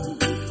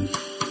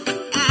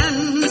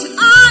 and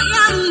I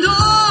am no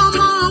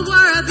more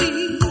worthy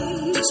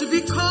to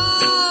be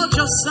called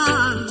your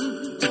son.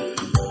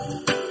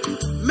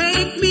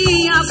 Make me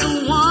as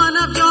one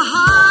of your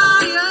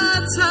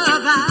hired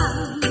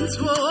servants.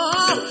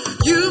 Oh,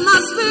 you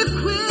must be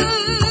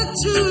quick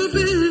to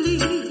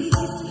believe,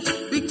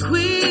 be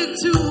quick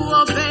to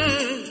obey.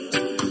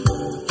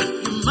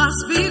 You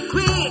must be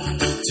quick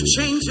to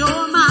change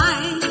your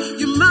mind.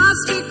 You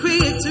must be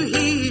quick to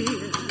hear.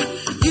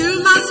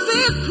 You must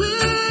be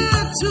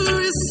quick to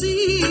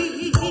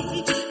receive.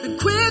 Be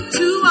quick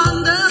to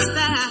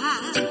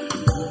understand.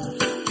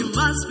 You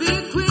must be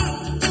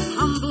quick to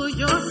humble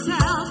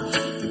yourself.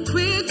 Be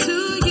quick to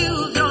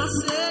yield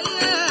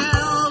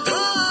yourself.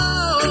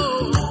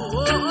 Oh.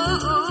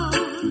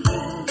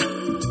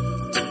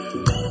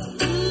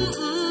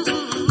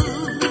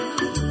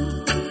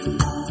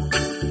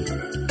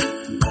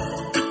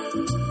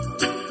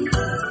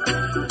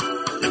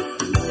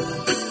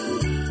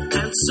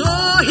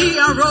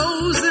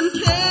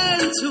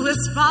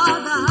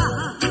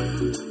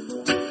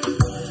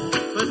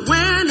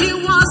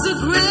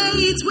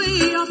 his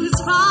way of his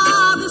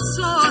father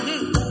saw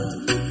him,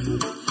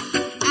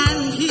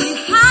 and he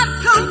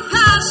had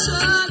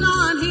compassion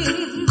on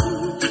him,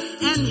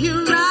 and he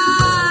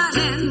ran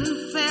and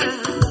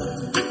fell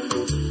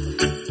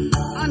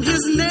on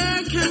his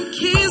neck and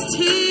kissed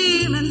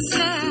him and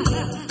said,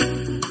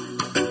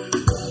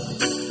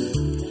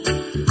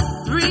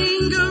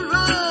 bring a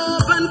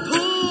robe and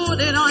put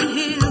it on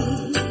him,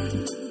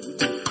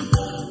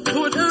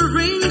 put a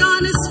ring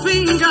on his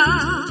finger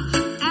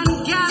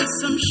and get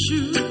some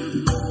shoes,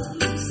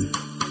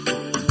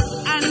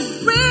 and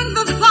bring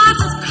the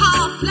fatted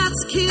calf,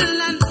 let's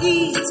kill and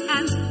eat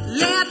and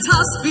let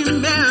us be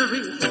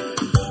merry.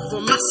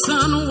 For my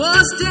son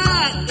was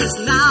dead, is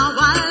now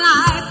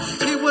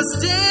alive. He was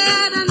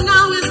dead and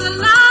now is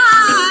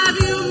alive.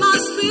 You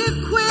must be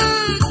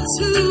quick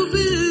to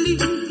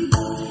believe,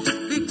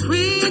 be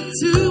quick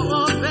to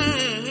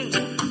obey.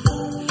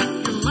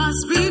 You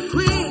must be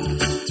quick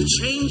to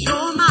change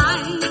your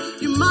mind.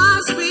 You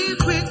must be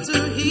quick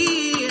to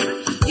hear.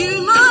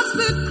 You must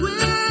be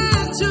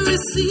quick to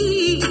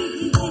receive.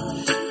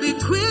 Be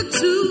quick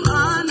to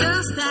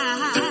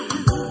understand.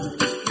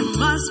 You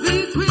must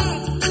be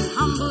quick to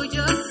humble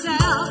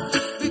yourself.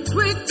 Be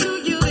quick to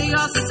yield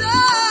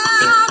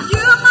yourself.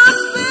 You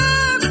must be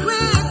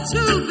quick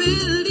to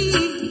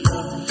believe.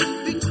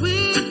 Be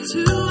quick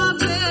to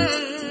obey.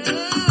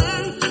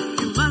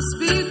 You must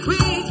be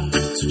quick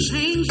to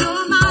change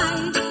your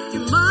mind.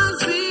 You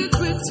must be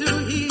quick to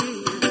hear.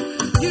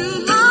 You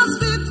must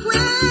be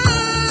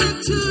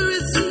quick to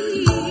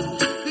receive.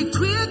 Be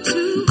quick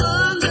to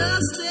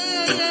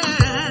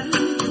understand.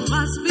 You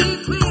must be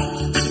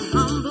quick to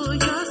humble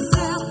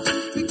yourself.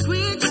 Be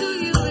quick to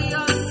yield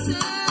yourself.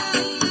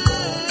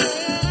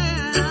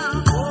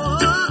 Oh,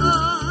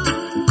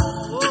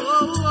 oh,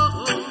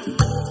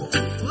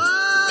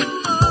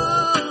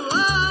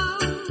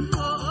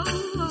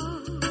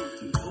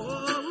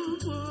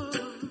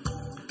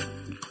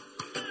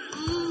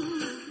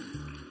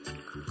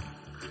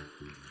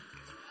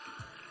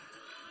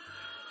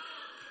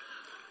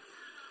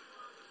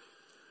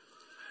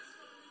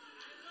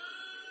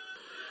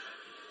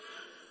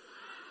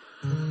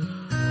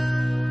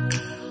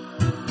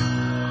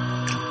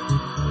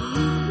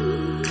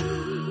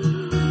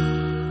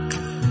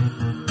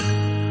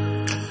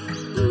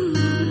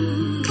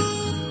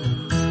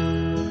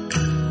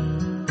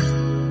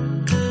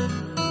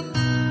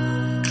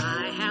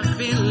 I have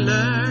been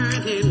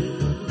learning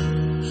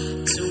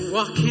to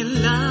walk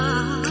in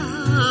love.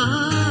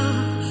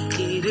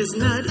 It is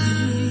not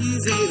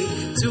easy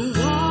to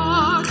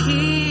walk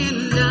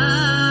in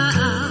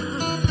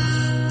love.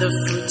 The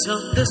fruit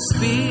of the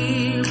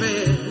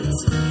Spirit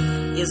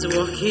is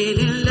walking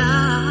in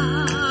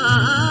love.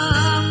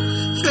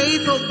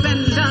 Faith, hope,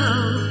 and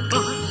love.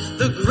 But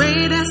the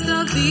greatest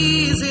of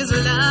these is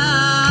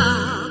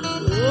love.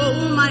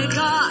 Oh my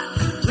God,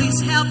 please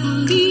help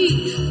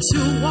me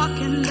to walk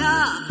in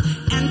love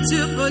and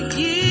to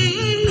forgive.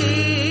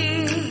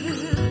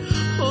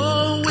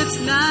 Oh, it's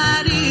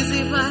not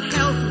easy, but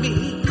help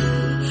me.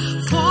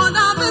 For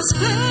love is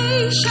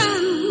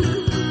patient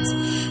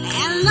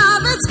and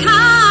love is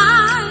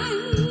kind.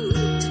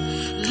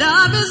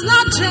 Love is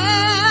not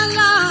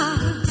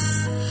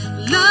jealous.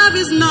 Love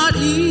is not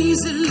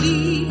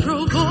easily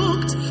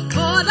provoked.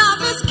 For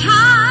love is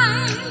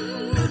kind.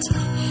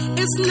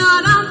 It's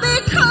not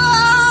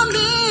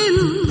unbecoming.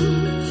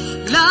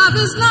 Love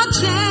is not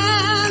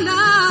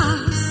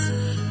jealous.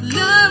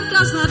 Love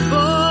does not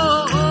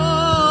boast.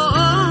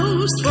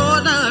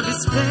 For love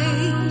is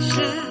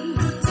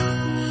patient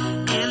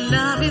and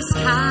love is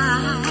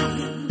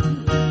kind.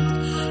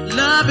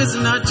 Love is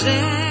not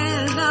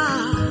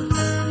jealous.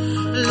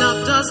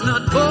 Love does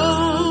not boast.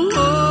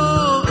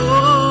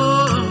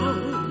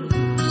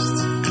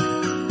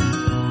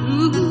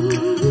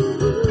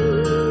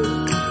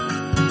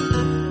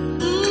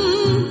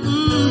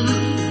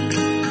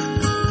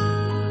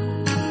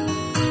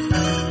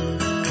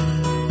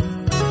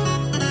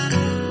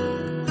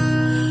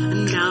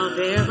 Now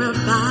there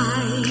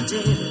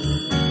abideth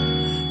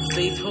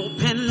faith,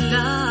 hope, and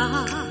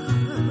love.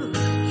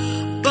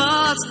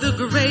 But the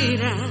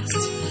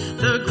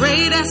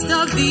greatest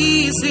of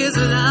these is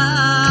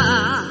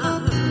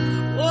love.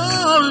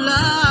 Oh,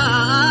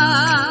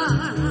 love.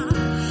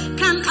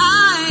 Can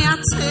I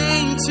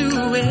attain to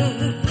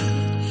it?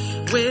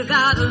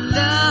 Without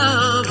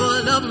love,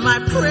 all of my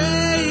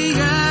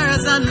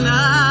prayers are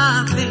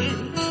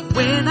nothing.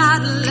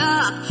 Without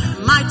love,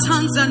 my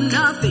tongues are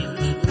nothing.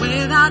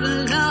 Without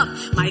love,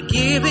 my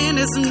giving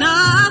is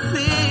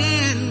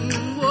nothing.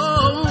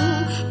 Whoa,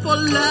 for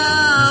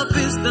love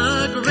is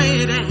the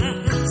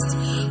greatest.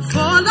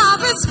 For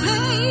love is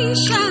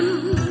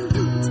patient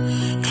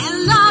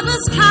and love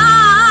is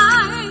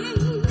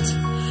kind.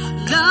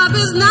 Love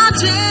is not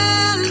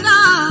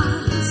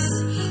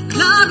jealous.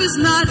 Love is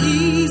not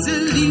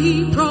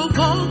easily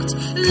provoked.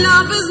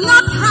 Love is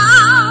not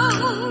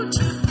proud.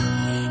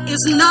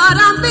 It's not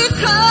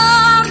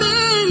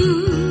unbecoming.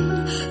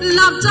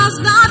 Love does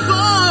not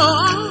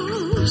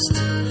boast,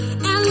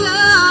 and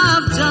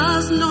love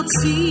does not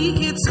seek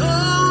its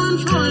own,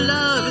 for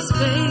love is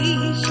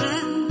patient.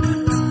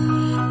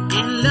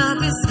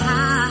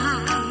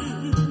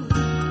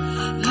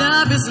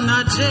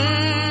 not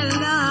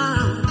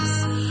jealous.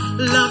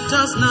 Love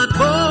does not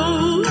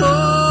boast.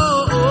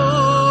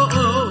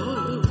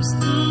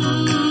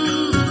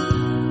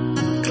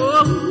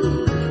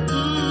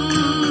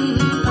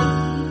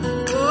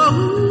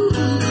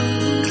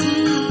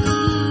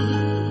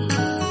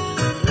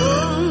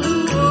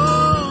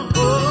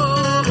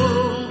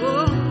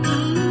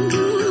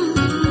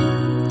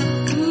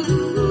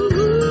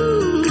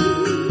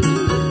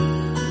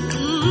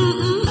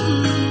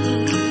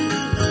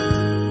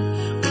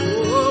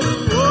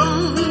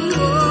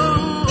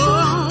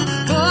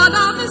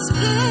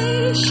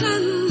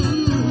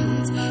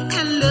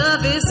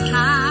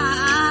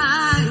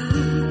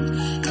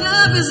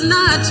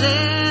 Not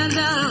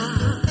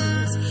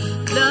jealous.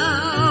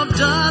 Love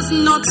does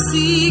not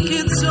seek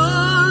its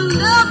own.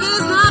 Love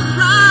is not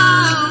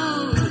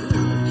proud.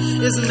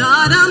 Is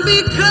not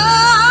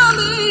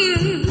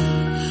unbecoming.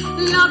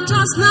 Love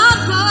does not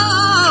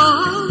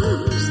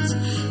boast.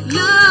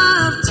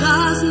 Love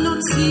does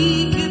not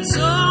seek its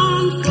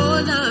own.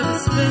 For love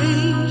is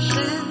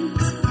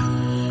patient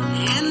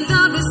and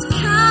love is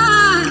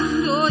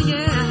kind. Oh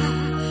yeah,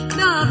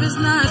 love is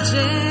not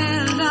jealous.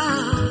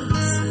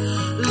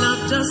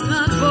 Love does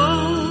not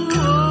boast.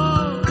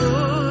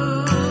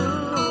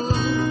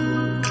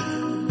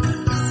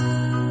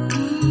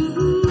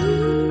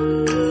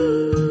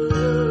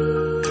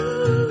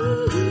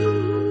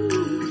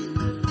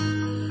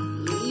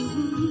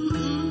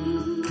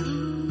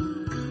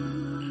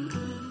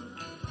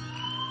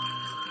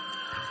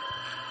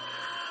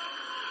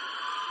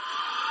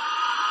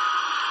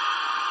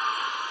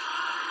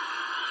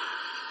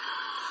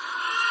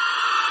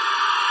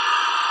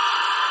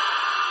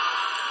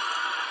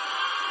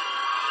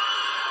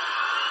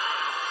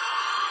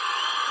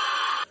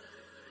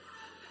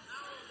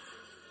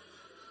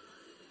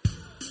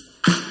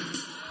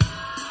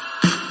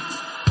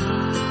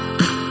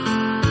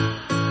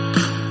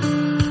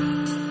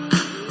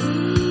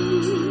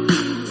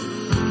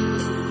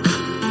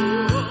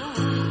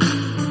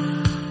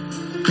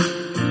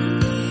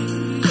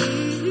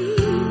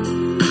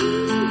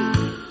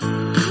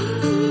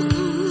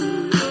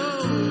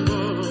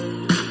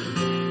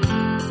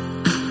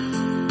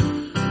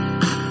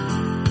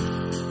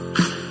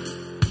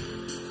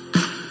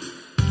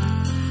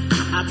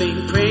 I've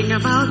been praying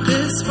about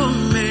this for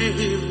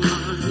many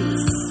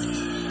months.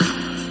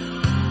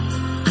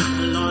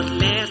 Lord,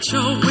 let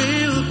your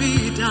will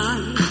be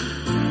done.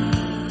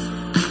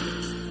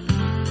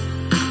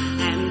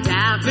 And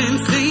I've been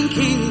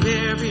thinking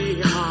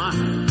very hard.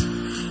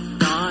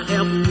 God,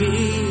 help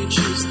me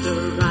choose the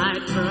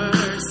right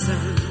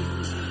person.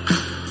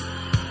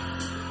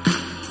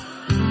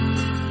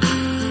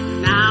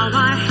 Now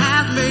I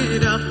have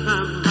made up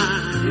my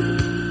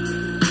mind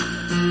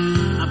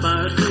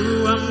about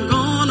who I'm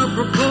gonna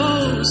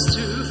propose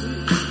to.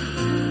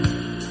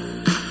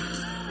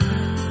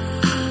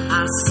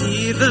 I'll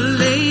see the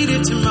lady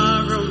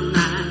tomorrow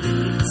night.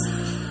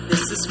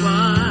 This is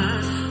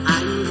what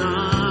I'm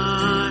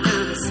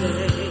gonna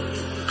say.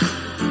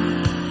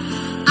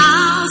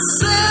 I'll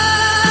say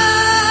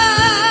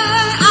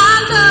I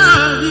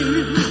love you.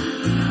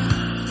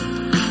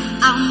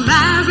 I'll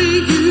marry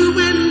you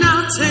and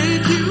I'll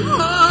take you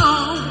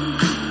home.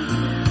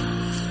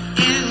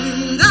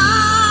 And I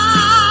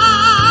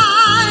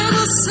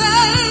will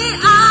say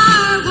I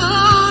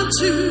want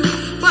to,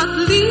 but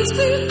please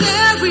be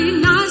very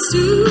nice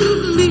to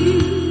me.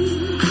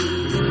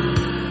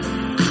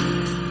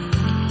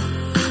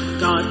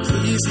 God,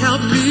 please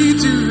help me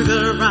do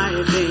the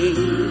right thing.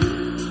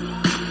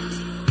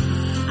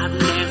 I've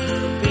never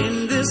been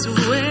this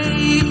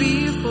way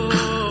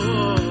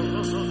before.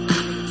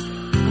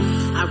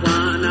 I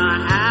wanna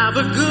have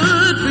a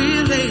good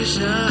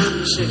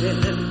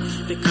relationship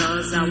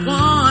because I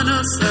wanna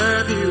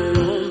serve you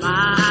all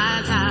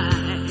my life.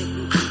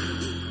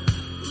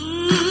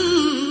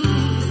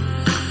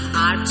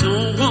 I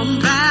don't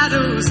want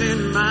battles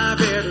in my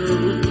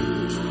bedroom.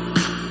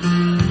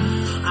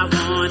 I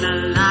want a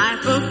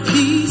life of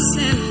peace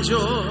and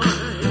joy.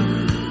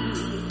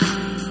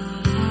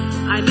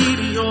 I need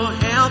your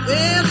help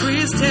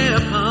every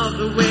step of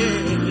the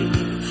way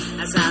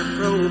as I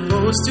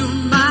propose to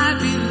my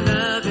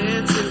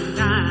beloved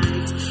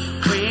tonight.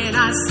 When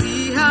I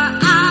see her,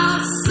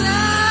 I'll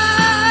say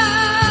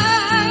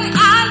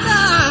I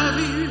love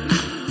you.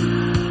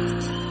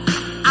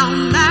 I'll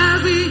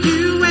marry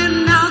you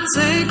and I'll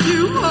take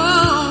you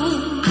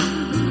home.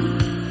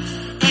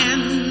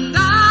 And I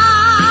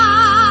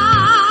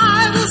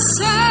will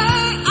say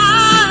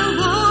I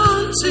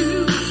want to,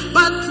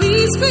 but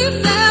please be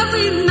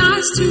very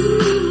nice to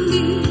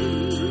me.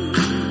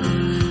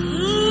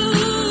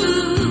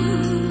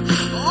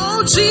 Oh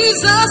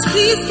Jesus,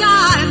 please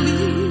guide me.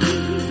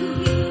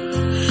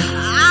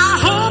 I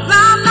hope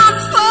I'm not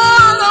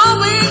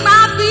following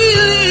my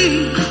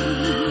feelings.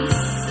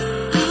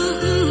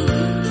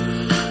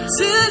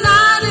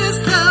 Tonight is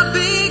the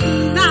big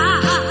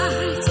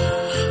night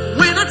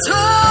when I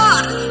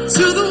talk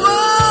to the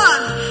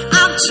one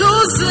I've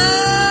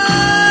chosen.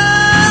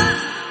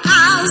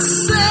 I'll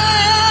say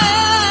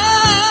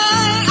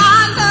I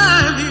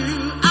love you.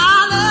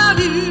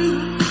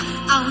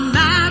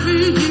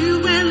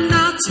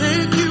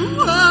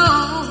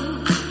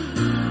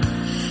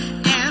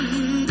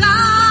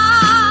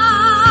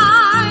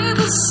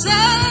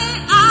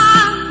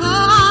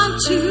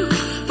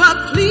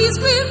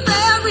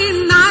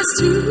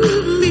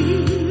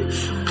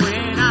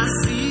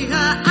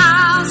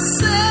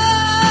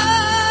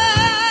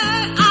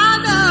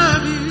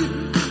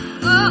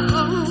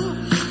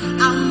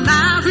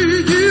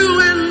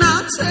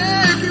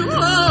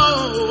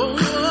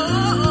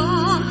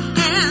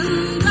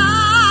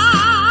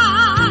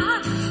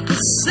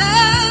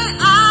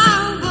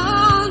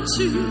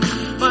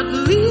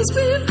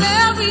 be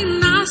very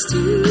nice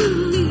to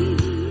me.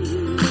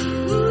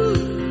 Ooh.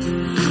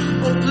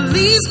 Oh,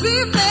 please be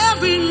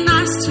very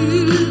nice to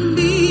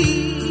me.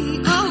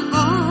 Oh,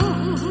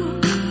 oh.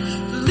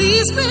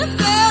 Please be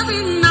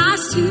very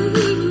nice to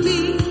me.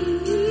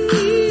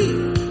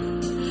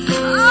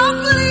 Oh,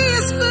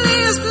 please,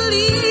 please,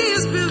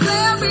 please be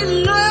very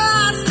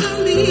nice to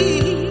me.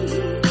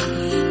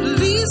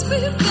 Please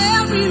be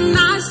very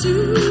nice to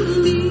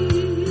me.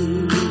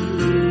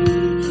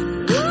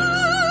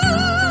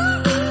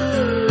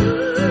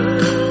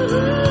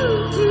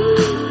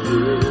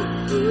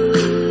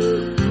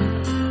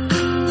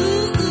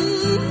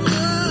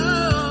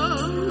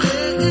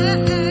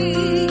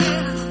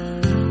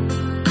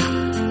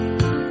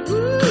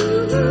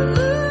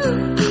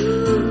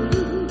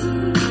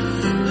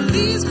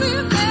 Please be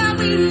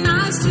very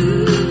nice to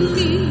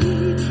me.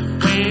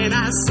 When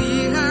I see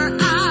her,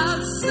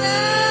 I'll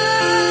say,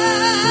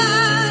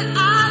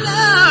 I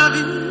love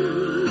you,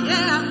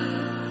 yeah.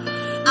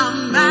 I'll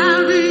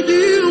marry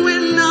you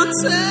and I'll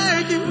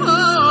take you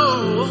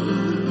home.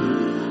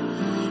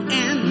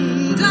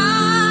 And I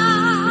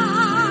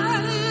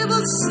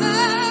will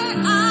say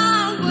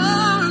I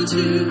want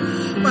you,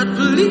 but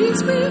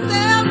please be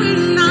very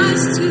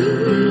nice to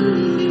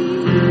me.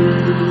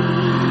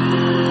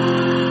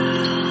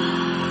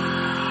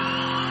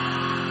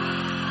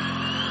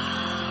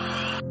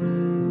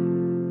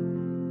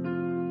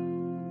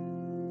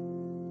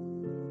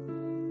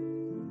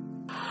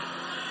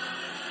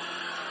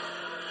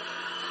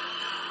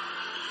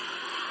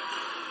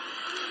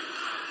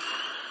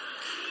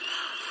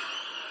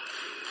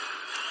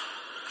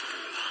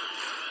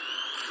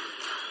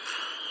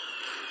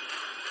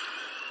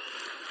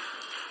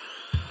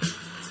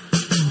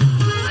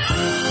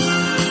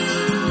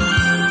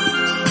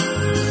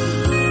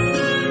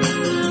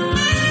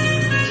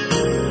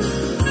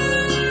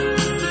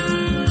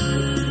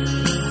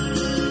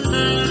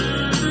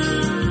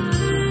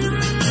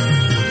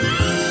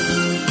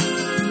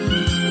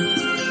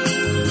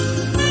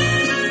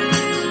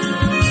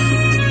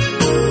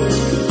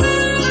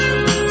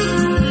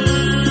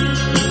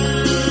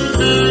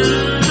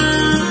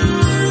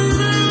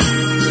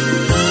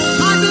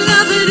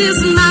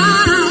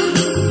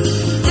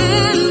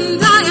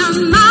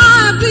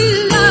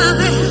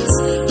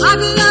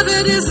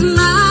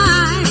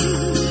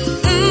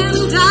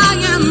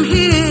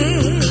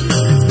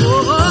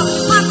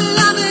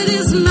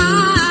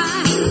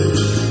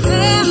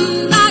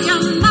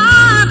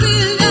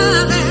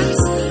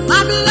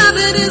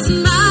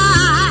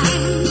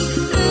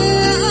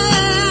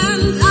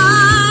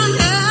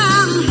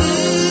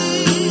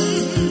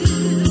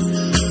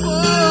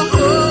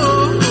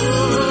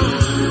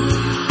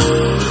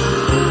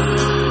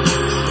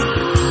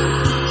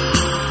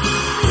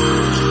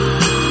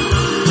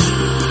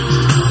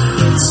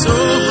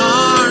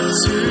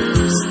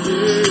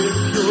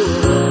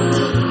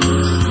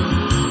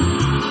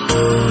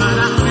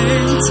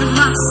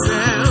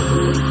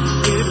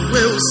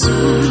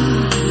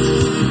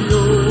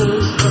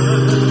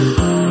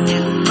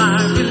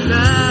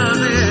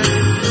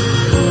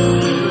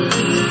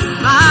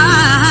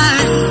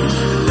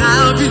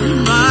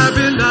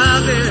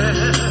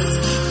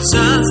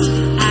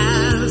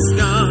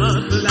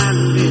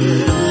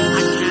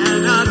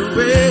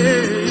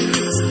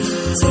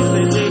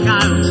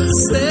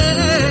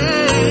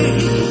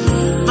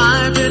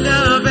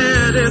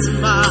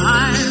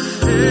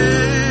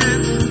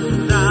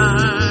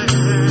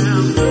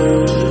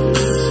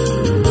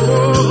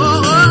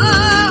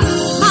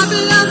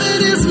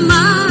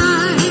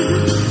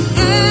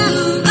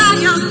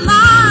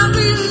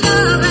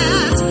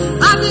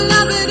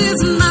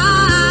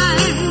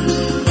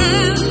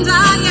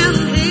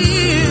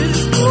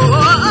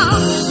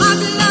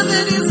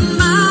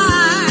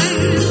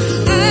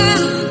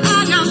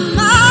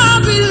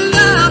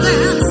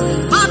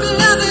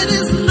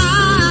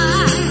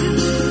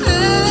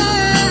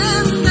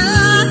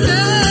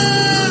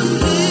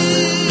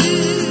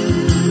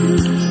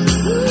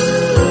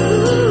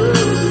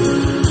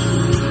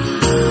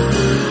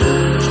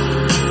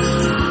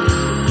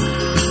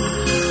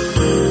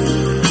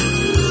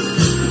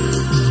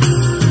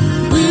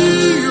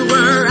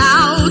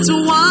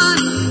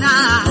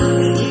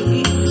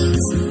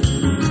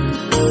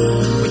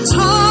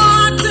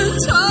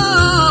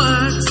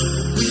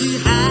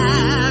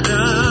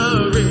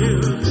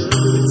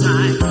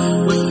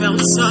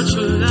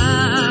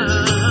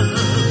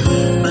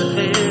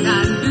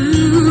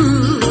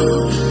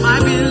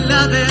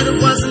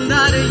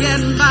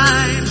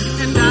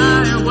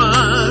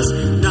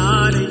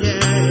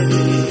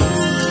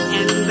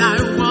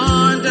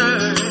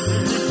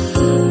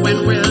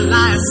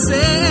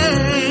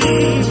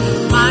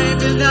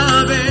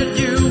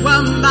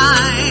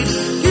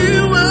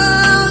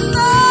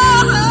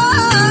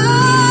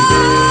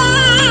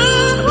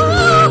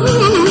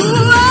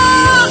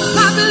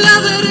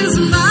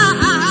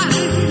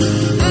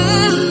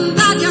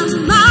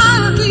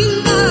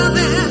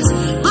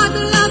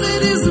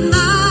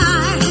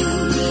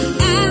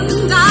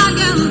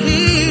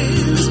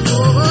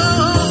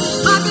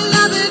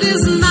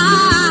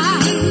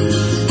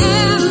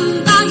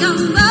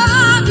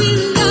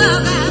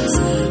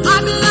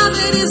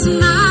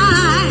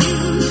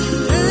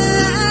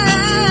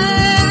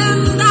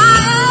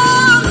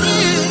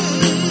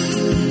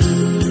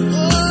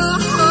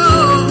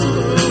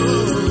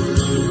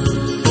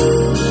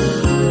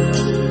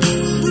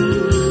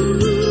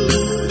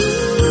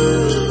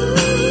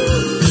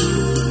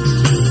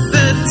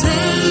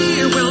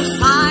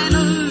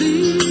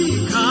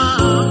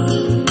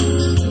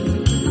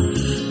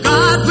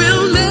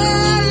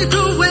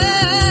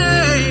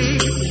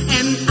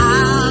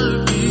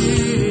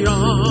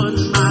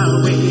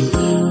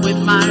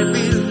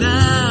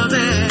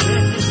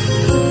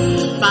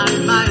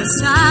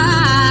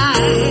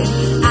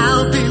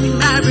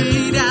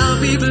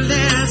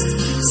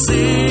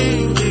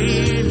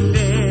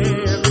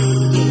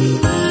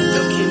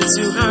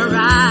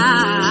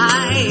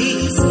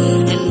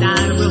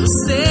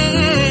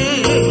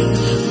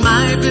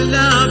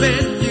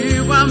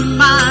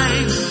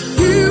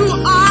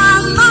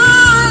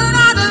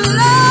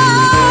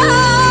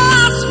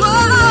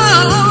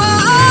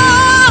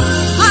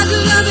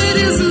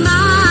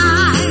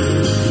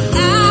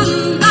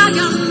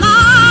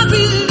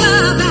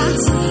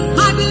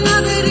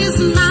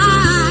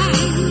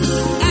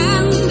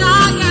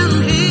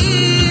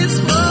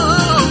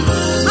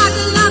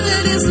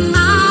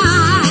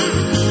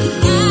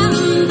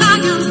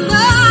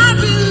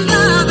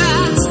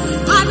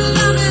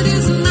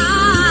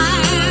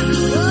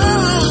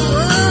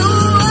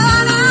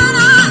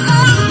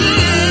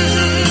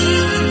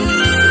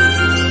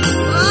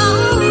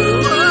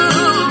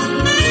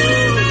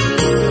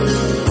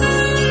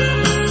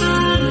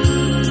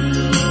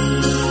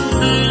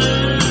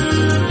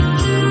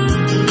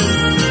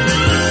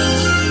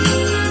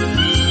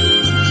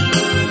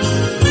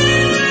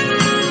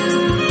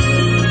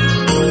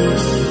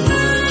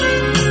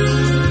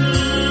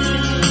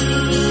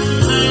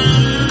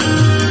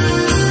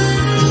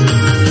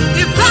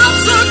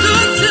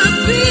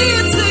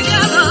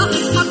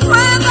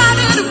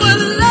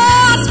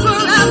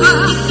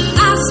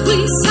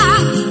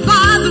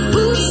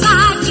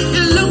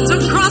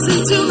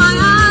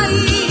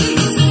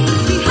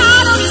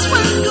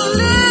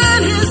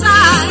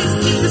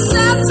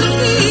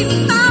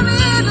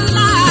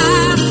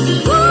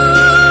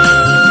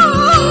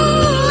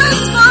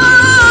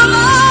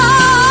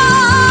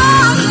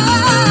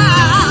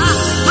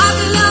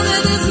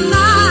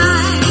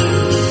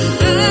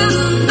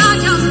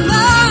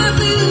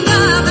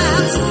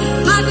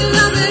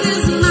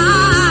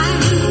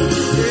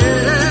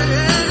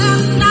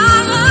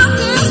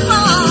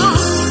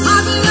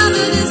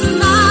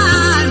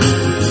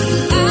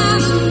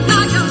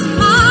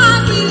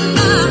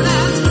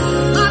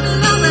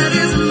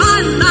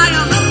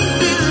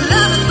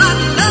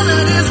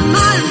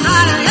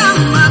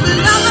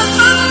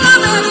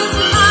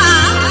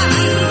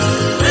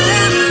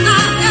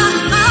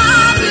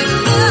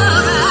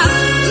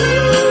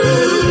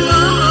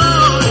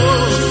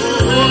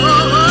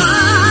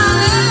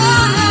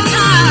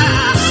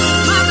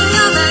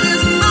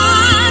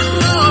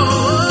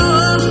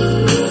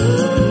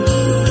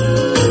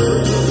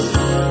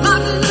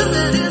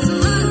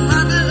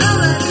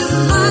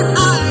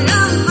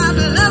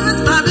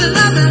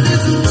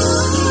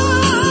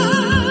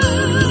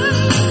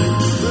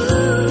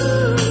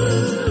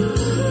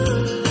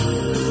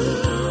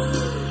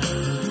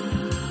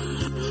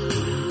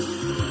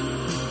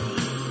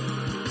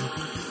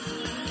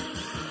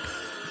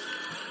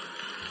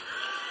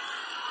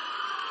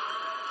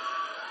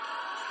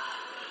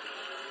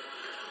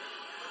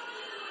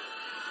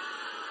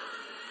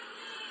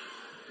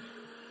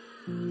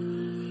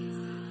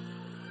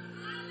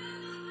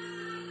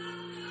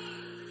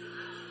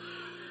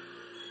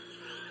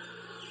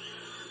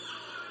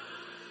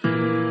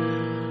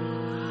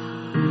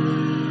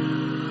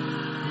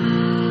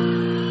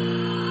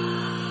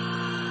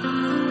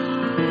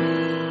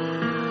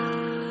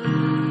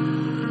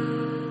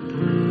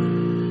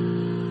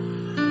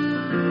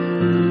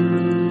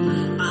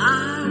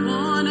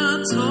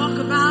 Talk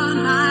about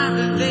my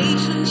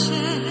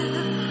relationship.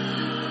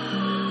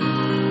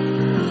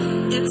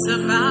 It's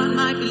about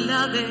my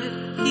beloved.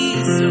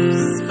 He's so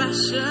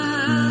special.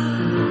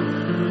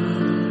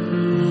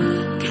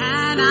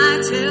 Can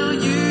I tell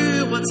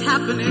you what's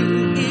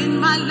happening in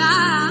my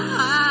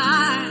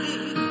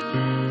life?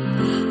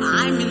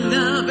 I'm in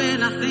love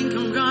and I think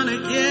I'm gonna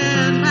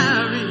get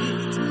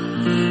married.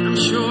 I'm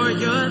sure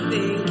you're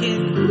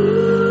thinking,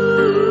 ooh.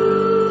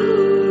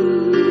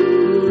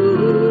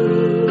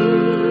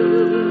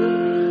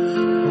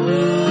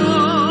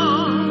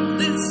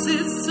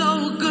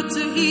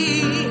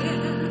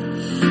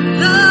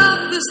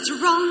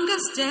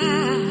 Strongest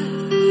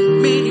death,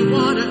 many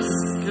waters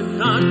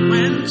cannot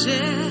quench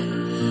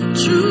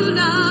it. True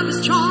love is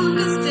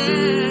strongest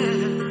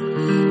death,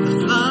 the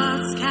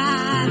floods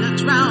cannot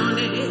drown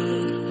it.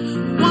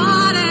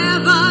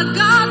 Whatever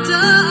God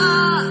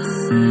does,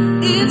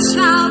 it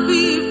shall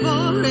be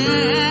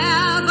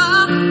forever.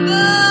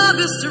 Love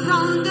is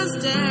strongest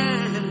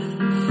death,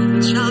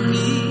 it shall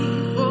be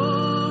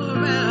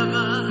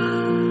forever.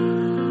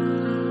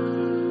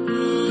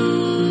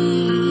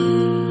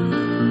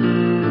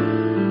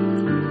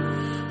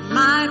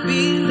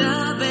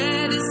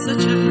 Beloved is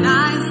such a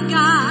nice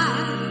guy,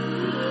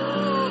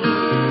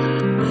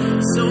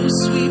 so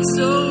sweet,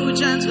 so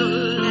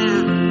gentle,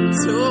 and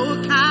so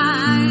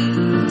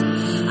kind.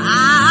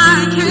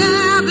 I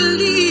can't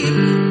believe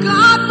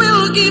God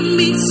will give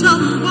me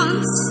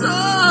someone so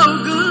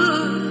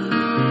good.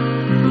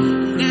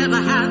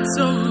 Never had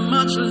so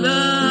much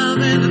love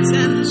and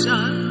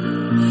attention.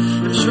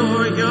 I'm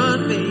sure you're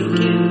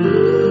thinking,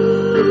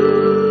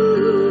 ooh.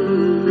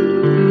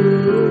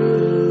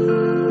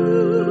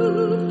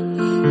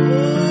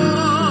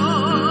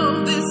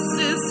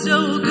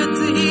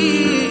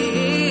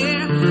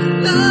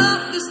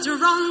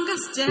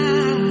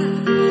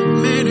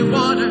 Many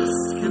waters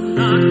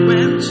cannot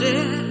quench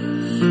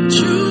it.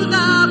 True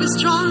love is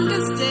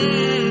strongest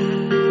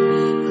death.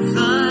 The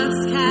floods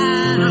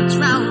cannot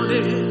drown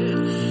it.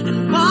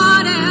 And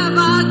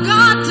whatever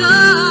God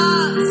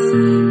does,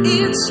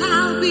 it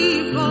shall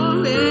be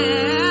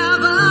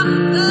forever.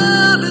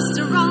 Love is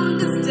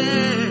strongest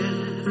death.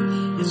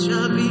 It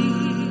shall be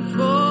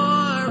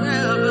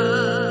forever.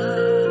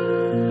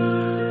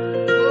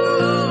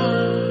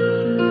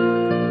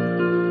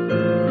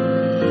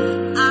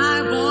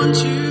 I want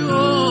you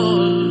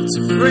all to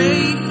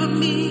pray for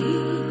me.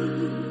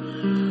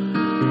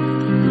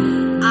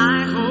 I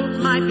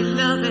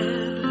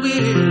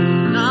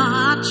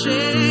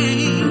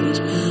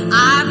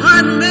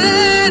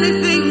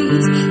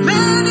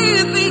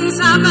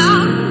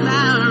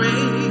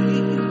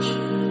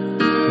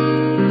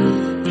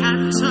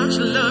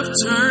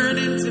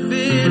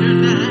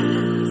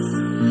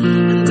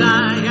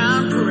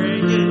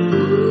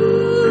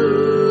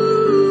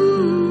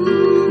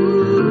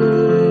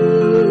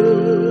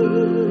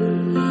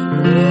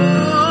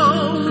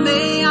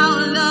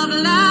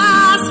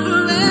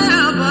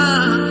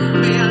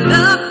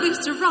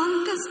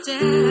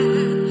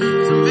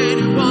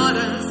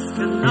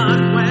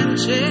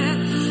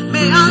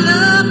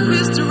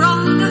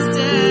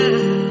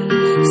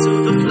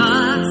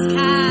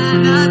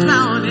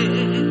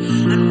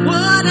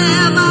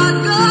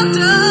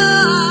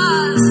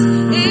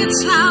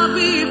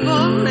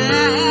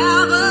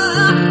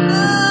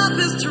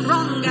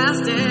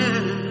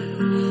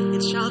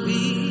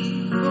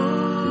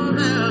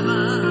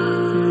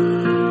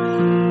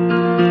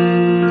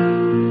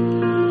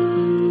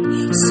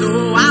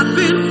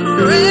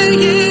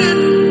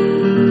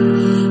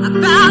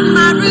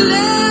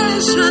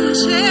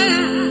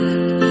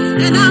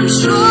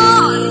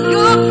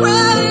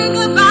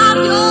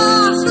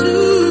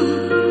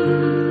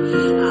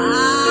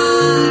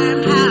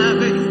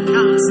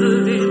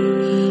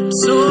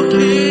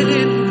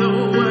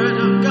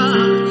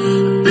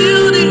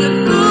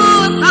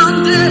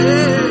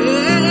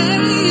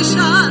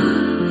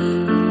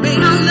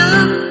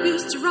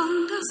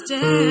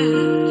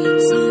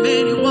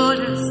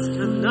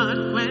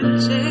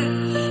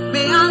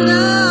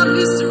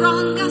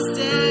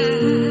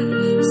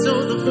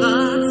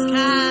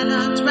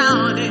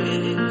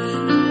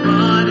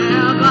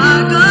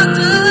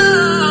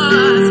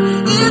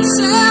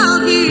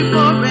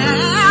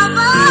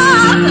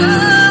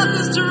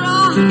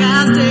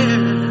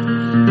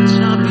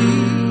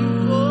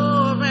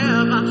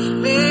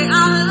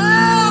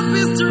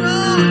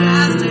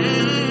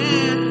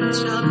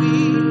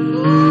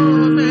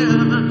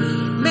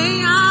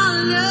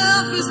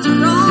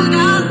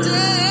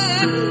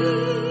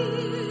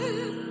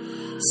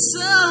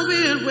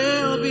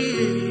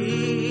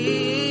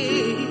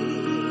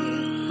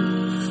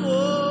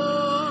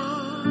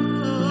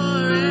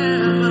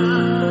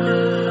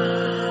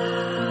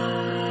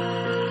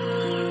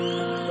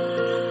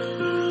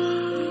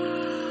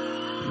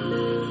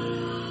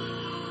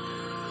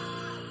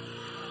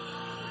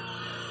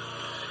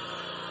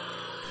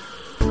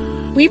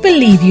We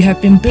believe you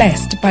have been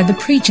blessed by the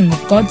preaching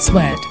of God's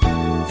Word.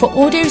 For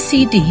audio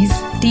CDs,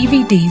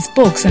 DVDs,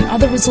 books and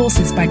other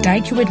resources by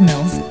Dykewood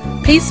Mills,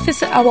 please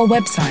visit our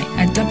website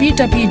at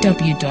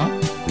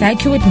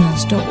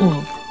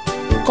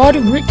www.dykewoodmills.org. God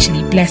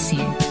richly bless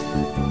you.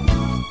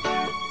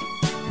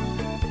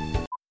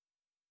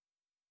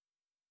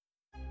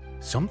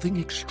 Something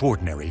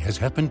extraordinary has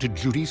happened to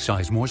Judy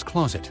Sizemore's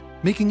closet,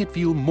 making it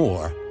feel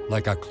more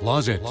like a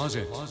closet.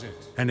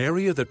 An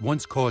area that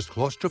once caused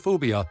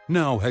claustrophobia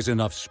now has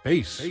enough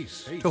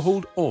space to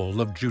hold all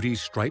of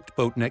Judy's striped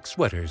boat neck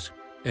sweaters.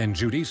 And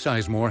Judy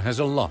Sizemore has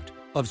a lot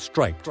of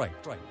striped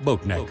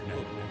boat neck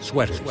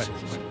sweaters.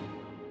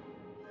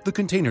 The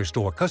Container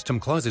Store Custom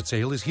Closet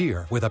Sale is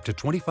here with up to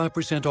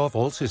 25% off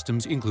all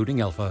systems,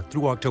 including Alpha,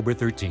 through October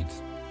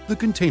 13th. The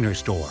Container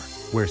Store,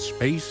 where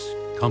space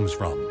comes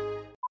from.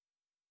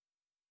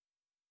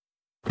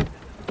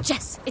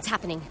 Jess, it's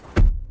happening.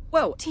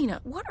 Whoa,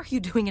 Tina, what are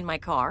you doing in my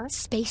car?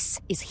 Space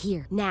is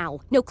here now.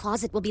 No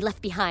closet will be left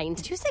behind.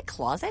 Did you say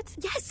closet?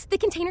 Yes, the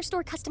Container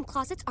Store custom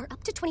closets are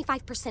up to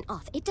 25%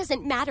 off. It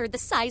doesn't matter the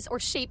size or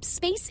shape.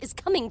 Space is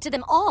coming to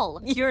them all.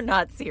 You're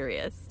not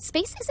serious.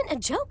 Space isn't a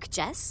joke,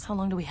 Jess. How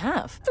long do we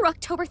have? Through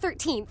October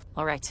 13th.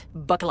 All right,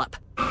 buckle up.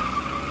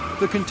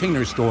 The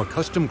Container Store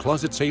Custom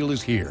Closet Sale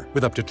is here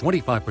with up to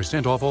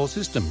 25% off all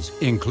systems,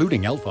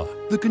 including Alpha.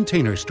 The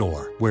Container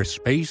Store, where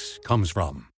space comes from.